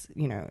it's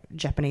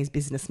Japanese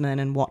businessman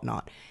and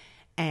whatnot.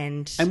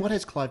 And what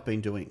has Clive been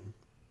doing?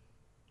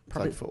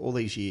 Probably- for all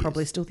these years.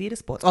 probably still theatre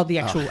sports. Oh, the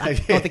actual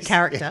the yes,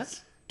 character.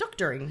 yes.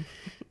 Doctoring.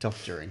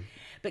 Doctoring.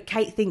 But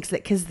Kate thinks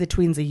that because the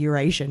twins are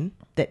Eurasian,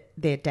 that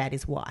their dad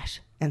is white.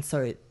 And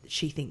so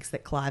she thinks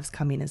that Clive's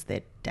come in as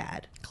their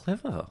dad.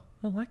 Clever.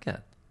 I like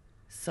it.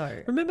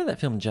 So Remember that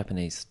film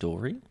Japanese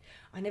Story?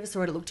 I never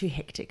saw it. It looked too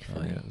hectic for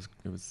Oh, me. yeah,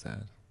 it was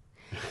sad.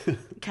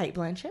 Kate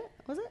Blanchett,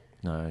 was it?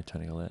 No,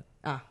 Tony Collette.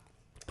 Ah.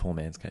 Poor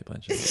man's Kate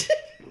Blanchett.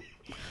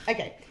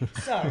 Okay,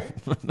 so...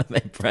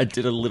 Brad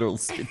did a literal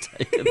spit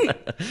take of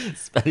that.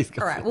 Spatty's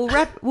got All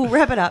right, we'll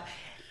wrap it up.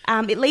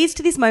 It leads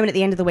to this moment at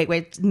the end of the week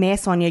where Mayor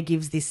Sonia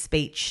gives this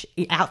speech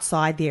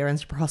outside the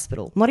Erinsborough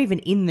Hospital, not even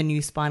in the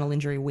new spinal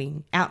injury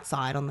wing,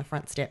 outside on the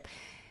front step,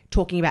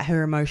 talking about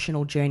her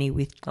emotional journey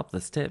with Up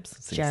the steps.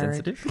 Seems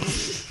Jared.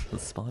 sensitive. The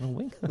spinal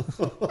wing.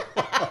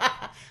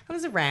 It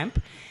was a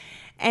ramp.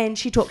 And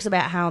she talks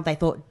about how they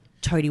thought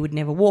Toadie would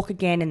never walk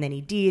again, and then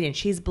he did, and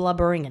she's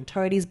blubbering and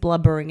Toadie's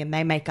blubbering, and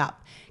they make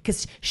up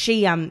because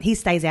he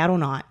stays out all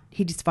night.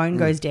 His phone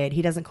goes dead.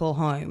 He doesn't call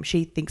home.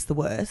 She thinks the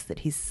worst, that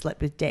he's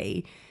slept with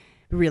Dee.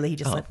 Really, he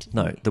just slept.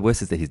 No, the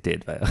worst is that he's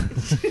dead, Vale.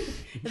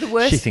 The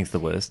worst. She thinks the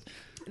worst.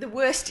 The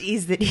worst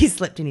is that he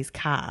slept in his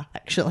car,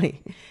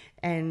 actually.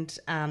 And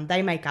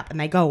they make up and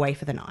they go away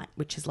for the night,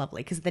 which is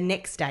lovely. Because the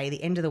next day,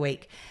 the end of the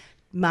week,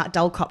 Mark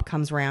Dullcop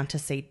comes around to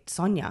see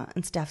Sonia,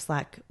 and Staff's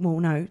like, well,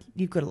 no,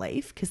 you've got to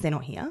leave because they're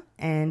not here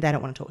and they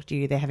don't want to talk to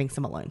you. They're having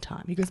some alone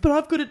time. He goes, but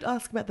I've got to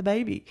ask about the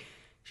baby.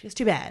 She goes,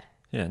 too bad.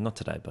 Yeah, not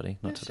today, buddy.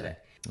 Not today.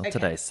 Not Okay.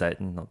 today,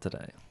 Satan. Not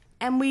today.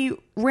 And we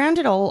round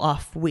it all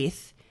off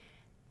with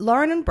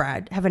Lauren and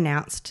Brad have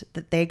announced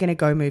that they're going to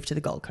go move to the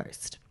Gold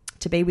Coast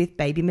to be with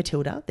baby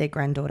Matilda, their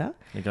granddaughter.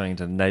 They're going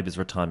to Neighbours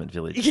Retirement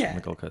Village Yeah. on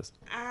the Gold Coast.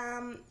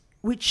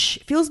 Which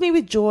fills me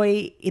with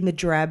joy in the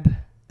Drab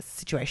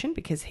situation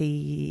because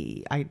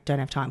I don't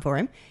have time for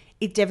him.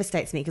 It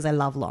devastates me because I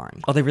love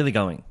Lauren. Oh, they're really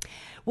going.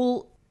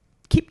 Well,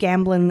 Kip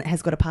Gamblin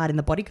has got a part in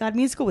the Bodyguard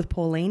musical with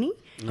Paulini.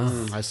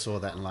 I saw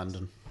that in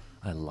London.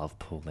 I love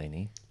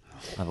Paulini.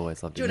 I've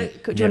always loved Do you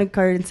it. want to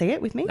go and see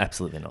it with me?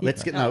 Absolutely not.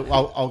 Let's get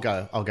I'll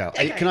go.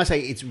 Can I say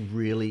it's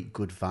really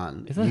good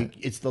fun?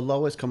 It's the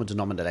lowest common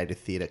denominator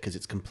theatre because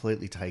it's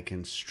completely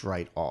taken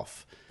straight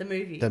off The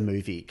movie. the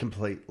movie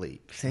completely.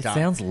 It done.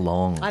 sounds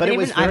long. I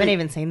haven't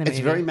even seen the movie.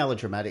 It's very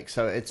melodramatic.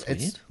 So it's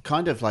weird.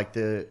 kind of like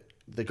the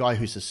guy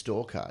who's a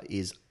stalker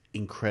is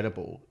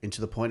incredible, and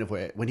to the point of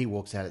where when he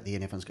walks out at the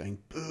end, everyone's going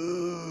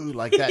boo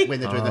like that when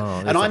they're doing that,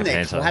 and that's I'm like a there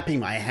panto. clapping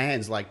my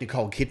hands like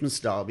Nicole Kidman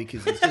style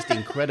because it's just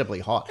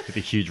incredibly hot. With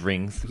the huge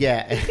rings.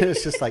 Yeah,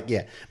 it's just like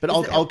but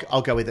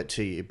I'll go with it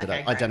to you. But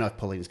Okay, I don't know if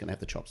Paulina's going to have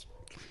the chops.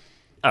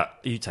 Oh,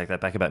 you take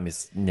that back about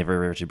Miss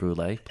Neverity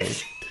Brule,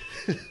 please.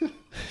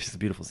 She's a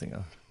beautiful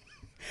singer.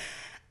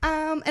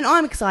 And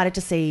I'm excited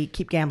to see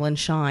Kip Gamblin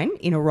shine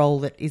in a role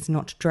that is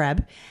not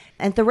drab.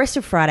 And the rest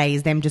of Friday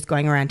is them just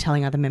going around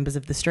telling other members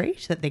of the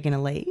street that they're going to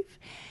leave.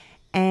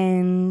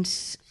 And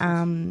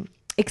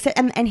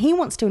and he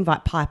wants to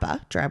invite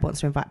Piper. Drab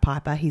wants to invite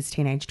Piper, his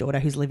teenage daughter,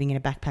 who's living in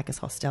a backpackers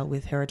hostel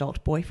with her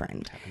adult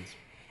boyfriend.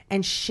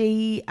 And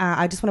she,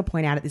 I just want to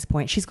point out at this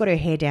point, she's got her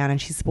hair down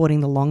and she's sporting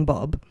the long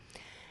bob,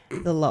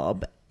 the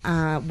lob.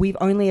 We've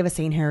only ever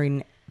seen her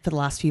in, for the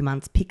last few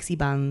months, pixie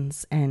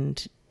buns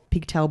and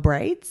pigtail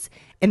braids.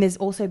 And there's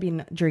also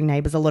been, during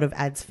Neighbours, a lot of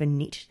ads for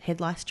knit head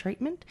lice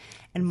treatment.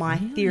 And my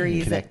theory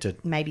is Connected.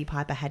 that maybe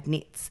Piper had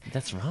knits.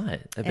 That's right.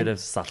 A bit of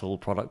subtle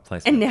product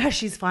placement. And now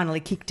she's finally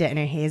kicked it and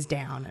her hair's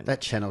down. And That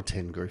Channel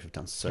 10 group have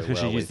done so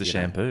Because well. she used the with, you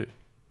know- shampoo.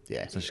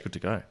 Yeah. So she's good to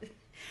go.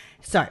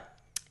 so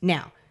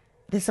now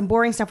there's some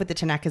boring stuff with the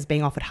Tanakas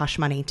being offered hush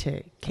money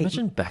to keep.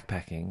 Imagine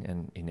backpacking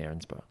and in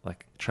Erinsborough,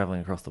 like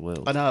travelling across the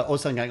world. I know.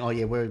 Also going, oh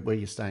yeah, where are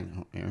you staying?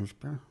 Oh,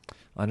 Erinsborough.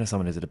 I know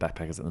someone who's at a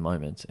backpackers at the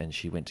moment, and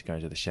she went to go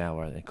to the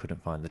shower and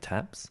couldn't find the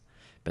taps,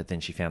 but then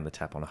she found the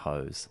tap on a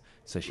hose.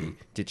 So she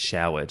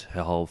showered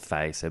her whole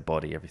face, her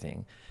body,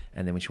 everything.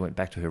 And then when she went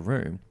back to her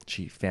room,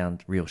 she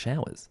found real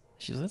showers.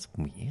 She was like, that's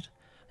weird.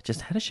 I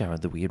just had a shower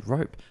with the weird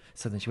rope.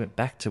 So then she went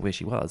back to where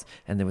she was,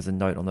 and there was a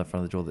note on the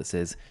front of the door that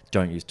says,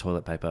 don't use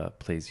toilet paper,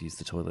 please use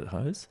the toilet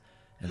hose.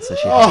 And so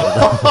she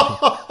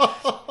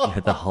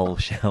had the whole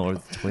shower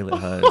with the toilet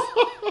hose.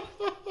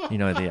 You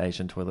know, the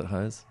Asian toilet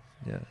hose?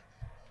 Yeah.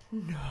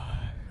 No.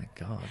 My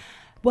God.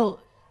 Well,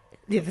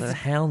 yeah, The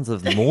hounds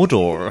of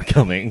Mordor are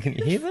coming. Can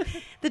you hear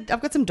that?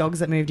 I've got some dogs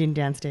that moved in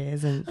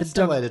downstairs, and That's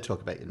no way to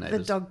talk about your the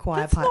neighbours. dog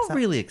choir That's pipes not up.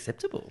 really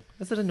acceptable.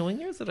 Is it annoying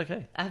you? Is it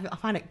okay? I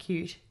find it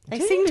cute. They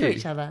Do sing to you?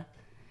 each other.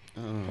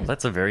 Well,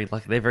 that's they're very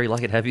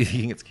lucky to have you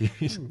thinking it's cute.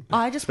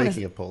 I just want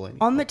Speaking to of Pauline.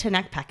 on the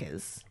Tanak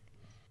Packers,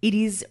 it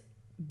is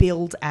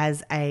billed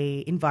as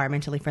a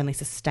environmentally friendly,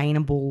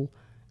 sustainable,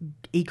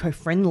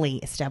 eco-friendly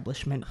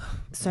establishment.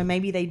 So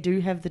maybe they do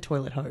have the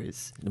toilet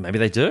hose. Maybe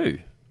they do.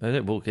 They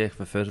will get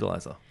for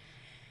fertilizer.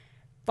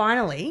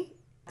 Finally,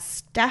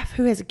 Staff,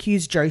 who has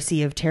accused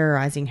Josie of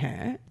terrorising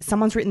her,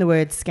 someone's written the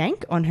word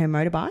skank on her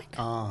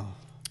motorbike,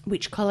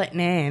 which Colette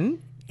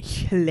Nan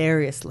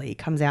hilariously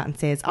comes out and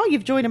says, oh,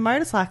 you've joined a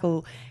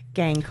motorcycle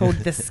gang called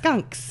the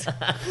Skunks.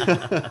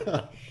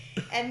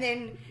 And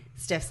then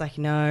Steph's like,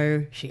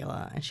 no,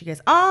 Sheila. And she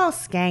goes, oh,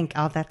 skank.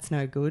 Oh, that's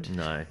no good.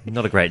 No,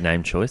 not a great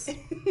name choice.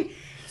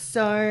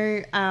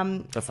 So,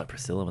 That's like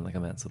Priscilla when they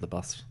come out to the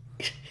bus.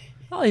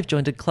 Oh, you've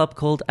joined a club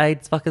called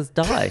AIDS Fuckers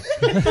Die.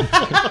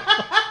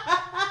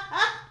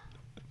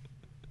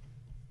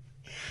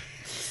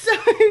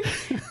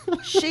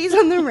 she's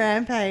on the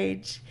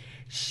rampage.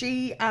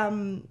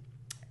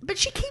 But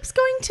she keeps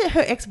going to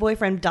her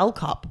ex-boyfriend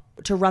Dullcop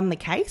to run the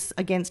case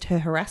against her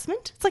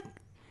harassment. It's like,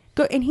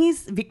 and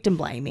he's victim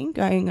blaming,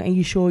 going, "Are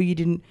you sure you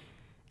didn't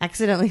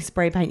accidentally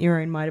spray paint your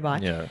own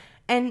motorbike?" Yeah.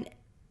 And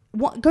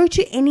go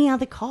to any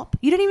other cop.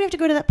 You don't even have to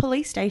go to that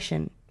police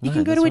station. You No,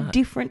 can go to that's a right.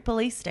 different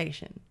police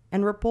station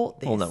and report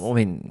this. Well, no, I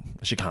mean,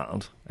 she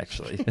can't,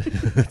 actually.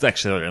 It's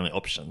actually the only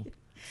option.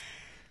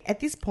 At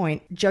this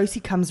point,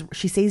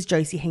 she sees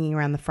Josie hanging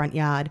around the front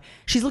yard.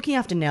 She's looking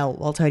after Nell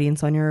while Toadie and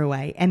Sonia are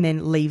away, and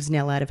then leaves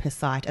Nell out of her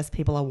sight, as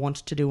people are wont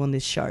to do on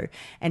this show.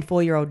 And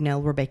 4-year-old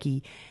Nell,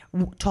 Rebecca,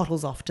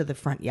 toddles off to the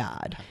front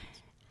yard.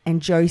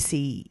 And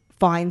Josie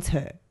finds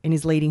her and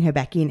is leading her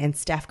back in, and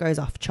Staff goes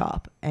off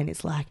chop and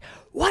it's like,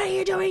 what are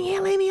you doing here?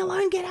 Leave me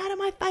alone. Get out of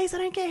my face. I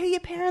don't care who your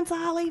parents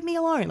are. Leave me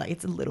alone. Like,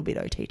 it's a little bit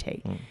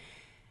OTT.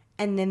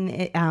 And then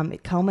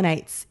it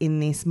culminates in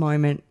this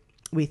moment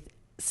with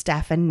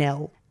Staff and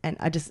Nell. And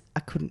I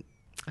couldn't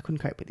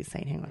cope with this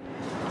scene. Hang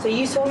on. So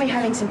you saw me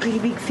having some pretty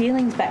big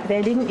feelings back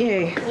there, didn't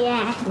you?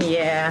 Yeah.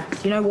 Yeah. Do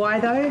you know why,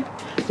 though?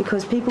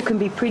 Because people can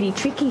be pretty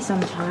tricky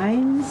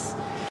sometimes.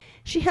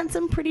 She had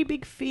some pretty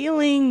big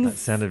feelings. That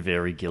sounded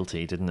very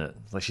guilty, didn't it?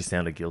 Like she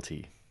sounded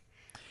guilty.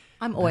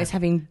 I'm always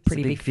having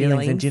pretty big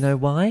feelings. And do you know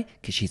why?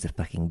 Because she's a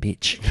fucking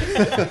bitch.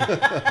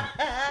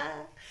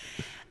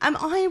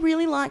 I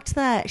really liked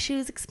that. She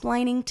was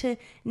explaining to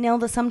Nell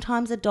that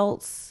sometimes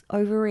adults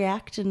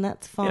overreact and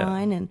that's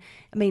fine. Yeah. And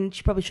I mean,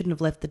 she probably shouldn't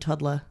have left the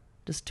toddler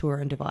just to her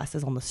own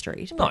devices on the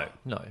street. No.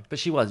 But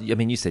she was, I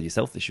mean, you said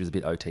yourself that she was a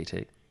bit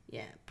OTT.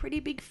 Yeah, pretty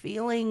big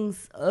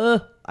feelings.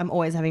 Ugh, I'm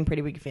always having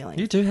pretty big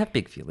feelings. You do have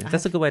big feelings.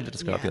 That's a good way to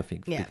describe your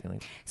big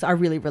feelings. So I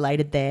really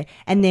related there.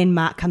 And then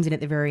Mark comes in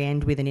at the very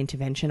end with an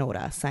intervention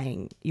order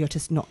saying you're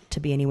just not to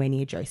be anywhere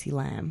near Josie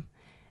Lamb.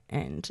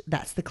 And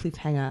that's the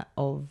cliffhanger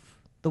of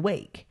the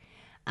week,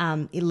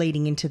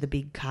 leading into the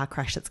big car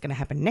crash that's going to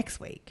happen next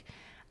week.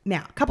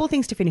 Now, a couple of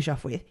things to finish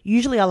off with.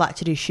 Usually I like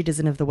to do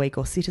Citizen of the Week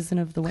or Citizen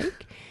of the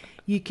Week.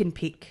 You can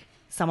pick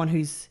someone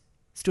who's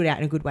stood out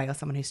in a good way or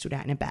someone who stood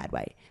out in a bad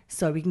way.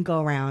 So we can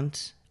go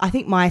around. I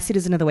think my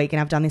Citizen of the Week, and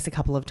I've done this a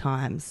couple of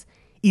times,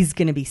 is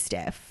going to be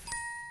Steph,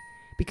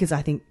 because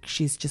I think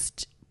she's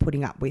just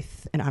putting up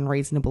with an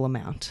unreasonable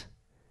amount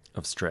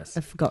of stress.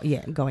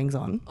 Goings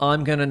on.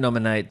 I'm going to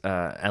nominate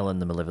Ellen,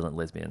 the Malevolent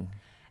Lesbian.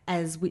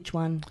 As which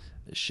one?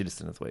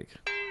 Shittest of the Week.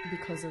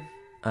 Because of?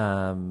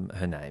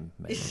 Her name,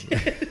 maybe.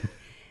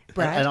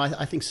 Brad? And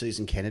I think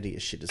Susan Kennedy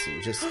is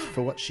Shittison, just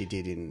for what she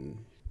did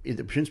in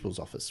the principal's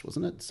office,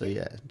 wasn't it? So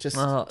yeah, just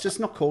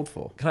not called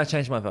for. Can I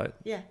change my vote?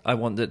 Yeah. I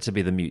want it to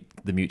be the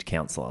mute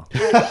counsellor.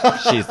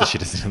 She's the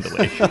Shittest of the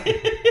Week.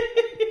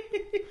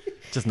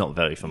 Just not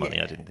very for money,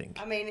 I didn't think.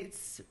 I mean,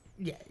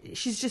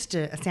 she's just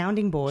a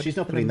sounding board. She's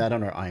not putting that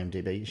on her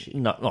IMDb, is she?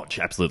 No,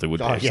 she absolutely would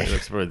be. Oh, yeah.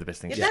 That's probably the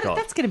best thing she's got.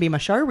 That's going to be my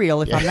show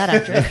reel if I'm that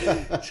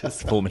actress.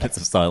 Just 4 minutes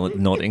of silent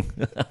nodding.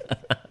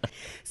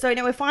 So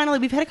now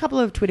we've had a couple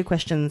of Twitter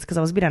questions because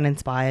I was a bit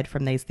uninspired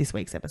from this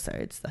week's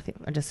episodes. I think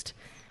I'm just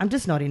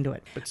not into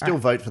it. But still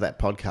vote for that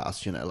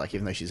podcast,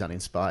 even though she's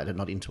uninspired and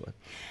not into it.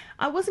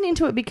 I wasn't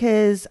into it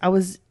because I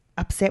was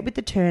upset with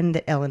the turn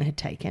that Ellen had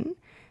taken.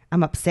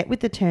 I'm upset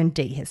with the turn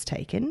Dee has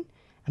taken.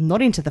 I'm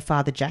not into the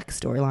Father Jack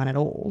storyline at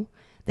all.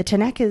 The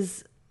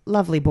Tanakas,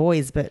 lovely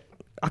boys, but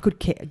I could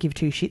give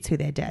two shits who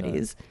their dad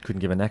is. Couldn't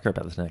give a knacker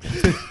about the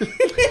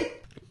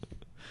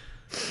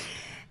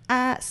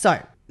Tanakas.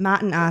 So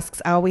Martin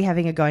asks, are we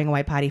having a going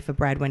away party for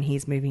Brad when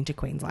he's moving to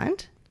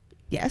Queensland?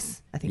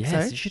 Yes, I think so.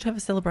 Yes, you should have a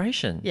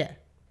celebration. Yeah.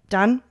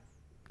 Done.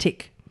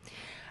 Tick.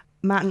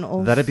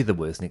 Martin That'd be the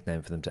worst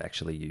nickname for them to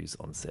actually use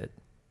on set.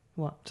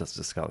 What? Just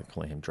to start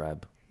calling him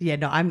Drab. Yeah,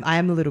 no, I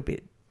am a little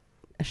bit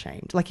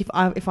ashamed. Like if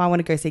I want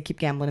to go see Kip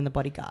Gamblin in The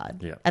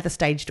Bodyguard at the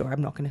stage door,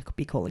 I'm not going to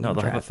be calling him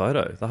they'll Drab. have a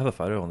photo. They'll have a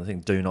photo on the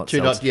thing. Do not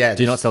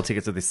sell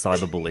tickets to this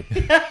cyberbully.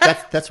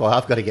 That's why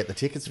I've got to get the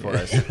tickets for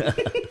us.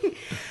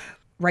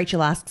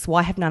 Rachel asks,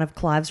 why have none of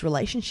Clive's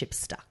relationships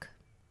stuck?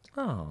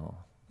 Oh,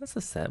 that's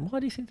a sad. Why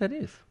do you think that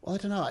is? Well, I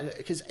don't know,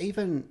 because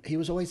even he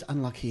was always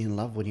unlucky in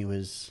love when he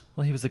was.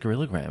 Well, he was a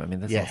gorillagram. I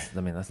mean,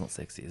 that's not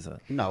sexy, is it?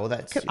 No, well,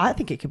 that's. I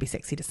think it could be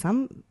sexy to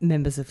some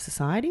members of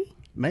society.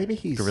 Maybe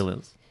he's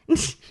gorillas.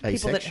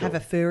 People that have a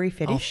furry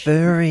fetish. Oh,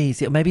 furries.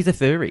 Yeah, maybe he's a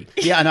furry.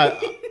 Yeah, I know.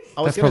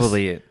 That's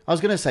probably it. I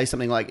was going to say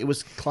something like it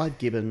was Clive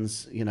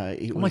Gibbons.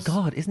 Oh my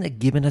God, isn't a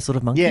gibbon a sort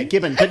of monkey? Yeah,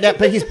 gibbon,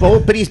 but he's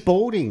bald. But he's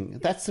balding.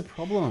 That's the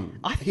problem.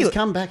 He's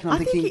come back, and I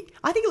think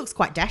it looks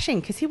quite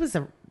dashing because he was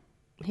an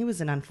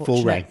unfortunate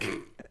full rank.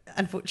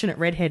 Unfortunate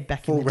redhead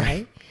back in the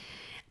day.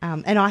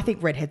 And I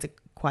think redheads are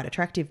quite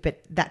attractive,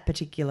 but that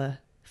particular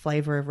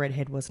flavour of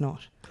redhead was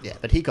not. Yeah,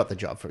 but he got the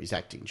job for his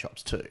acting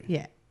chops too.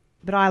 Yeah,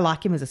 but I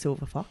like him as a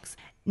silver fox.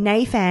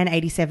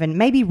 Nayfan87,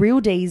 maybe Real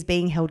Dee's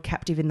being held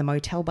captive in the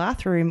motel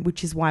bathroom,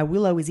 which is why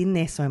Willow is in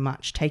there so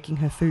much, taking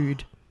her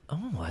food.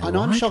 Oh,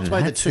 I'm shocked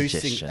by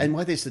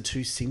why there's the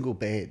two single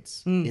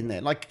beds in there.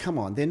 Like, come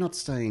on, they're not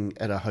staying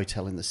at a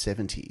hotel in the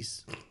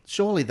 70s.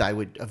 Surely they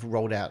would have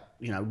rolled out,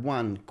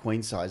 one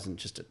queen size and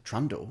just a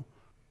trundle.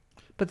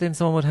 But then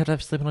someone would have to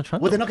sleep on a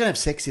trundle. Well, they're not going to have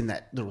sex in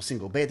that little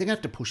single bed. They're going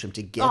to have to push them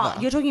together.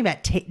 Oh, you're talking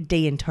about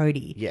Dee and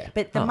Toadie. Yeah.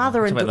 But the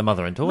mother and the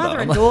mother and daughter. Mother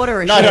and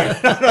daughter are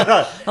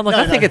No. I'm like,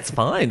 I think it's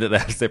fine that they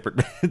have separate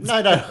beds. No,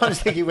 I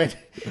was thinking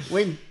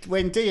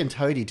when Dee and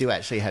Toadie do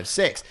actually have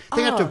sex,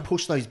 they have to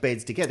push those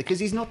beds together because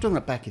he's not doing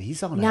it back at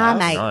his own house.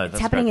 Mate, No, it's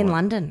happening in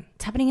London.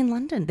 It's happening in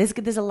London.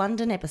 There's a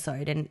London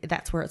episode, and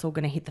that's where it's all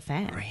going to hit the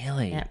fan.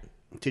 Really? Yeah.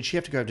 Did she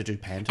have to go to do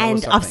panto or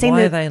And something? I've seen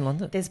Why are they in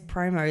London? There's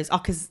promos. Oh,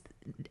 because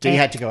Dee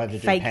had to go over to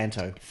do fake,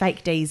 panto.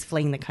 Fake Dee's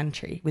fleeing the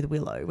country with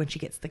Willow when she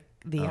gets the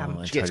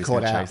she gets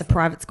caught out. the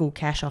private school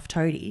cash off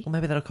Toadie. Well,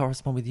 maybe that'll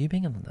correspond with you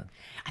being in London.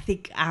 I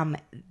think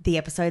the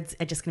episodes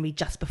are just going to be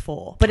just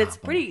before, but it's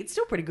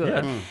still pretty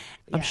good. Yeah.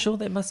 I'm sure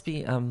there must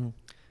be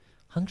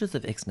hundreds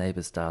of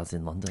ex-Neighbours stars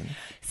in London.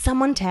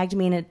 Someone tagged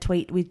me in a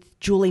tweet with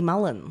Julie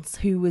Mullins,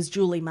 who was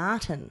Julie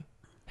Martin,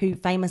 who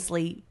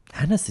famously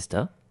Hannah's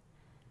sister.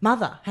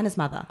 Hannah's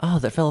mother. Oh,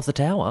 that fell off the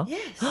tower.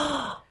 Yes.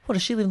 What,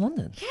 does she live in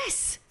London?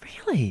 Yes.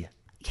 Really?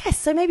 Yes.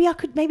 So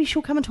maybe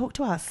she'll come and talk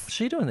to us. What's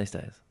she doing these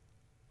days?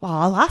 Well,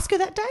 I'll ask her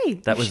that day.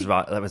 That was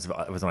right. That was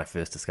when I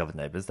first discovered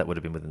Neighbours. That would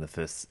have been within the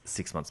first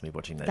 6 months of me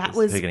watching Neighbours. That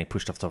was her getting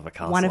pushed off the top of a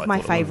castle. one of I my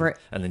thought, favourite-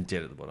 and then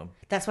dead at the bottom.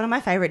 That's one of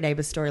my favourite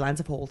Neighbours storylines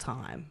of all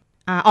time.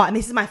 And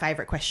this is my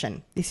favourite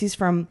question. This is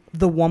from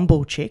the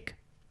Womble chick.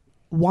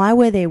 Why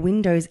were there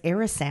Windows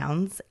error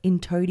sounds in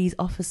Toadie's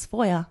office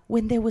foyer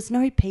when there was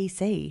no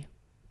PC?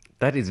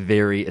 That is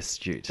very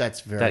astute. That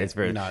is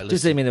very. No,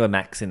 Does it mean there were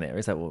Macs in there?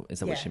 Is that what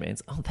Yeah. she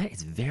means? Oh, that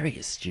is very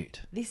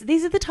astute.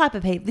 These are the type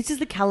of people. This is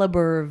the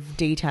calibre of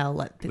detail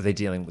that That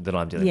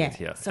I'm dealing with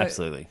here. so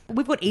Absolutely.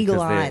 We've got eagle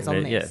Because eyes on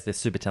they're- this. Yeah, they're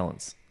super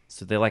talents.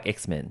 So they're like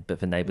X-Men, but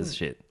for Neighbours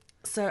shit.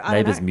 So I don't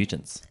Neighbours know.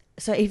 mutants.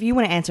 So if you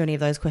want to answer any of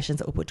those questions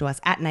that were put to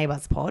us at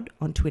NeighboursPod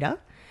on Twitter,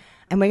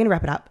 and we're going to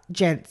wrap it up,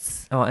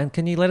 gents. Oh, and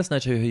can you let us know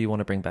too who you want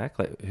to bring back,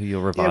 like who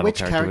your revival Which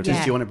character would characters be?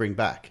 do you want to bring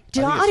back?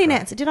 Did think I it's didn't great.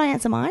 answer? Did I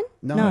answer mine?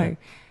 No.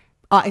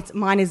 Oh,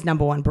 mine is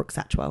number one, Brooke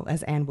Satchwell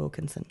as Anne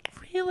Wilkinson.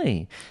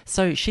 Really?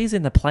 So she's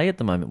in the play at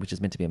the moment, which is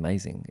meant to be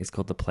amazing. It's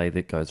called The Play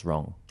That Goes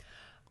Wrong.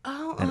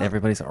 Oh, And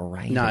everybody's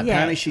raving. No, Yeah.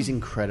 apparently she's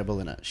incredible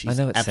in it. She's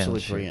I know it absolutely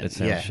sounds shit. brilliant. It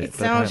sounds yeah. shit. It but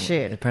sounds apparently-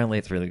 shit. Apparently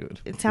it's really good.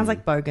 It sounds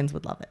like Bogans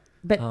would love it.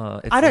 But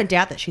It's I don't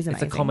doubt that she's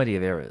amazing. It's a comedy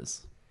of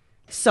errors.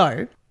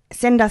 So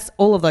send us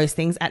all of those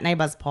things at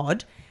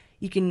NeighboursPod.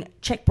 You can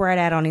check Brad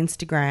out on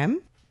Instagram.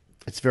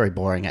 It's very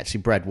boring,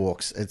 actually. Brad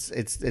walks.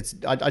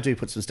 I do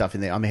put some stuff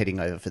in there. I'm heading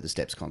over for the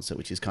Steps concert,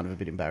 which is kind of a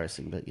bit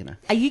embarrassing, but you know.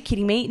 Are you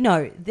kidding me?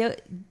 No,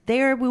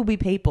 there will be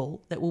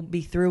people that will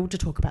be thrilled to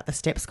talk about the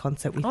Steps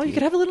concert with you. Oh, you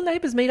could have a little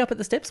Neighbours meet up at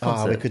the Steps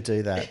concert. Oh, we could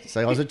do that. So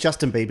I was at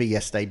Justin Bieber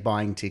yesterday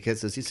buying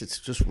tickets. It's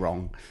just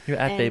wrong. You're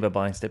at Bieber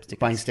buying Steps tickets.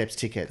 Buying Steps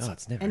tickets. Oh,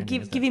 it's never and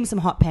ending, give him some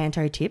hot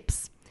panto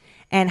tips.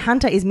 And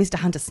Hunter is Mr.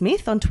 Hunter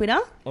Smith on Twitter.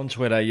 On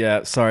Twitter,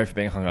 yeah. Sorry for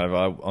being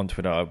hungover. On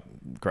Twitter,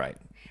 great.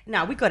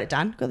 No, we got it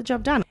done. Got the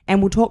job done.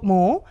 And we'll talk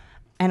more.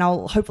 And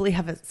I'll hopefully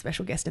have a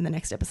special guest in the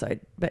next episode.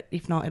 But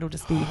if not, it'll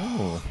just be...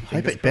 I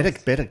hope it better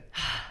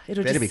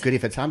it'll be just good.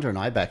 If it's Hunter and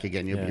I back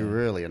again, you'll be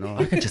really I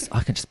annoyed. can just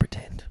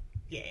pretend.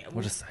 Yeah.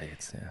 We'll just say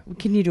it's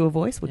Can you do a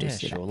voice? We'll yeah,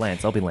 just do sure. that.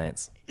 Lance, I'll be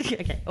Lance.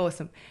 Okay,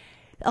 awesome.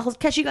 I'll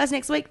catch you guys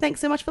next week. Thanks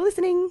so much for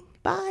listening.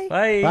 Bye.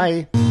 Bye.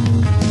 Bye.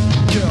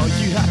 Girl,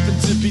 you happen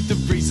to be the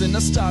reason I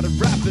started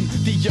rapping.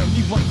 The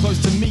only one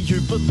close to me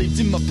who believed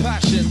in my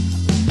passion.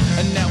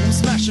 And now I'm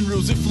smashing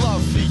rules with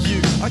love for you.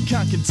 I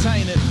can't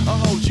contain it, I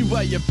hold you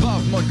way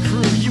above my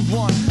crew. You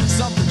want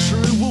something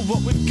true? Well,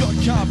 what we've got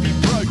can't be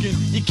broken.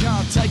 You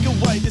can't take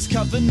away this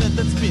covenant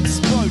that's been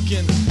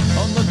spoken.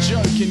 I'm not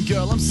joking,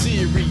 girl, I'm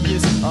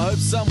serious. I hope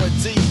somewhere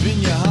deep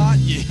in your heart